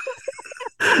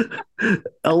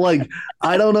 I like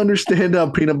I don't understand how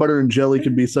peanut butter and jelly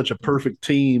can be such a perfect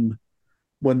team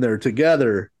when they're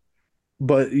together,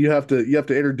 but you have to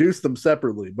introduce them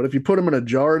separately. But if you put them in a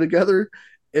jar together,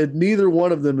 neither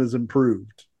one of them is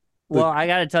improved. Well, The I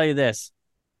got to tell you this.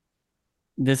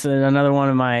 This is another one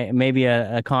of my maybe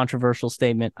a controversial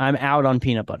statement. I'm out on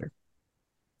peanut butter.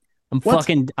 what?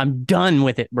 I'm done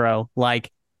with it, bro.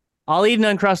 Like, I'll eat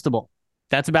an Uncrustable.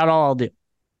 That's about all I'll do.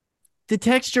 The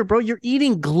texture, bro, you're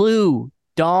eating glue,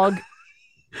 dog.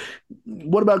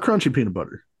 What about crunchy peanut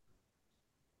butter?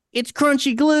 It's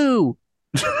crunchy glue,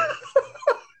 This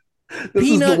is the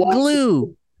peanut wild,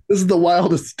 glue. this is the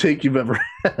wildest take you've ever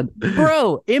had.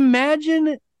 Bro,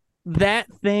 imagine that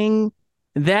thing,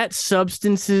 that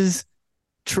substance's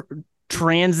tr-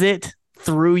 transit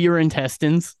through your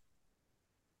intestines.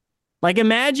 Like,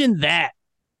 imagine that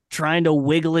trying to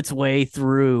wiggle its way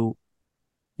through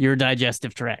your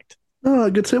digestive tract. Oh,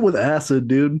 it gets hit with acid,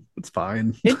 dude. It's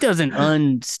fine. It doesn't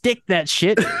unstick that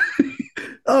shit.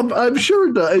 I'm sure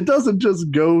it doesn't just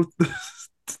go.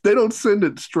 They don't send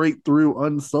it straight through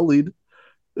unsullied.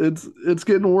 It's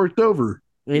getting worked over.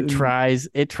 It tries,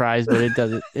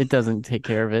 but it doesn't take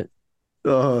care of it.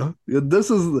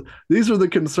 These are the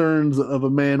concerns of a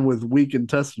man with weak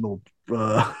intestinal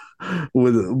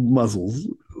with muscles.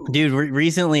 Dude,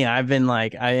 recently I've been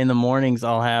like, in the mornings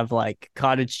I'll have like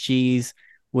cottage cheese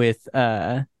with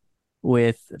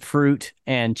fruit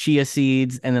and chia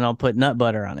seeds, and then I'll put nut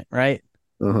butter on it, right?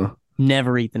 Uh-huh.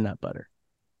 Never eat the nut butter.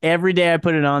 Every day I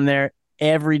put it on there.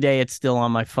 Every day it's still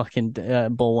on my fucking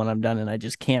bowl when I'm done, and I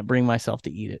just can't bring myself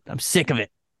to eat it. I'm sick of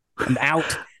it. I'm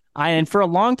out. And for a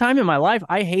long time in my life,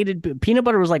 I hated peanut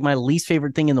butter was like my least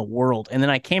favorite thing in the world. And then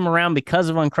I came around because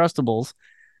of Uncrustables,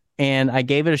 and I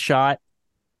gave it a shot.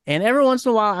 And every once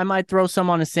in a while, I might throw some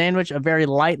on a sandwich, a very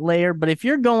light layer. But if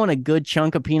you're going a good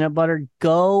chunk of peanut butter,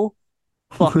 go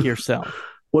fuck yourself.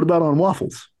 What about on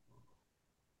waffles?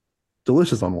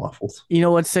 Delicious on waffles. You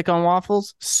know what's sick on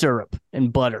waffles? Syrup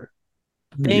and butter.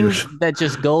 Things that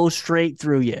just go straight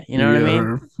through you. You know what I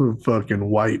mean? Fucking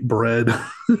white bread.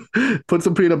 Put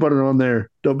some peanut butter on there.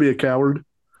 Don't be a coward.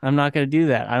 I'm not going to do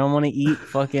that. I don't want to eat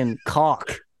fucking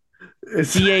caulk.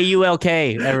 It's CAULK,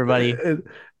 everybody,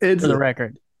 it's for the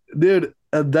record. dude.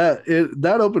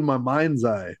 That opened my mind's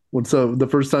eye the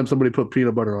first time somebody put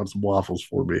peanut butter on some waffles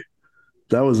for me.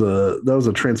 That was a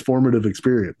transformative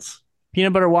experience.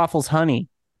 Peanut butter waffles, honey.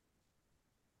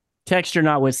 Texture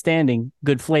notwithstanding,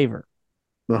 good flavor.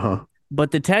 Uh-huh.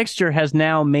 But the texture has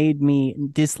now made me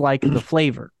dislike the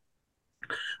flavor.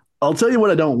 I'll tell you what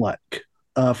I don't like.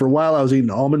 For a while, I was eating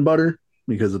almond butter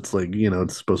because it's like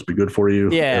it's supposed to be good for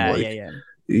you. Yeah, and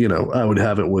yeah. I would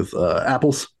have it with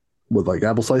apples, with like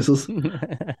apple slices.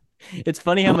 It's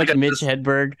funny how much Mitch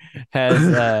Hedberg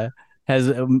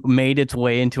has made its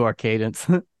way into our cadence.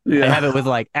 Yeah. I have it with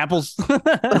like apples. Because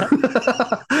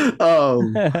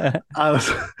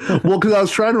I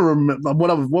was trying to remember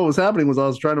what was happening was I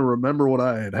was trying to remember what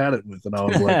I had it with, and I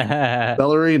was like,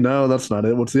 celery? No, that's not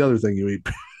it. What's the other thing you eat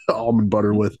almond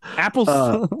butter with? Apples.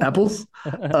 Apples.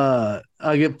 I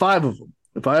get 5 of them.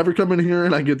 If I ever come in here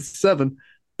and I get 7,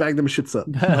 bag them shits up.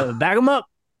 Bag them up.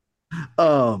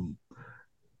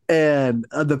 And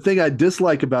the thing I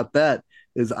dislike about that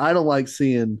is I don't like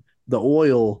seeing the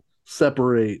oil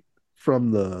separate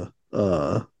from the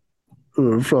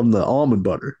almond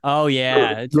butter. Oh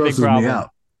yeah, it's a big Grosses me problem. out.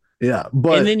 Yeah,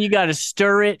 but And then you got to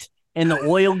stir it, and the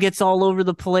oil gets all over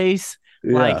the place.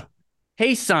 yeah, Like,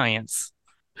 hey, science,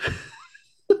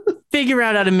 figure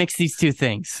out how to mix these two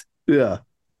things. yeah.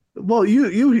 Well,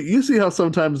 you see how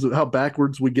sometimes how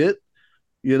backwards we get.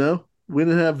 We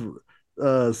didn't have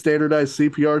standardized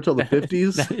CPR till the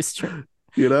 50s. That is true.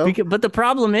 But the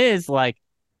problem is, like,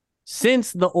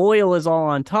 since the oil is all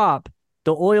on top,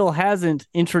 the oil hasn't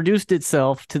introduced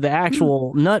itself to the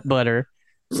actual nut butter.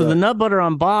 So the nut butter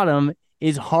on bottom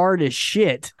is hard as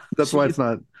shit. That's why it's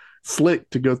not slick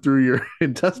to go through your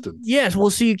intestines. Yes, well,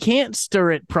 so you can't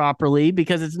stir it properly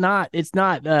because it's not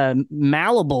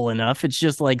malleable enough. It's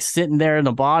just like sitting there in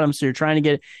the bottom. So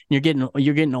you're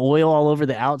getting oil all over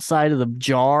the outside of the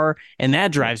jar, and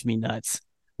that drives me nuts.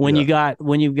 When you've got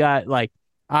like,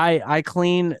 I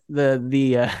clean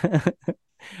the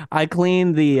I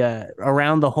clean the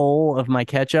around the hole of my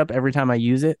ketchup every time I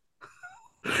use it.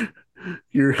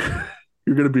 You're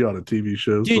you're gonna be on a TV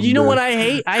show Dude, you know someday. what I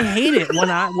hate? I hate it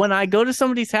when I go to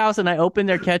somebody's house and I open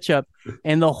their ketchup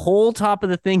and the whole top of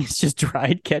the thing is just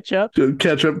dried ketchup.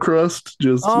 Ketchup crust,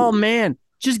 just Oh man,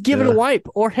 just give it a yeah, wipe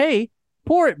or hey,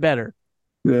 pour it better.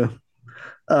 yeah.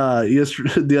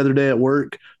 Yesterday, the other day at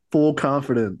work, full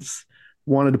confidence,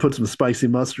 wanted to put some spicy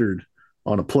mustard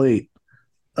on a plate.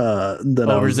 That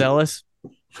Overzealous.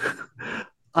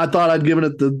 I thought I'd given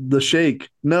it the shake.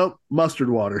 Nope, mustard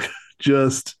water.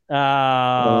 Just a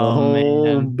Oh whole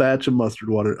man. batch of mustard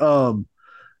water.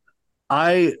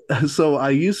 I so I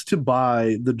used to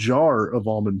buy the jar of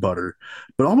almond butter,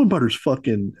 but almond butter's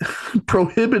fucking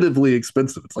prohibitively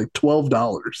expensive. It's like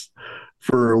 $12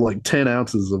 for like 10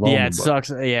 ounces of Yeah, it almond butter. sucks.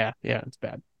 Yeah, it's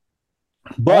bad.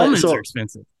 But Almonds are so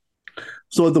expensive.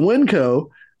 so at the Winco,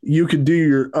 you could do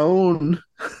your own.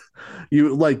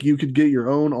 You could get your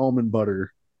own almond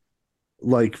butter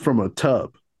like from a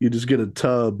tub. You just get a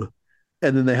tub,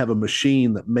 and then they have a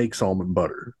machine that makes almond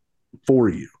butter for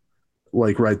you,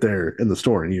 like right there in the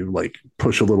store. And you like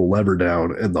push a little lever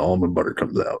down, and the almond butter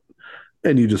comes out,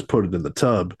 and you just put it in the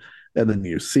tub, and then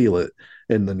you seal it,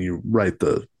 and then you write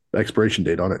the expiration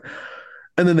date on it,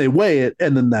 and then they weigh it,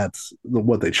 and then that's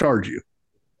what they charge you.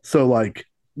 So like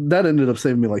that ended up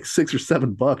saving me like $6 or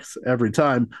 $7 every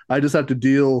time. I just have to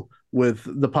deal with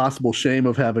the possible shame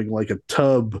of having like a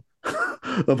tub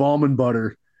of almond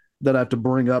butter that I have to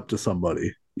bring up to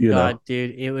somebody, you God, know.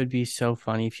 dude, it would be so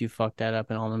funny if you fucked that up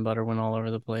and almond butter went all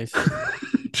over the place.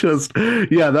 Just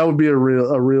yeah, that would be a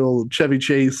real Chevy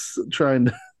Chase trying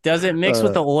to Does it mix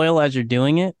with the oil as you're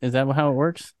doing it? Is that how it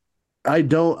works? I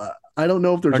don't I don't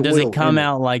know if Or there's does it oil in come it.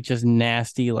 out like just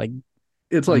nasty? Like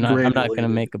It's like I'm not gonna granulated.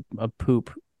 make a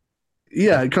poop.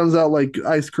 Yeah, it comes out like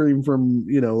ice cream from,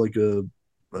 like a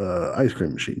ice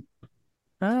cream machine.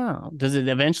 Oh, does it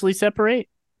eventually separate?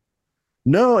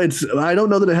 No, I don't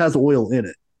know that it has oil in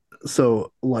it.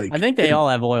 So I like think they all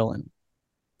have oil in it.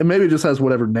 it maybe just has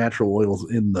whatever natural oils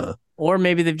in the Or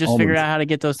maybe they've just figured almonds. out how to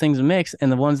get those things mixed,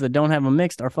 and the ones that don't have them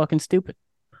mixed are fucking stupid.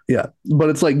 Yeah, but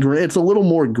it's like it's a little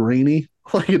more grainy.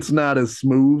 Like it's not as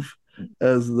smooth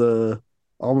as the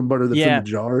almond butter that's in the Yeah,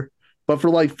 jar. But for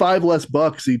like $5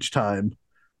 less each time,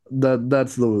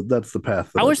 that's the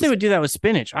path that I I wish they just would do that with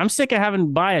spinach. I'm sick of having to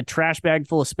buy a trash bag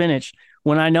full of spinach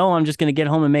when I know I'm just going to get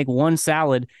home and make one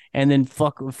salad and then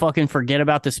fucking forget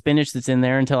about the spinach that's in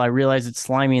there until I realize it's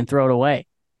slimy and throw it away.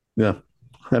 yeah.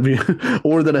 Have you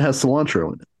or that it has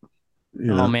cilantro in it,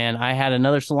 you Oh know? man, I had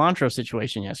another cilantro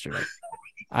situation yesterday.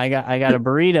 I got a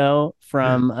burrito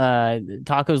from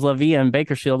Tacos La Villa in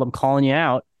Bakersfield. I'm calling you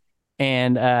out,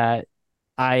 and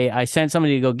I sent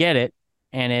somebody to go get it,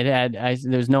 and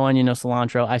there's no onion, no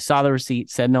cilantro. I saw the receipt,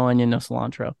 said no onion, no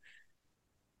cilantro.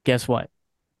 Guess what?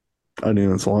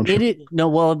 Onion and cilantro. No,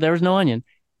 well, there was no onion.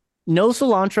 No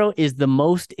cilantro is the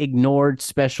most ignored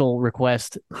special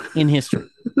request in history.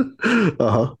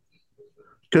 Uh-huh.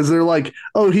 Because they're like,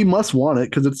 oh, he must want it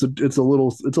because it's a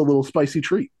little spicy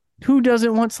treat. Who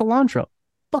doesn't want cilantro?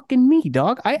 Fucking me,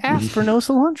 dog. I asked for no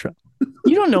cilantro.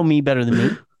 You don't know me better than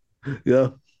me. Yeah,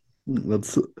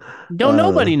 that's Don't uh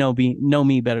nobody know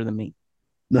me better than me.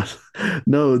 no,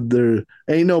 no, there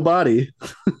ain't nobody,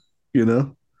 you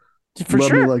know. For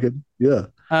Love me sure. like it. Yeah.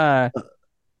 Uh,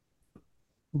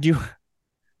 do you,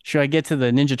 should I get to the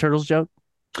Ninja Turtles joke?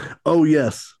 Oh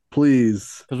yes,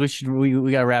 please. Because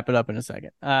we gotta wrap it up in a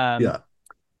second. Yeah.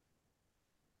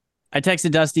 I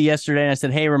texted Dusty yesterday and I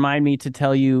said, "Hey, remind me to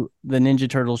tell you the Ninja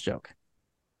Turtles joke."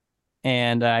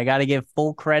 And I got to give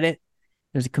full credit.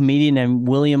 There's a comedian named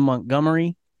William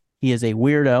Montgomery. He is a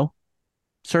weirdo,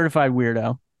 certified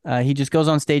weirdo. He just goes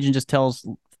on stage and just tells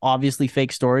obviously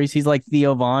fake stories. He's like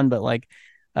Theo Vaughn, but like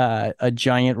a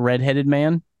giant redheaded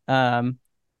man. But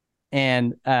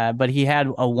he had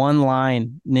a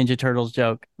one-line Ninja Turtles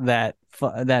joke that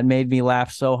made me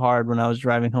laugh so hard when I was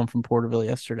driving home from Porterville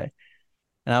yesterday.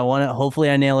 And hopefully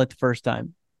I nail it the first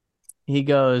time. He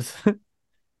goes,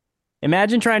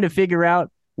 imagine trying to figure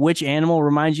out which animal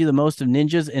reminds you the most of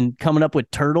ninjas and coming up with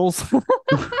turtles.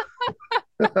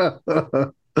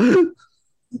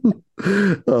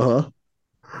 Uh-huh.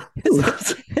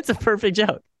 It's a perfect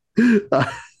joke.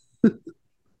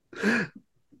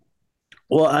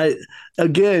 Well,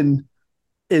 again,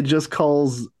 it just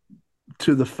calls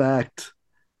to the fact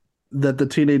that the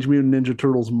Teenage Mutant Ninja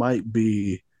Turtles might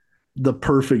be the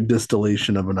perfect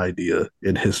distillation of an idea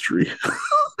in history.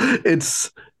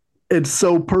 it's it's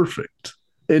so perfect.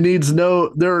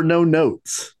 There are no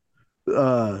notes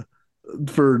uh,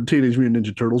 for Teenage Mutant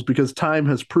Ninja Turtles because time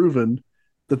has proven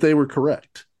that they were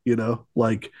correct.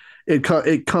 Like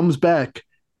it comes back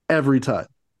every time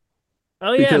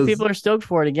Oh yeah, because people are stoked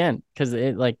for it again because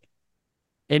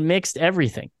it mixed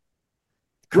everything.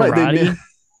 right Karate,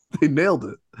 they nailed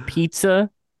it. pizza,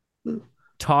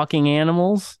 talking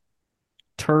animals,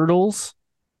 turtles,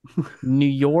 New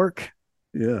York,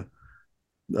 Yeah.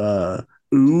 Uh,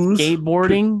 ooze.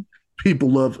 skateboarding,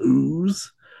 People love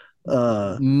ooze.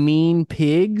 Uh, mean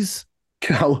pigs,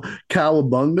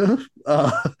 Cowabunga.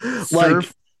 Like,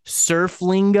 surf surf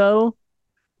lingo.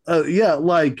 yeah,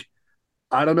 like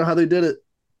I don't know how they did it.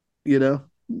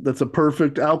 That's a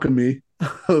perfect alchemy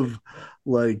of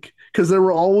like because there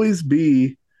will always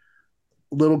be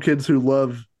little kids who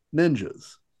love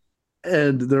ninjas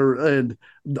and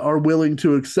are willing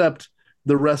to accept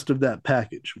the rest of that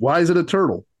package. Why is it a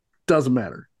turtle? Doesn't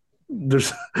matter.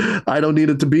 There's I don't need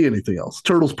it to be anything else.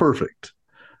 Turtle's perfect.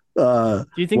 Do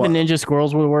you think the Well, Ninja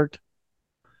Squirrels would have worked?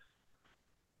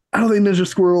 I don't think Ninja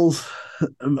Squirrels.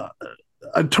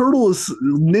 A turtle is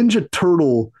Ninja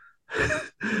Turtle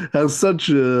has such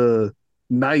a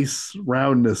nice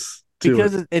roundness to it.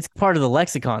 Because it's part of the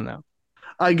lexicon, though.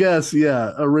 I guess,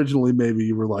 yeah. Originally, maybe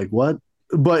you were like, "What?"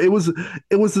 But it was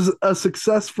a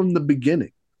success from the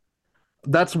beginning.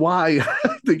 That's why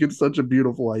I think it's such a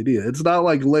beautiful idea. It's not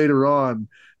like later on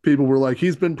people were like,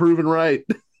 "He's been proven right."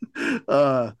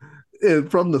 uh,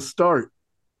 from the start,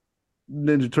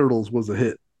 Ninja Turtles was a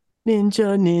hit.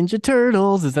 Ninja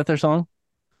Turtles. Is that their song?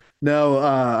 Now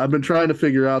I've been trying to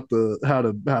figure out the how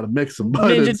to mix them,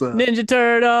 but it's Ninja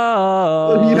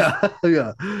Turtles.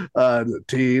 yeah.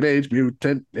 Teenage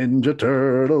Mutant Ninja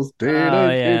Turtles. Oh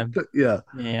Teenage yeah. Mutant, yeah.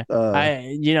 Yeah.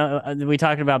 Uh, We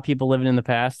talked about people living in the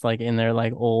past, like in their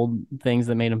like old things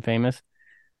that made them famous.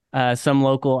 Some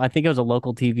local, I think it was a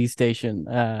local TV station,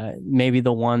 maybe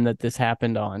the one that this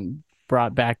happened on,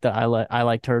 brought back the I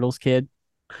Like Turtles kid,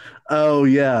 oh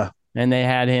yeah, and they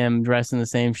had him dressed in the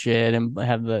same shit and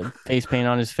have the face paint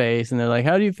on his face, and they're like,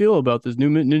 "How do you feel about this new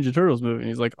Ninja Turtles movie?" And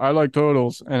he's like, "I like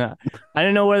turtles," and I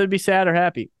didn't know whether to be sad or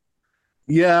happy.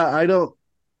 yeah. I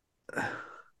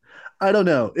don't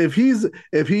know if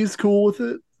he's cool with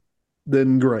it,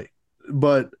 then great.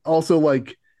 But also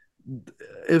like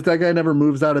if that guy never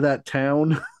moves out of that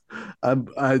town, I'm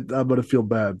gonna feel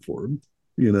bad for him.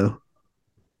 You know.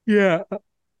 Yeah.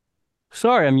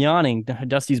 Sorry, I'm yawning.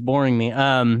 Dusty's boring me.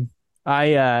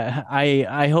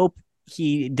 I hope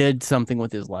he did something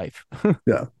with his life.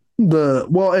 Yeah.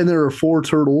 And there are four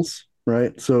turtles,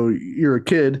 right? So you're a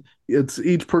kid. It's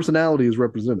each personality is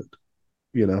represented.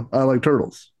 I like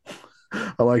turtles.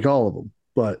 I like all of them,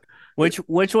 but Which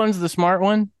one's the smart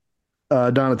one?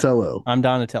 Donatello. I'm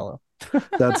Donatello.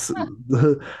 That's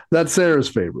that's Sarah's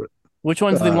favorite. Which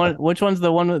one's the Uh, one? Which one's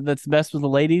the one that's best with the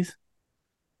ladies?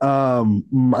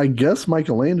 I guess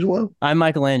Michelangelo. I'm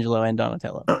Michelangelo and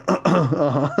Donatello.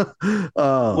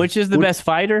 Which is the What best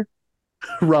fighter?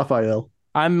 Raphael.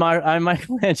 I'm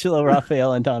Michelangelo,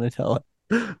 Raphael, and Donatello.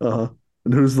 Uh-huh.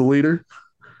 And who's the leader?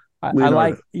 I Leonardo.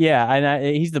 like, yeah, and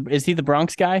is he the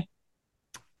Bronx guy?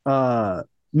 Uh,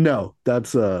 no,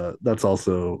 that's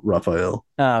also Raphael,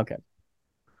 Oh, okay,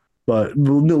 but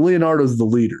Leonardo's the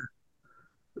leader.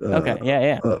 Uh, okay, yeah,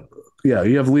 yeah. uh, yeah,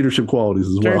 you have leadership qualities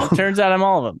as well. Turns out I'm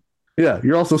all of them Yeah,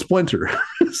 you're also Splinter.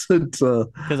 It's,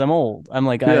 because I'm old. I'm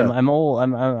like yeah, I'm old.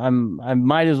 I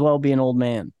might as well be an old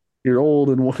man. you're old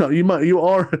and you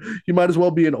might as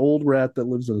well be an old rat that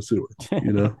lives in a sewer.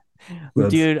 You know, that's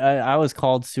Dude, I was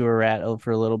called sewer rat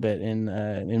for a little bit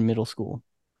in middle school.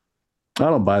 I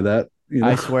don't buy that.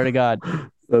 I swear to God,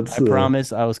 That's I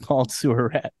promise I was called sewer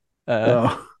rat.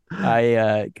 Uh, oh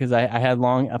because I had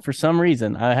long for some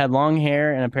reason I had long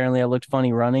hair and apparently I looked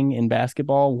funny running in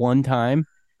basketball one time,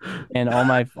 and all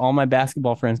my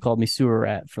basketball friends called me sewer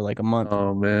rat for like a month.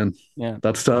 oh man, Yeah,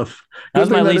 that's tough. that Good was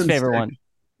my thing that least didn't favorite stick. one.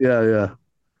 Yeah,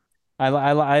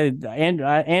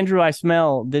 yeah, Andrew I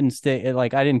smell didn't stay,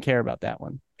 like I didn't care about that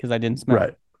one because I didn't smell right.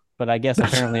 it, but I guess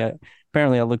That's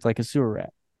apparently I looked like a sewer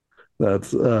rat.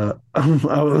 that's I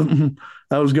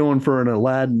was going for an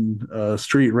Aladdin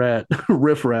street rat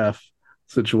riffraff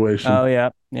situation. Oh yeah,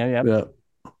 yeah, yeah. Yeah,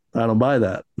 I don't buy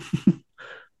that.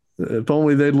 If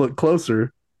only they'd look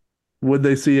closer, would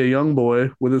they see a young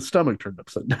boy with his stomach turned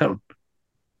upside down?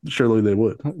 Surely they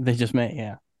would. They just may,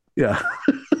 yeah. Yeah.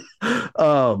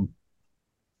 um,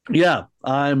 yeah,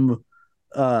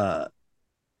 uh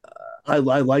I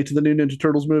liked the new Ninja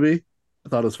Turtles movie. I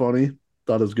thought it was funny,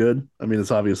 thought it was good. I mean,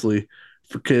 it's obviously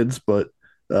for kids, but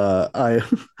I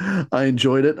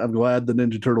enjoyed it. I'm glad the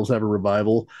Ninja Turtles have a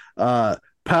revival.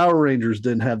 Power Rangers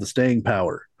didn't have the staying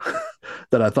power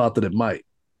that I thought that it might.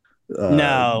 Uh,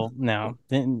 No, no.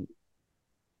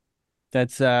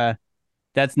 That's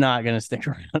That's not gonna stick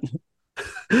around.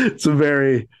 It's a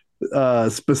very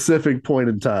specific point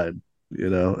in time,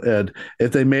 And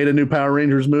if they made a new Power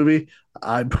Rangers movie,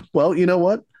 well, you know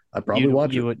what? I'd probably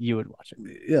watch it. You would watch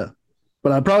it. Yeah,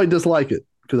 but I'd probably dislike it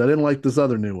because I didn't like this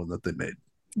other new one that they made.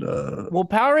 Well,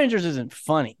 Power Rangers isn't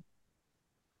funny.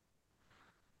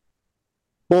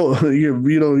 Well, you're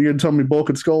gonna tell me Bulk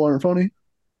and Skull aren't funny?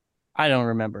 I don't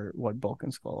remember what Bulk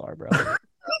and Skull are, bro.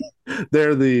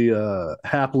 They're the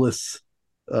hapless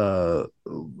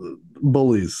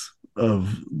bullies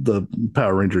of the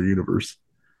Power Ranger universe.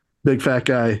 Big fat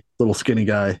guy, little skinny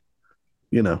guy.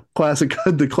 Classic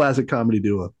the classic comedy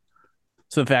duo.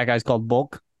 So the fat guy's called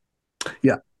Bulk.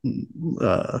 Yeah,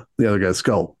 the other guy's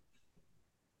Skull.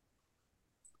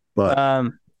 But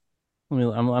I'm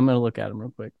gonna look at him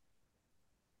real quick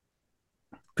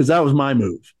because that was my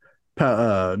move,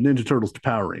 Ninja Turtles to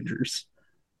Power Rangers,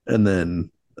 and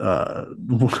then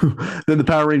then the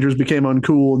Power Rangers became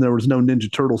uncool, and there was no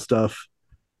Ninja Turtle stuff,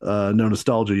 no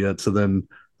nostalgia yet. So then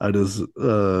I just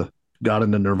got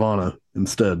into Nirvana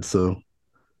instead. So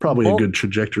probably a good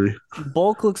trajectory.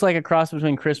 Bulk looks like a cross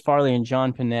between Chris Farley and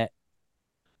John Pinette.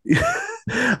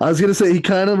 I was gonna say he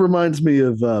kind of reminds me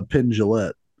of Penn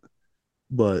Jillette,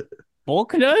 but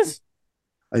Bulk does.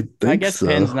 I guess so.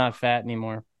 Penn's not fat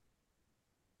anymore.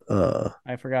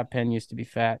 I forgot Penn used to be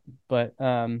fat, but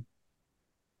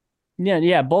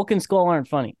yeah, Bulk and Skull aren't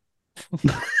funny.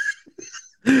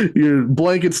 Your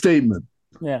blanket statement.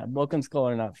 Yeah, Bulk and Skull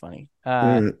are not funny.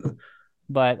 Right.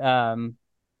 But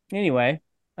anyway,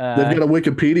 they've got a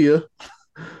Wikipedia.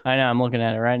 I know. I'm looking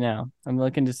at it right now. I'm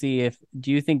looking to see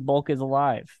do you think Bulk is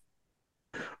alive?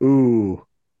 Ooh,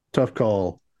 tough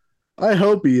call. I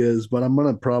hope he is, but I'm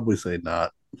gonna probably say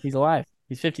not. He's alive.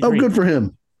 He's 53. Oh, good for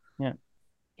him. Yeah,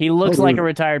 he looks like a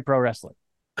retired pro wrestler.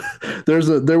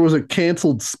 There was a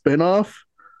canceled spinoff.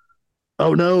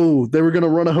 Oh no, they were gonna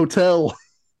run a hotel.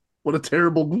 What a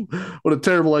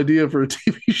terrible idea for a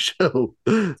TV show.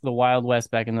 The Wild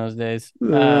West back in those days.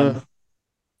 So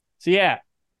yeah,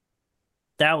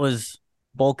 that was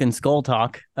Bulk and Skull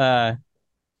talk. Thank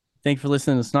you for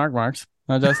listening to Snark Marks.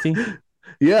 Huh, Dusty?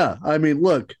 Yeah, I mean,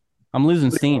 look, I'm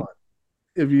losing steam.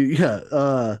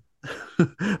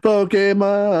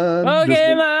 Pokemon.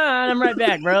 I'm right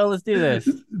back, bro. Let's do this.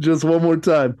 Just one more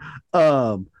time.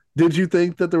 Did you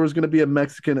think that there was going to be a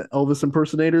Mexican Elvis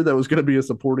impersonator that was going to be a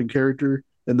supporting character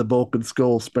in the Bulk and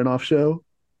Skull spinoff show?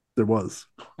 There was.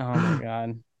 Oh my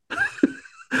god,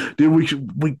 dude,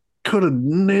 we could have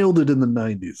nailed it in the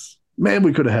 '90s. Man,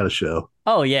 we could have had a show.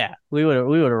 Oh yeah, we would have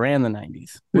ran the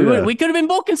 '90s. We could have been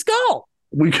Bulk and Skull.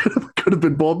 We could have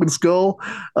been Bulk and Skull.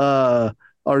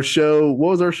 Our show, what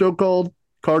was our show called?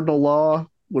 Cardinal Law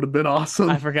would have been awesome.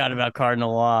 I forgot about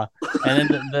Cardinal Law. And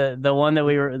then the one that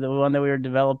we were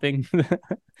developing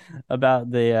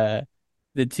about the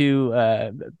two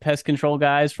pest control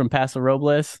guys from Paso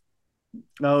Robles.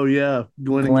 Oh yeah,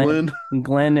 Glenn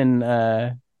and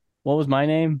what was my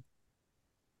name?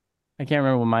 I can't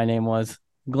remember what my name was.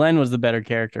 Glenn was the better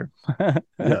character.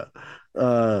 Yeah.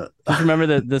 Just remember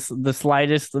that the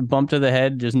slightest bump to the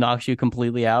head just knocks you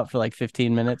completely out for like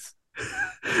 15 minutes.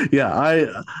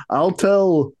 Yeah, I'll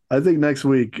tell. I think next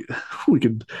week we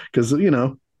could, because people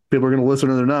are going to listen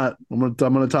or they're not. I'm going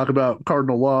to talk about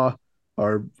Cardinal Law,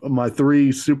 or my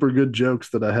 3 super good jokes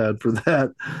that I had for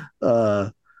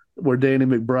that, where Danny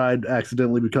McBride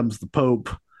accidentally becomes the Pope,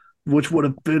 which would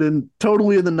have been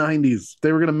totally in the '90s.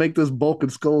 They were going to make this Bulk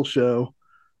and Skull show.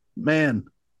 Man,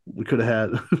 we could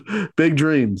have had big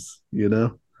dreams. We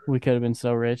could have been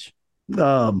so rich.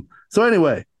 So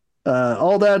anyway.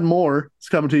 All that and more is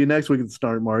coming to you next week at the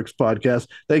Snark Marks podcast.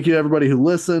 Thank you, everybody who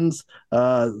listens.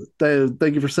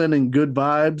 Thank you for sending good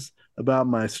vibes about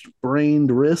my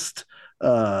sprained wrist,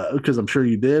 because I'm sure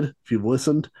you did if you've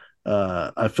listened.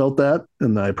 I felt that,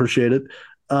 and I appreciate it.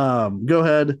 Go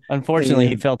ahead. Unfortunately,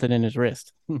 he felt it in his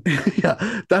wrist.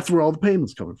 Yeah, that's where all the pain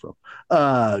was coming from.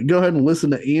 Go ahead and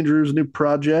listen to Andrew's new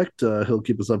project. He'll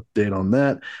keep us up to date on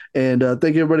that. And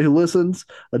thank you, everybody who listens.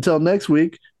 Until next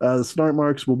week, the Snark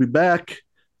Marks will be back.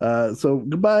 So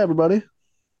goodbye, everybody.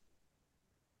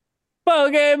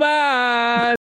 Pokemon!